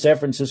by the San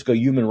Francisco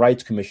Human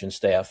Rights Commission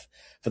staff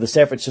for the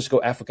San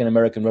Francisco African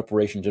American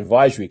Reparations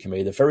Advisory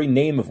Committee, the very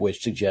name of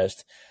which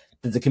suggests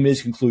that the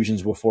committee's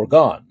conclusions were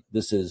foregone.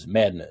 This is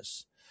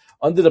madness.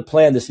 Under the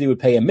plan, the city would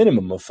pay a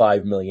minimum of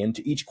 $5 million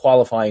to each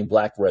qualifying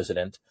black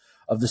resident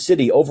of the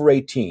city over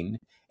 18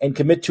 and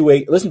commit to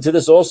listen to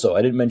this also,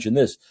 I didn't mention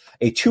this,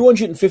 a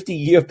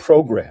 250-year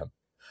program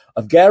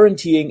of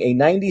guaranteeing a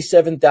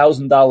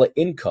 $97,000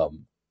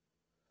 income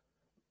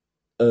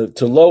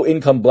to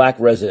low-income black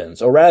residents,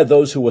 or rather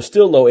those who were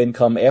still low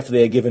income after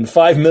they had given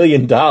 $5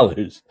 million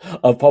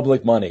of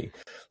public money.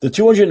 The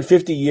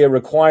 250-year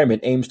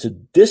requirement aims to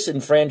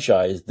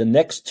disenfranchise the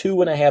next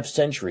 2.5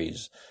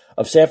 centuries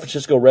of San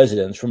Francisco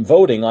residents from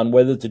voting on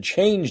whether to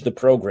change the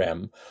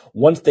program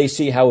once they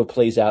see how it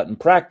plays out in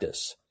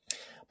practice.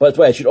 But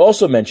I should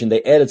also mention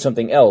they added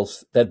something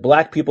else, that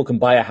black people can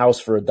buy a house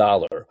for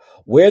 $1.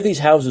 Where these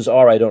houses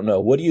are, I don't know.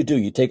 What do?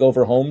 You take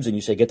over homes and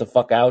you say, get the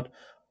fuck out?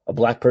 A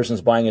black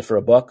person's buying it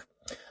for $1?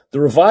 The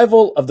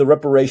revival of the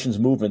reparations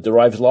movement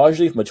derives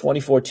largely from a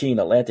 2014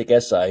 Atlantic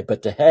essay by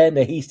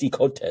Ta-Nehisi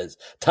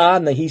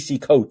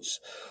Coates,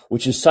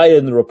 which is cited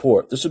in the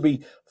report. This would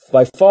be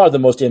by far the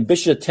most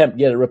ambitious attempt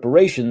yet at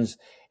reparations,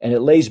 and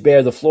it lays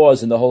bare the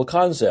flaws in the whole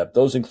concept.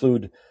 Those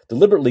include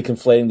deliberately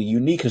conflating the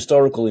unique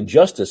historical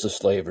injustice of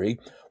slavery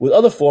with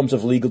other forms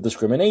of legal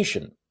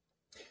discrimination.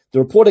 The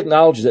report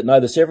acknowledges that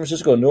neither San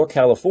Francisco nor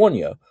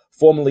California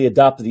formally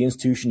adopted the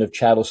institution of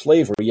chattel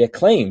slavery, yet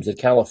claims that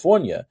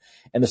California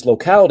and its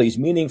localities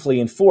meaningfully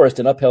enforced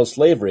and upheld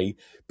slavery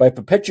by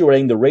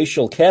perpetuating the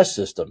racial caste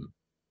system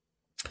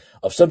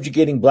of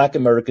subjugating black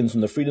Americans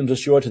from the freedoms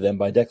assured to them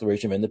by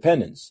Declaration of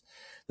Independence.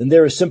 Then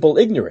there is simple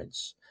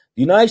ignorance.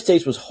 The United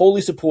States was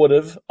wholly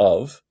supportive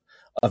of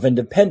and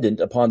dependent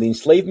upon the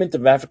enslavement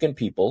of African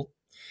people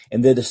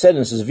and their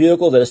descendants as a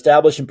vehicle that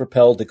established and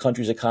propelled the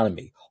country's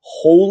economy.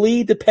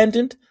 Wholly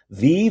dependent?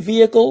 The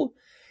vehicle?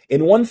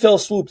 In one fell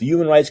swoop, the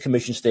Human Rights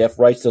Commission staff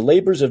writes the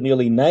labors of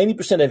nearly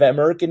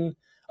 90%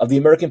 of the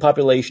American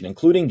population,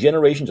 including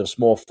generations of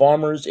small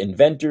farmers,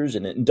 inventors,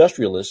 and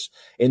industrialists,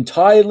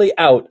 entirely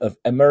out of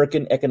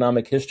American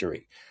economic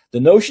history. The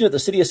notion that the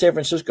city of San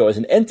Francisco as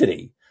an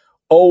entity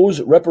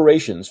owes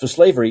reparations for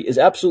slavery is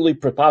absolutely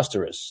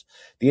preposterous.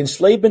 The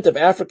enslavement of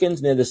Africans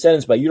and their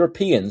descendants by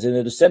Europeans and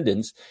their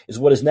descendants is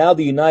what is now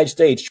the United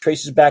States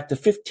traces back to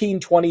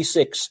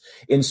 1526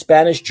 in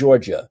Spanish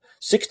Georgia,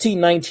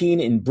 1619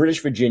 in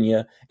British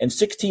Virginia, and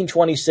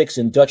 1626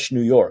 in Dutch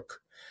New York.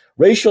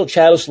 Racial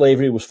chattel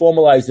slavery was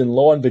formalized in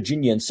law in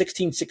Virginia in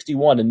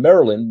 1661 and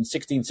Maryland in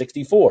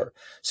 1664.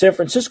 San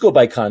Francisco,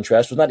 by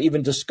contrast, was not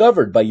even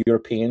discovered by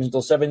Europeans until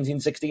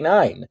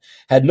 1769,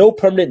 had no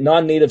permanent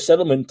non-native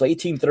settlement until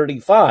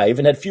 1835,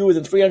 and had fewer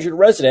than 300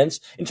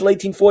 residents until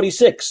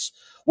 1846.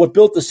 What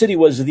built the city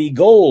was the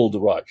gold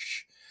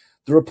rush.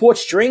 The report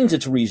strains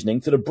its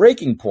reasoning to the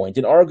breaking point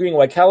in arguing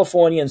why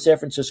California and San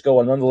Francisco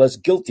are nonetheless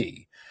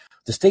guilty.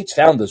 The state's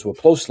founders were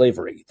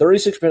pro-slavery.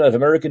 36% of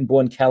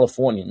American-born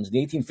Californians in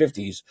the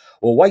 1850s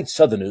were white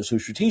Southerners who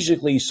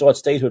strategically sought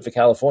statehood for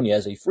California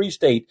as a free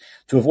state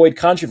to avoid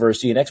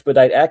controversy and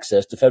expedite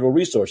access to federal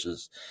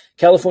resources.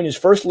 California's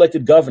first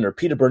elected governor,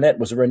 Peter Burnett,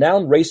 was a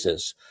renowned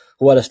racist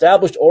who had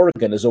established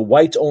Oregon as a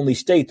whites-only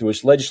state through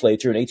its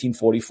legislature in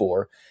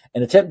 1844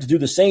 and attempted to do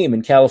the same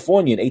in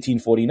California in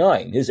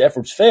 1849. His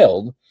efforts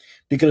failed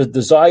because of the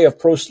desire of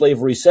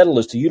pro-slavery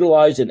settlers to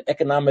utilize and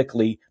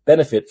economically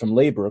benefit from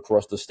labor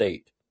across the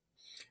state.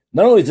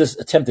 Not only does this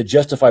attempt to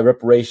justify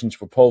reparations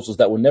proposals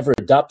that were never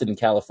adopted in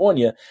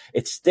California,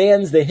 it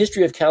stands the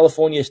history of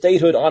California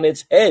statehood on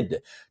its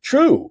head.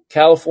 True,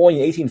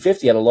 California in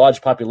 1850 had a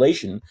large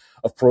population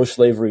of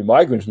pro-slavery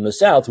migrants from the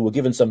South who were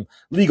given some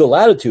legal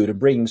latitude in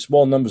bringing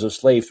small numbers of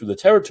slaves through the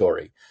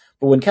territory.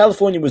 But when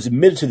California was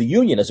admitted to the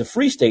Union as a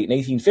free state in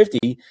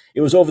 1850,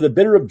 it was over the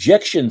bitter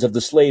objections of the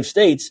slave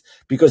states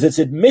because its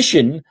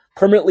admission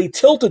permanently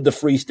tilted the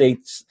free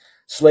states'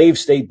 slave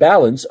state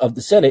balance of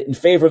the Senate in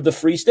favor of the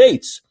free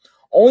states.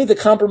 Only the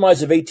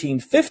Compromise of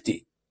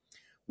 1850,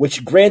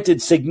 which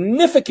granted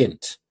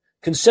significant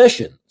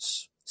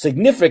concessions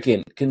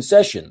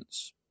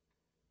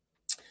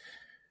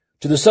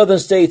to the southern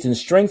states in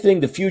strengthening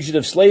the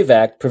Fugitive Slave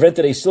Act,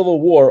 prevented a civil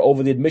war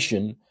over the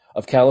admission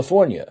of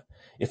California.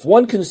 If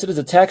one considers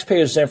the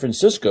taxpayers of San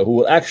Francisco, who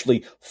will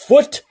actually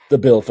foot the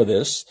bill for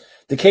this,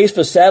 the case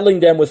for saddling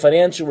them with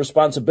financial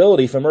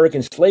responsibility for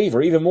American slavery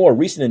or even more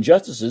recent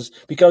injustices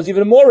becomes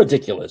even more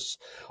ridiculous.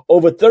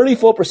 Over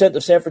 34%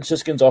 of San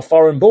Franciscans are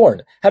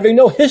foreign-born, having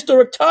no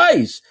historic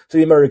ties to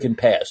the American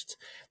past.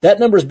 That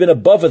number has been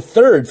above a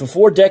third for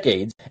 4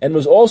 decades and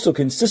was also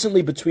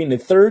consistently between a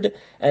third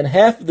and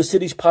half of the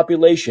city's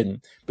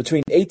population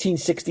between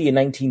 1860 and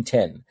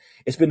 1910.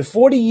 It's been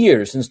 40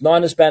 years since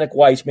non-Hispanic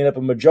whites made up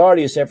a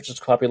majority of San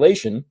Francisco's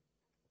population,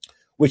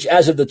 which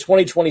as of the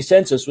 2020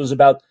 census was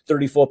about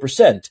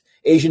 34%,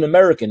 Asian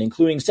American,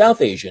 including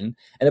South Asian,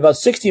 and about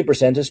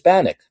 16%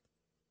 Hispanic.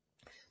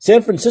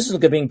 San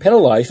Franciscans are being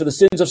penalized for the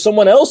sins of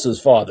someone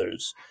else's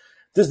fathers.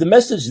 The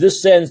message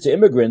this sends to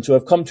immigrants who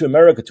have come to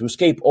America to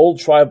escape old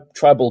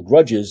tribal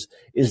grudges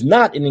is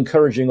not an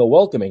encouraging or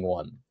welcoming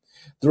one.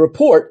 The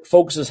report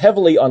focuses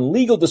heavily on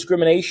legal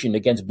discrimination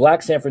against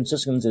black San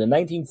Franciscans in the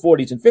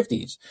 1940s and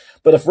 50s.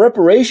 But if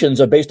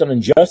reparations are based on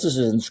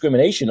injustices and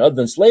discrimination other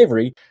than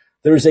slavery,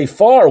 there is a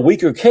far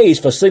weaker case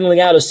for singling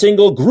out a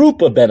single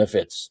group of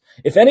benefits.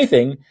 If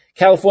anything,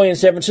 California and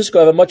San Francisco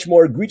have a much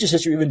more egregious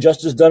history of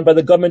injustice done by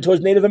the government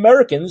towards Native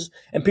Americans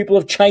and people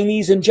of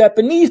Chinese and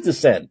Japanese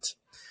descent.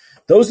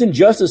 Those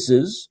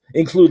injustices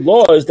include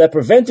laws that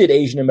prevented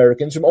Asian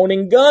Americans from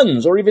owning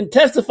guns or even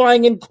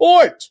testifying in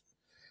court.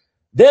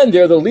 Then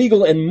there are the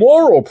legal and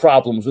moral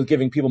problems with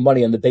giving people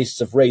money on the basis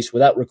of race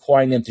without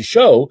requiring them to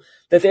show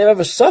that they have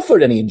ever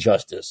suffered any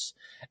injustice.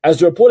 As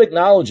the report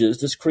acknowledges,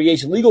 this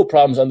creates legal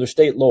problems under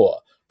state law.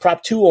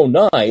 Prop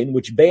 209,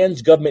 which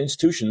bans government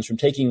institutions from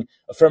taking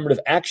affirmative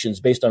actions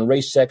based on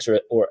race, sex,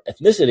 or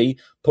ethnicity,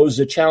 poses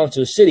a challenge to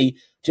the city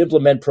to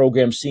implement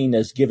programs seen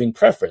as giving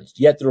preference.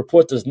 Yet the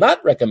report does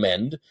not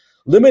recommend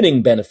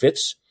limiting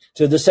benefits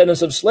to the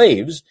descendants of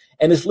slaves,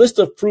 and its list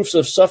of proofs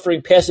of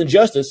suffering past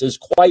injustice is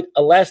quite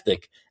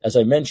elastic, as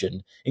I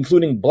mentioned,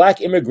 including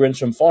black immigrants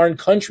from foreign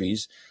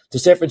countries to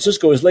San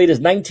Francisco as late as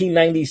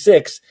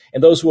 1996,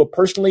 and those who are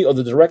personally or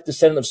the direct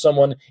descendant of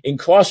someone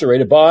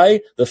incarcerated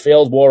by the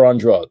failed war on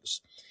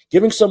drugs.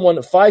 Giving someone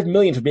 $5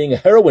 million for being a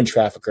heroin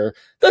trafficker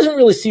doesn't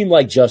really seem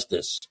like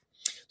justice.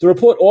 The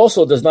report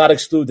also does not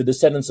exclude the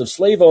descendants of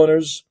slave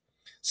owners,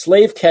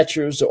 slave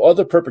catchers, or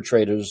other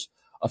perpetrators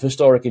of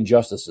historic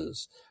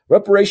injustices.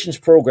 Reparations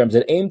programs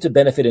that aim to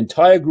benefit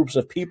entire groups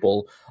of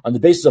people on the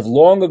basis of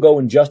long ago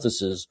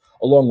injustices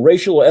along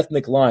racial or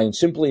ethnic lines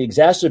simply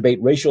exacerbate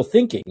racial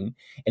thinking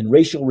and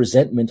racial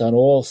resentment on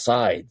all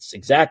sides.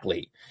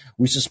 Exactly.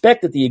 We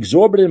suspect that the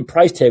exorbitant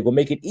price tag will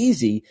make it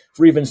easy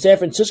for even San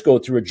Francisco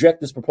to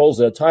reject this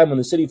proposal at a time when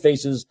the city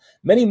faces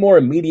many more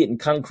immediate and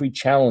concrete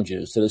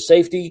challenges to the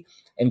safety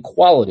and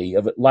quality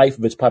of life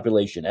of its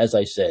population, as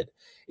I said.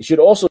 It should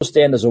also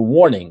stand as a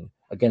warning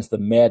against the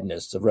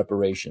madness of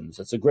reparations.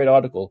 That's a great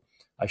article.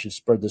 I should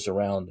spread this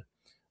around,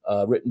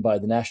 written by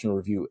the National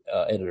Review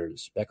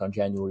editors back on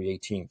January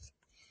 18th.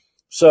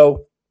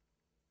 So,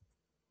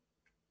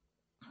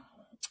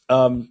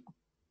 I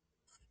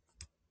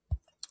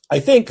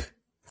think,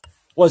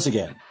 once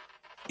again,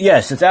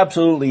 Yes, it's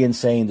absolutely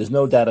insane. There's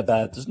no doubt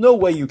about it. There's no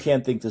way you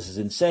can't think this is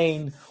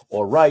insane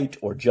or right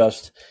or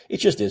just. It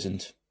just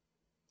isn't.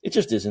 It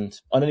just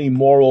isn't on any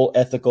moral,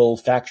 ethical,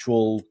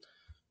 factual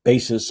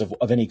basis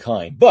of any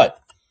kind. But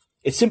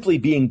it's simply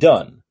being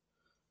done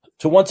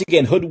to once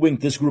again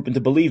hoodwink this group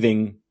into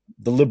believing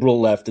the liberal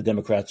left, the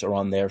Democrats, are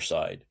on their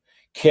side,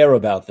 care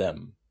about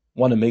them,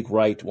 want to make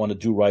right, want to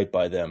do right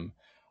by them,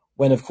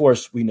 when of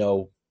course we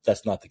know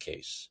that's not the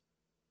case.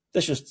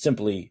 That's just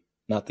simply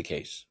not the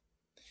case.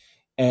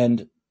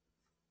 And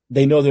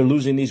they know they're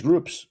losing these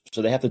groups,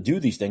 so they have to do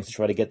these things to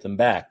try to get them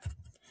back.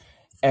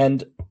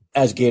 And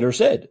as Gator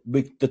said,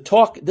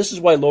 this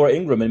is why Laura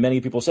Ingraham and many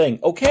people are saying,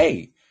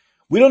 okay,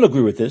 we don't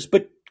agree with this,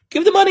 but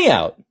give the money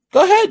out.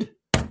 Go ahead.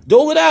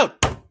 Dole it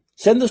out.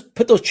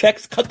 Cut those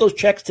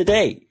checks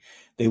today.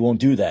 They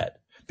won't do that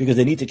because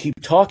they need to keep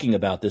talking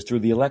about this through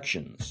the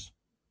elections,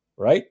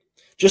 right?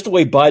 Just the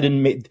way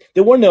Biden made,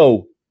 there were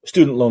no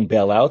student loan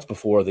bailouts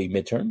before the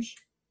midterms.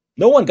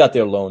 No one got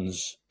their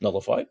loans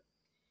nullified.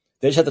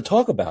 They just had to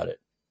talk about it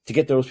to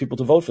get those people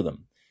to vote for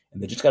them.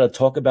 And they just got to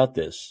talk about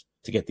this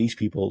to get these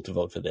people to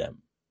vote for them.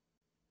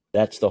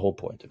 That's the whole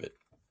point of it.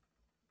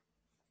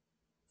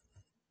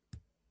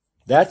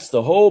 That's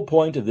the whole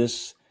point of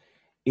this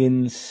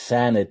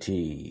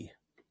insanity.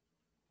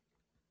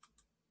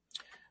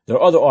 There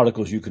are other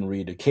articles you can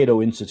read. The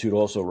Cato Institute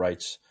also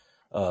writes,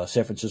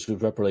 San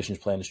Francisco's reparations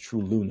plan is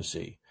true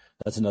lunacy.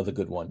 That's another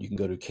good one. You can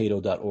go to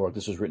cato.org.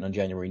 This was written on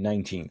January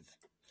 19th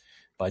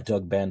by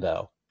Doug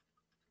Bandow.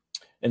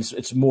 And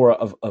it's more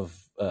of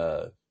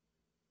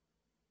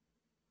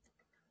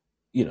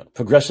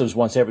progressives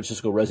want San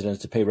Francisco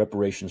residents to pay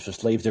reparations for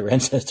slaves their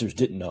ancestors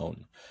didn't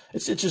own.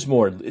 It's just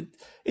more.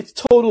 It's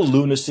total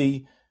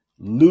lunacy,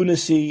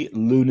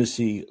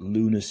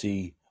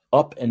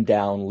 up and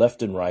down,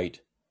 left and right.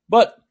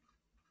 But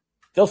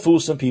they'll fool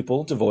some people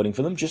into voting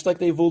for them, just like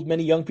they fooled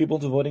many young people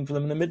into voting for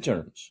them in the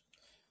midterms.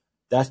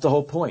 That's the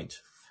whole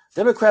point.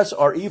 Democrats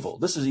are evil.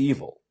 This is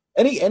evil.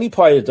 Any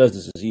party that does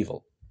this is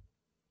evil.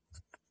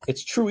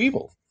 It's true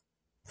evil.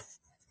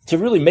 To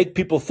really make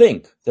people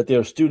think that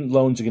their student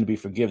loans are going to be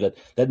forgiven,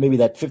 that maybe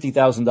that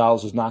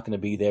 $50,000 is not going to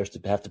be theirs to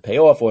have to pay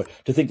off, or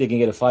to think they can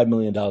get a $5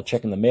 million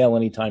check in the mail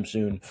anytime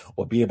soon,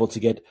 or be able to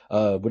get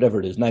whatever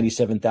it is,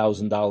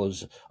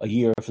 $97,000 a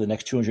year for the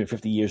next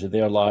 250 years of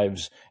their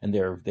lives and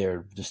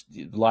their just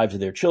lives of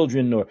their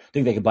children, or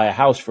think they can buy a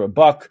house for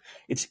 $1.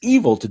 It's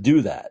evil to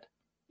do that.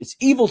 It's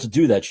evil to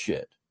do that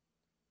shit.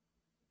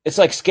 It's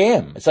like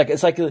scam. It's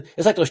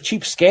like those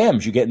cheap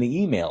scams you get in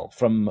the email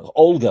from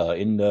Olga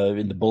in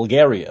the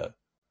Bulgaria.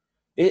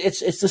 It's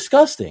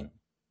disgusting.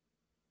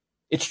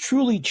 It's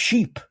truly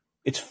cheap.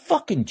 It's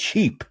fucking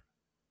cheap.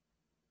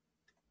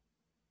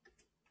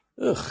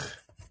 Ugh.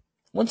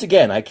 Once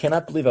again, I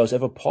cannot believe I was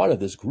ever part of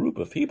this group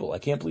of people. I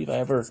can't believe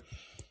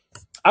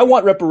I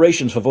want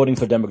reparations for voting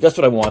for Democrats. That's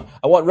what I want.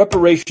 I want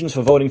reparations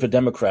for voting for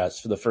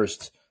Democrats for the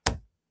first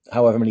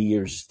however many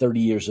years,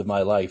 30 years of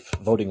my life,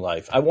 voting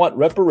life. I want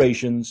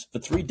reparations for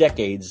 3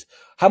 decades.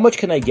 How much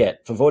can I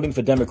get for voting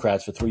for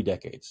Democrats for 3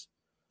 decades?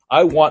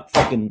 I want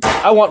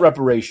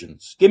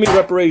reparations. Give me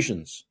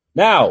reparations.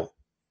 Now.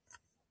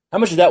 How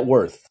much is that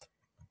worth?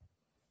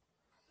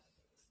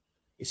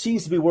 It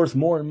seems to be worth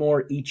more and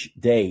more each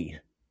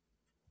day.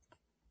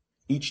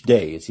 Each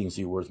day it seems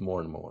to be worth more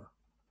and more.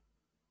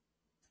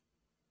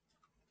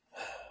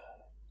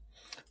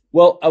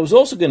 Well, I was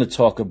also going to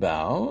talk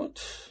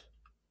about...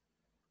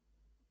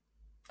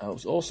 what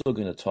was I also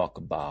going to talk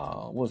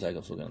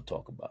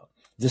about?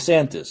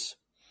 DeSantis.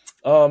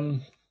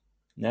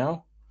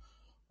 Now?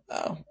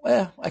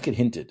 I could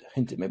hint it.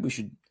 Maybe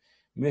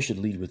I should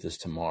lead with this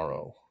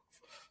tomorrow.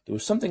 There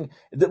was something,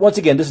 once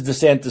again, this is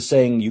DeSantis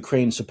saying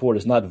Ukraine support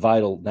is not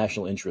vital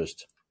national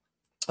interest.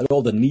 And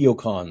all the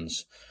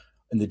neocons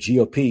in the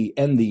GOP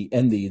and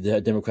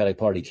the Democratic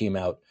Party came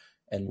out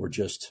and were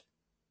just,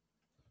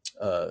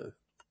 what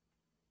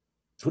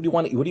do you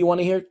want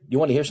to hear? Do you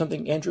want to hear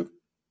something, Andrew?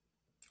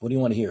 What do you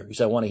want to hear? You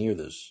said, I want to hear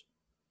this.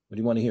 What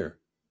do you want to hear?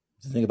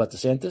 The thing about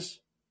DeSantis?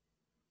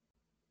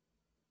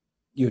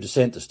 Your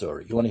DeSantis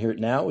story. You want to hear it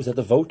now? Is that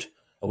the vote?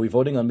 Are we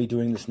voting on me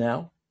doing this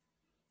now?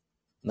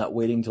 Not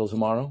waiting until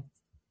tomorrow?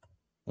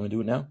 Want to do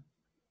it now?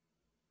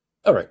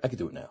 All right, I can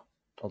do it now.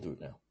 I'll do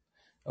it now.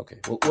 Okay,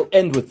 we'll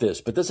end with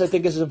this, but this I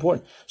think is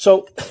important.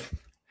 So,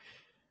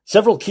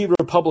 several key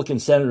Republican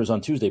senators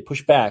on Tuesday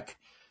pushed back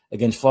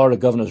against Florida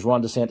Governor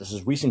Ron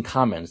DeSantis' recent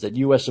comments that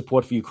U.S.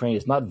 support for Ukraine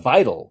is not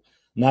vital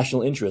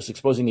national interest,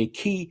 exposing a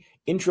key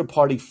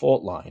intra-party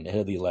fault line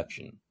ahead of the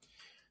election.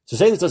 To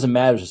say this doesn't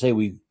matter, to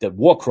say that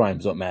war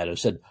crimes don't matter,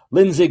 said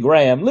Lindsey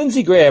Graham,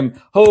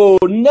 who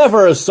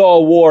never saw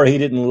a war he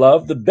didn't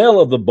love, the belle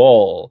of the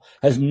ball,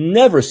 has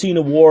never seen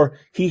a war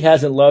he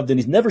hasn't loved, and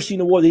he's never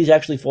seen a war that he's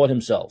actually fought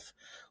himself.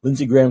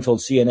 Lindsey Graham told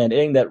CNN,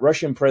 adding that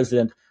Russian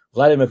President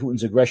Vladimir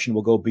Putin's aggression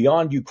will go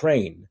beyond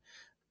Ukraine.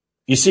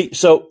 You see,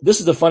 so this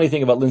is the funny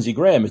thing about Lindsey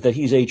Graham, is that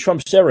he's a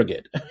Trump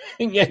surrogate.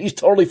 And yet he's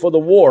totally for the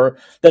war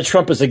that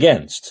Trump is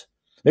against.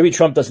 Maybe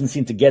Trump doesn't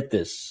seem to get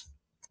this.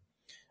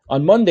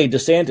 On Monday,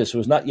 DeSantis, who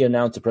has not yet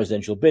announced a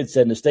presidential bid,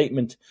 said in a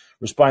statement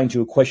responding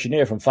to a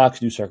questionnaire from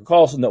Fox News' Tucker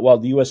Carlson that while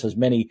the U.S. has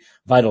many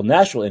vital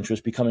national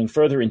interests, becoming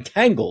further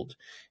entangled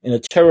in a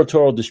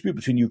territorial dispute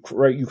between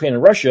Ukraine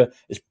and Russia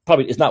is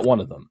not one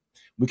of them.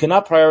 We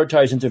cannot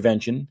prioritize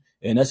intervention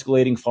in an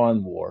escalating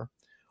foreign war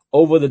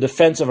over the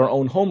defense of our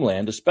own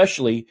homeland,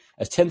 especially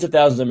as tens of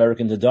thousands of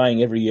Americans are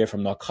dying every year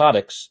from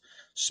narcotics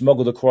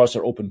smuggled across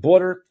our open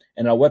border,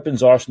 and our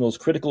weapons arsenals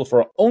critical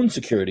for our own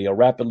security are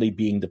rapidly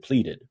being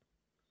depleted.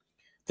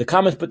 The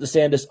comments put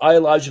DeSantis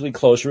ideologically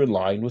closer in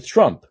line with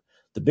Trump,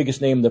 the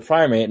biggest name in the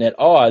primary, and at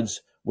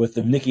odds with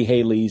the Nikki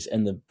Haley's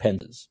and the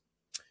Pences.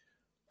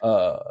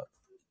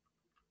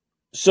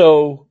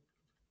 So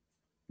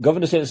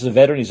Governor DeSantis is a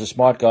veteran. He's a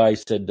smart guy,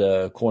 said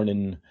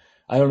Cornyn.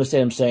 I don't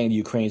understand him saying the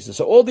Ukrainians.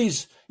 So all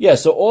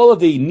of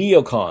the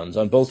neocons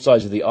on both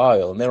sides of the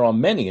aisle, and there are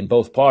many in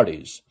both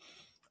parties,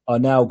 are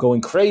now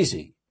going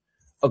crazy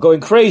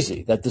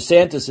that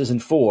DeSantis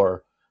isn't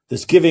for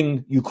this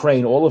giving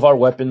Ukraine all of our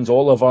weapons,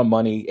 all of our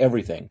money,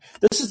 everything.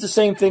 This is the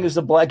same thing as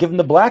giving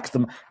the blacks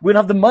them. We don't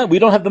have the money. We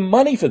don't have the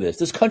money for this.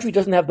 This country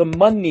doesn't have the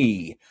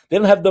money. They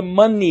don't have the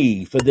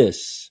money for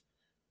this.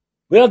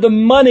 We don't have the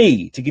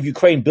money to give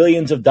Ukraine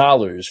billions of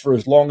dollars for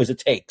as long as it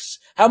takes.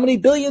 How many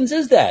billions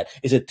is that?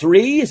 Is it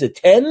 3? Is it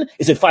 10?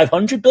 Is it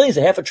 500 billion? Is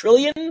it half a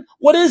trillion?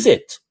 What is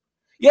it?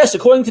 Yes,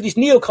 according to these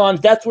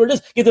neocons, that's where it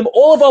is. Give them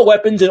all of our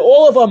weapons and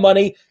all of our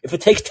money. If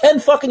it takes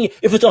 10 fucking years,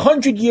 if it's a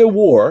 100-year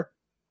war,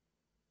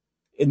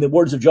 in the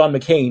words of John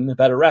McCain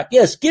about Iraq,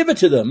 yes, give it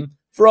to them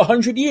for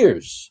 100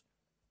 years.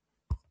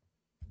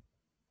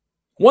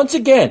 Once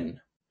again,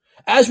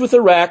 as with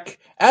Iraq,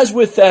 as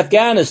with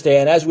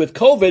Afghanistan, as with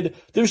COVID,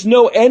 there's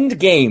no end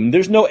game.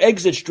 There's no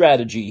exit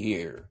strategy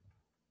here.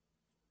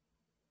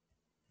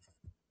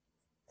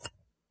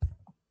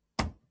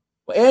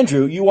 Well,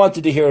 Andrew, you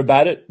wanted to hear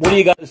about it. What do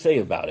you got to say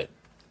about it?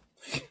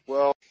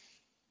 Well,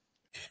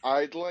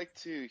 I'd like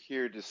to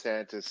hear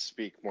DeSantis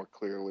speak more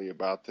clearly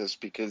about this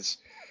because,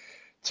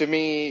 to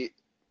me,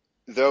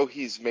 though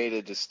he's made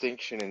a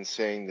distinction in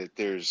saying that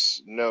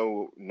there's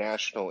no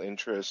national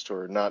interest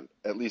or not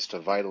at least a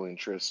vital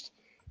interest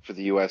for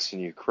the U.S. in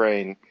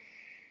Ukraine,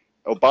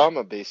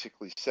 Obama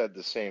basically said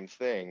the same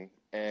thing.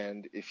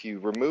 And if you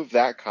remove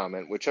that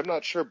comment, which I'm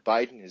not sure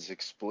Biden has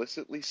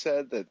explicitly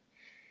said that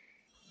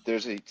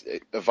there's a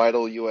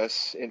vital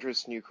U.S.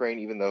 interest in Ukraine,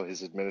 even though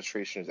his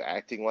administration is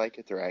acting like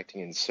it, they're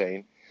acting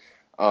insane.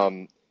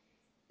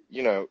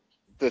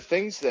 The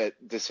things that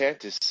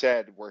DeSantis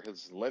said were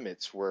his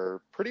limits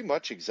were pretty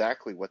much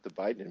exactly what the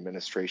Biden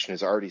administration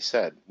has already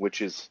said,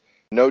 which is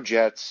no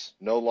jets,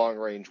 no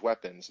long-range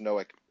weapons,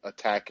 no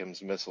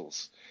ATACMS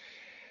missiles.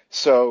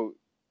 So,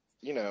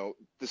 the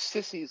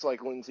sissies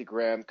like Lindsey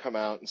Graham come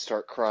out and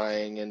start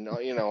crying, and,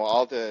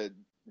 all the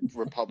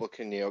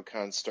Republican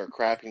neocons start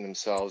crapping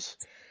themselves.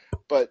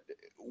 But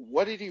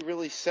what did he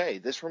really say?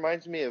 This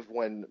reminds me of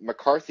when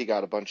McCarthy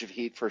got a bunch of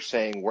heat for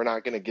saying we're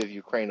not going to give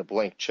Ukraine a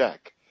blank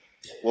check.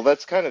 Well,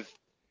 that's kind of,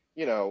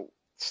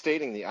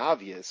 stating the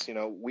obvious.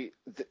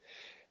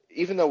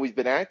 Even though we've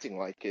been acting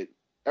like it,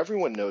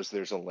 everyone knows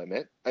there's a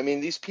limit. I mean,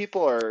 these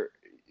people are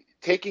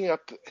taking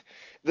up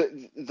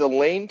the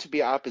lane to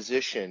be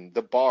opposition.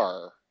 The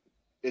bar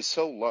is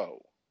so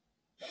low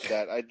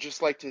that I'd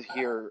just like to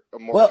hear a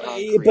more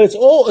concrete. But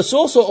it's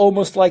also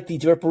almost like the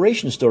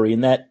reparation story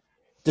in that,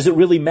 does it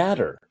really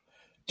matter?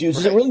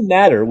 Does it really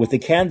matter with the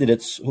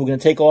candidates who are going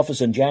to take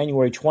office on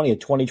January 20th,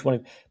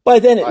 2020? By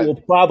then, it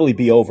will probably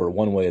be over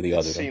one way or the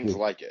other. It seems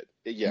like it.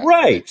 Yeah.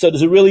 Right. So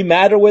does it really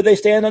matter where they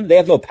stand on? They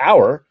have no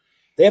power.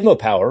 They have no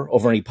power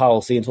over any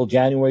policy until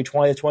January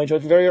 20th, 2020,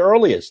 at the very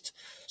earliest.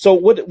 So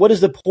what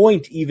is the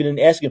point even in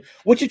asking?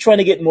 What you're trying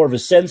to get more of a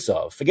sense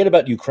of, forget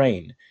about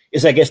Ukraine,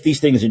 is I guess these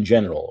things in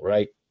general,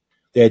 right?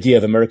 The idea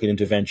of American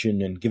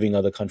intervention and giving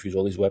other countries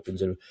all these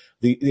weapons, and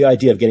the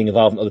idea of getting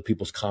involved in other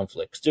people's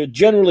conflicts.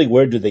 Generally,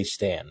 where do they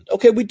stand?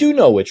 Okay, we do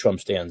know where Trump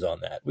stands on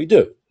that. We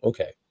do.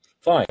 Okay,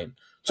 fine.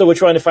 So we're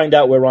trying to find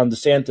out where Ron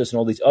DeSantis and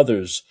all these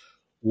others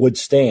would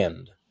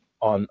stand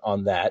on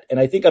that. And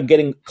I think I'm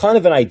getting kind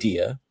of an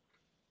idea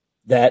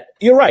that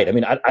you're right. I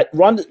mean,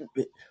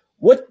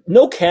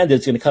 no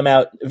candidate's going to come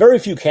out, very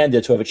few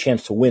candidates who have a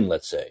chance to win,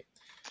 let's say.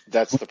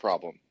 That's the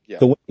problem. Yeah.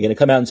 They're going to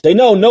come out and say,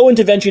 no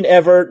intervention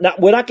ever.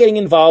 We're not getting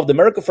involved.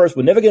 America first.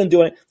 We're never going to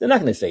do it. They're not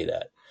going to say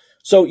that.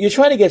 So you're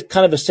trying to get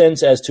kind of a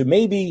sense as to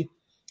maybe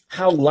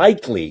how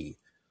likely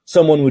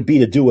someone would be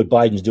to do what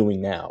Biden's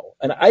doing now.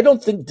 And I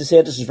don't think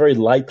DeSantis is very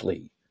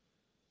likely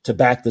to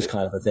back this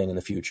kind of a thing in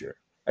the future.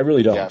 I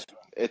really don't. Yeah.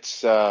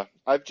 It's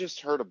I've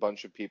just heard a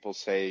bunch of people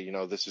say,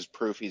 this is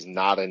proof he's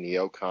not a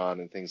neocon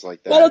and things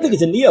like that. Well, I don't think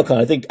it's a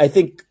neocon. I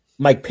think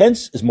Mike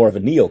Pence is more of a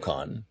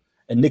neocon.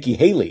 And Nikki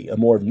Haley are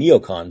more of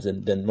neocons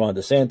than Ron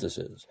DeSantis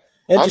is.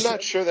 I'm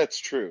not sure that's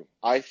true.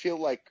 I feel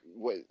like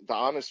the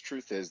honest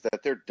truth is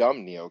that they're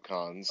dumb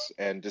neocons,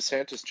 and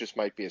DeSantis just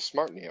might be a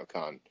smart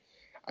neocon.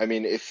 I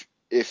mean, if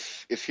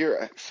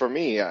you're, for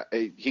me,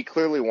 he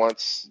clearly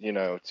wants,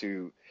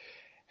 to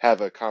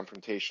have a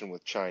confrontation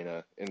with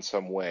China in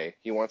some way.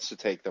 He wants to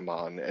take them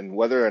on, and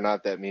whether or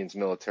not that means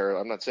military,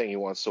 I'm not saying he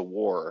wants a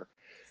war,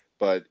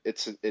 but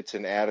it's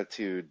an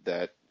attitude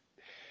that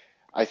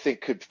I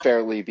think could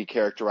fairly be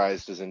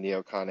characterized as a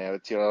neocon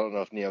attitude. I don't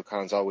know if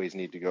neocons always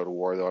need to go to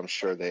war, though I'm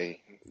sure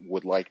they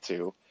would like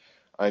to.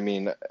 I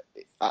mean,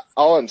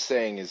 all I'm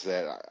saying is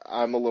that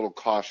I'm a little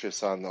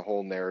cautious on the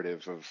whole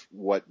narrative of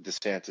what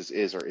DeSantis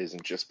is or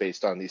isn't just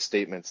based on these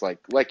statements.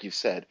 Like you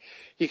said,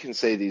 he can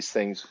say these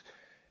things,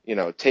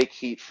 take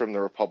heat from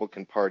the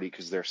Republican Party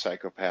because they're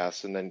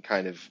psychopaths, and then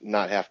kind of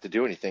not have to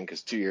do anything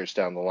because 2 years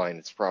down the line,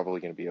 it's probably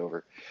going to be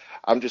over.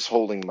 I'm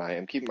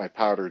keeping my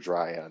powder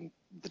dry on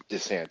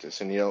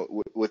DeSantis. And,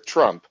 with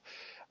Trump,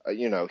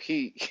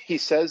 he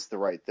says the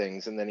right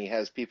things, and then he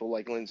has people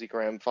like Lindsey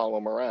Graham follow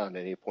him around,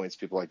 and he appoints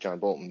people like John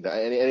Bolton.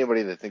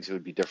 Anybody that thinks it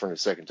would be different a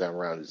second time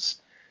around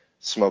is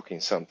smoking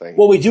something.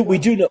 Well, we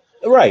do know,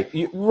 right.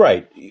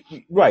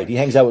 He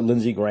hangs out with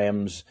Lindsey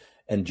Graham's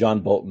and John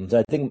Bolton's.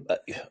 I think,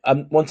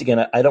 once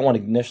again, I don't want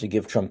to necessarily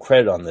give Trump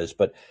credit on this,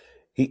 but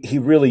he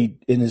really,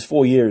 in his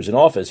 4 years in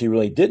office, he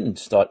really didn't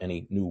start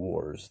any new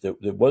wars. There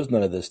was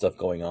none of this stuff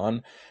going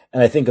on,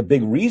 and I think a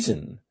big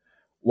reason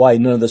why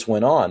none of this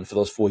went on for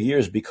those 4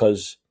 years,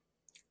 because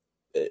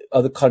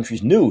other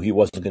countries knew he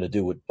wasn't going to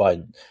do what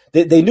Biden.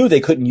 They knew they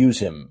couldn't use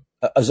him.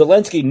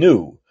 Zelensky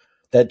knew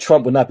that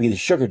Trump would not be the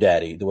sugar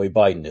daddy the way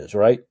Biden is,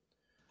 right?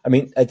 I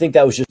mean, I think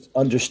that was just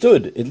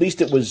understood. At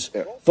least it was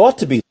thought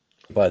to be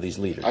by these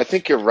leaders. I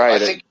think you're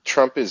right.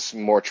 Trump is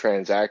more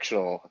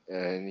transactional,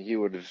 and he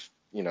would have,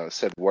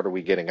 said, "What are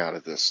we getting out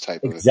of this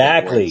type of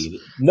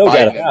exactly? No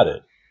doubt about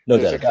it.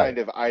 There's a kind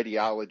of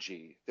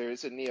ideology. There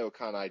is a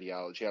neocon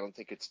ideology. I don't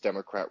think it's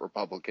Democrat,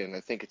 Republican.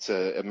 I think it's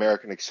a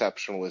American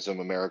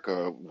exceptionalism,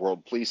 America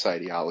world police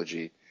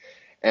ideology.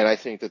 And I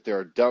think that there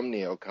are dumb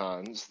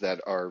neocons that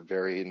are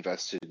very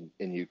invested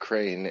in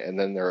Ukraine, and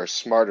then there are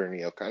smarter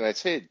neocons. And I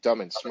say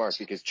dumb and smart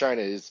because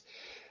China is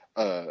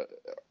a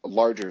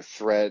larger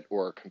threat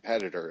or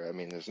competitor. I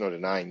mean, there's no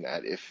denying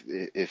that.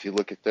 If you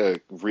look at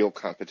the real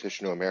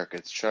competition to America,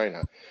 it's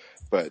China.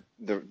 But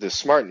the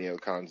smart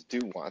neocons do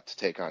want to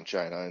take on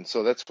China, and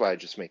so that's why I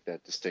just make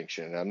that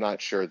distinction. And I'm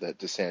not sure that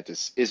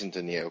DeSantis isn't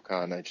a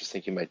neocon. I just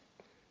think he might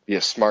be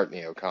a smart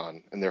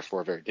neocon, and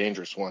therefore a very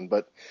dangerous one.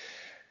 But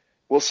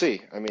we'll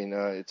see. I mean,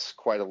 it's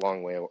quite a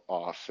long way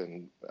off,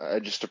 and I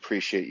just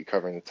appreciate you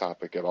covering the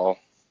topic at all.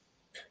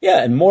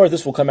 Yeah, and more of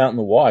this will come out in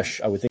the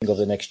wash, I would think, over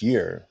the next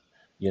year.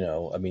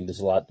 I mean,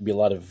 there's be a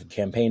lot of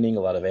campaigning,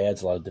 a lot of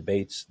ads, a lot of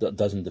debates, a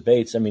dozen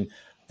debates. I mean,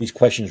 these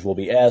questions will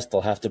be asked.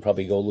 They'll have to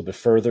probably go a little bit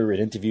further in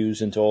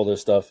interviews into all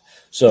this stuff.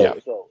 So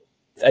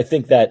I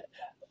think that,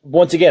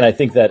 once again, I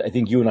think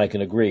you and I can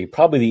agree,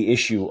 probably the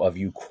issue of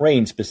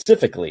Ukraine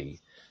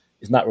specifically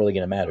is not really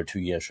going to matter 2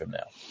 years from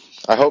now.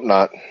 I hope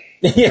not.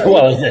 Yeah,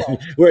 well,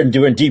 we're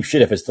in deep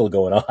shit if it's still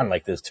going on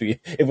like this 2 years.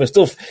 I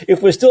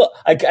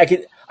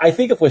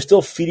think if we're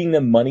still feeding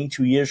them money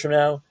 2 years from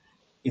now,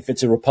 if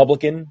it's a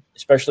Republican,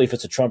 especially if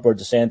it's a Trump or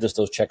DeSantis,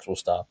 those checks will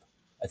stop.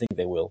 I think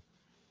they will.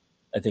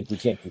 I think we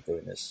can't keep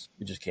doing this.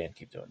 We just can't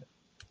keep doing it.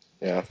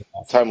 Yeah,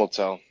 time will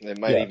tell. It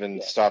might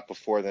even stop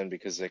before then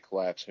because they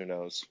collapse. Who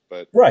knows?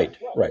 But right.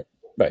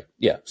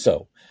 Yeah.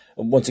 So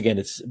once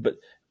again, but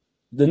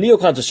the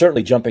neocons are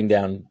certainly jumping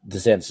down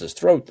DeSantis'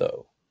 throat,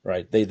 though.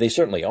 Right? They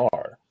certainly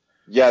are.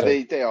 Yeah,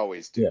 so, they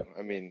always do. Yeah.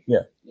 I mean,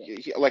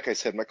 like I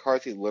said,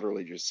 McCarthy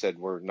literally just said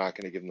we're not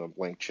going to give him a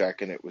blank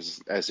check, and it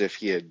was as if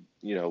he had,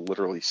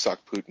 literally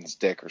sucked Putin's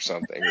dick or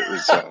something. It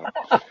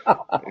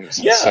was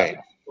insane.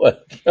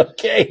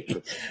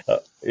 Okay.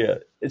 Yeah.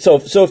 So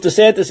if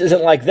DeSantis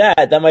isn't like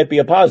that, that might be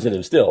a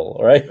positive still,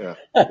 right? Yeah.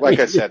 Like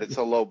I said, it's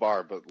a low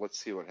bar, but let's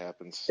see what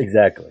happens.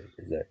 Exactly.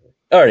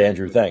 All right,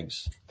 Andrew.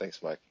 Thanks.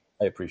 Thanks, Mike.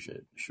 I appreciate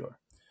it. Sure.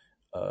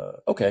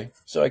 Okay.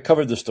 So I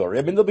covered the story.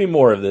 I mean, there'll be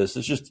more of this.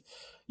 It's just,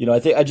 I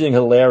just think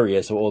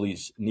hilarious how all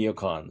these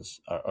neocons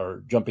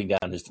are jumping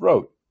down his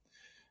throat.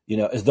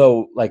 As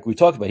though, like we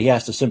talked about, he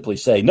has to simply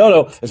say,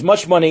 no, as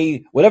much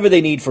money, whatever they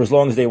need for as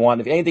long as they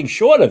want. If anything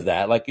short of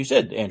that, like you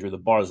said, Andrew, the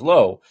bar is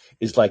low,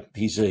 is like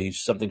he's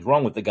something's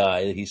wrong with the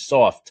guy, that he's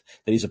soft,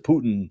 that he's a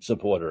Putin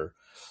supporter.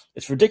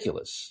 It's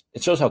ridiculous.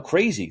 It shows how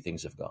crazy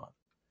things have gone.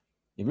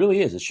 It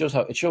really is. It shows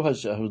how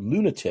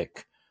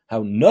lunatic,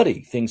 how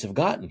nutty things have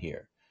gotten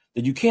here.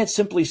 That you can't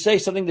simply say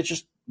something that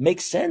just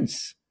makes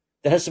sense,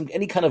 that has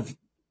any kind of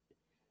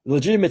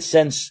legitimate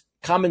sense,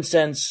 common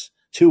sense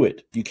to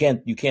it. You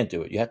can't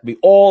do it. You have to be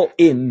all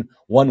in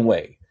one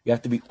way. You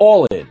have to be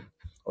all in,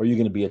 or you're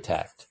going to be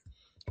attacked.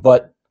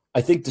 But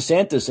I think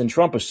DeSantis and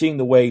Trump are seeing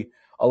the way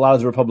a lot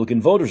of the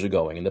Republican voters are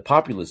going, and the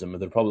populism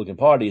of the Republican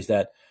Party is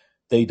that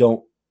they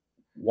don't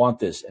want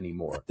this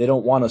anymore. They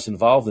don't want us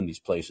involved in these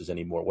places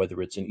anymore,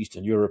 whether it's in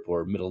Eastern Europe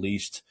or Middle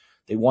East.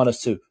 They want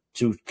us to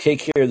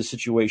take care of the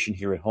situation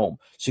here at home.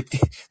 So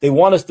they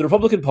want us, the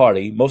Republican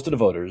Party, many of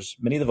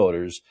the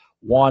voters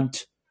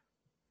want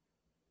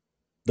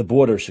the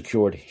border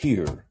secured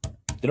here.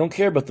 They don't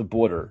care about the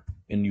border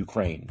in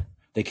Ukraine.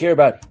 They care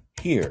about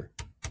here.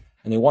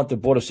 And they want the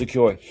border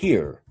secure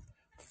here.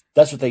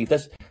 This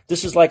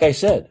is like I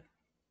said.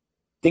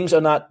 Things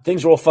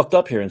are all fucked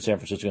up here in San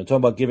Francisco. I'm talking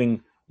about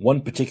giving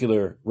one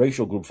particular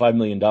racial group $5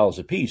 million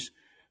apiece.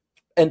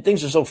 And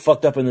things are so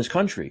fucked up in this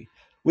country.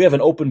 We have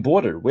an open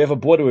border. We have a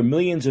border where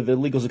millions of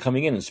illegals are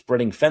coming in and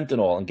spreading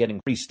fentanyl and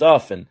getting free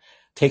stuff and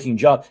taking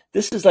jobs.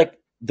 This is like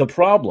the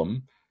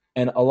problem,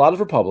 and a lot of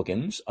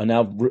Republicans are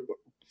now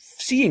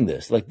seeing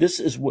this. Like this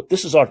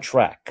is our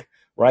track,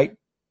 right?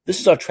 This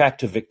is our track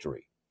to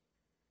victory.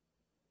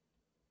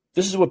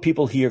 This is what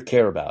people here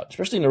care about,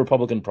 especially in the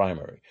Republican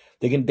primary.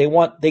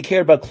 They care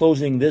about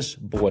closing this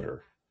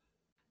border.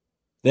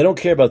 They don't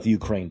care about the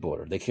Ukraine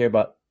border. They care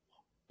about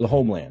the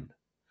homeland.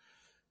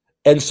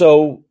 And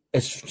so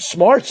it's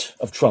smart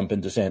of Trump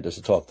and DeSantis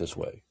to talk this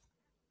way.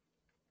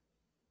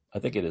 I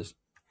think it is.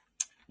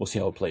 We'll see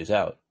how it plays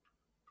out.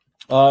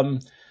 So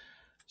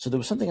there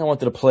was something I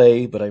wanted to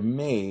play, but I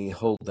may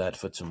hold that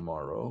for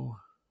tomorrow.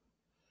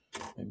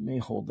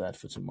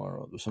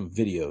 There's some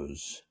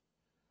videos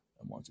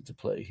I wanted to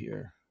play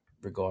here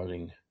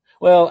regarding,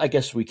 well, I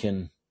guess we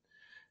can,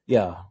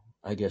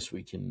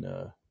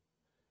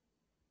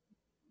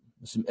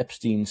 some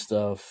Epstein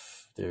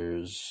stuff.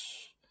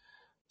 There's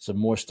some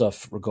more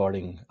stuff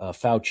regarding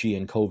Fauci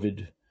and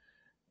COVID.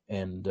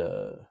 And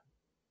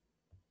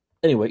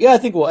anyway, yeah, I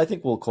think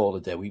we'll call it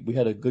a day. We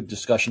had a good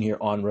discussion here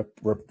on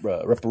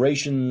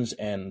reparations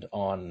and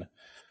on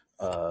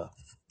the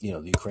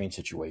Ukraine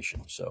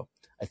situation. So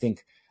I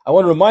think I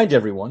want to remind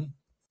everyone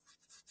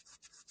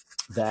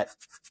that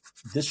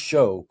this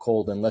show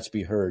called And Let's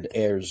Be Heard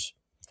airs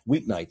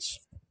weeknights,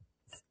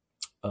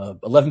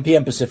 11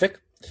 p.m. Pacific,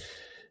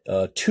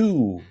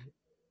 2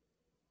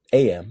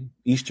 a.m.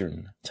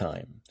 Eastern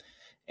time.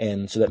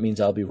 And so that means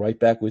I'll be right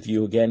back with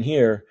you again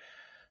here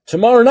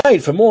tomorrow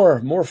night for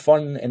more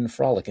fun and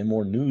frolic and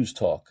more news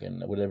talk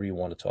and whatever you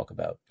want to talk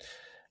about.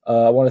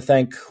 I want to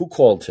thank who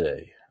called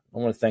today. I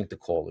want to thank the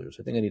callers.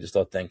 I think I need to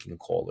start thanking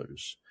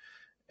callers.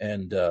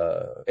 And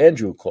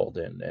Andrew called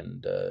in,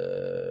 and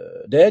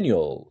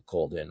Daniel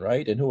called in,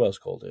 right? And who else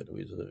called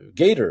in?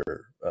 Gator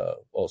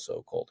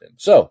also called in.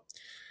 So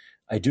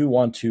I do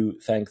want to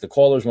thank the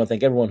callers. I want to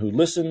thank everyone who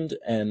listened.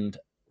 And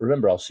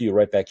remember, I'll see you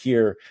right back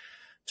here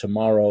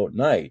tomorrow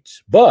night.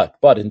 But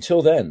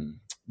until then,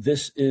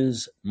 this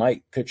is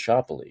Mike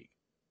Caccioppoli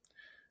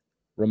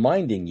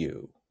reminding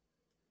you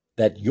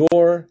that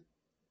your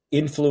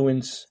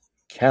influence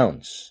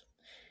counts.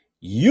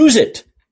 Use it.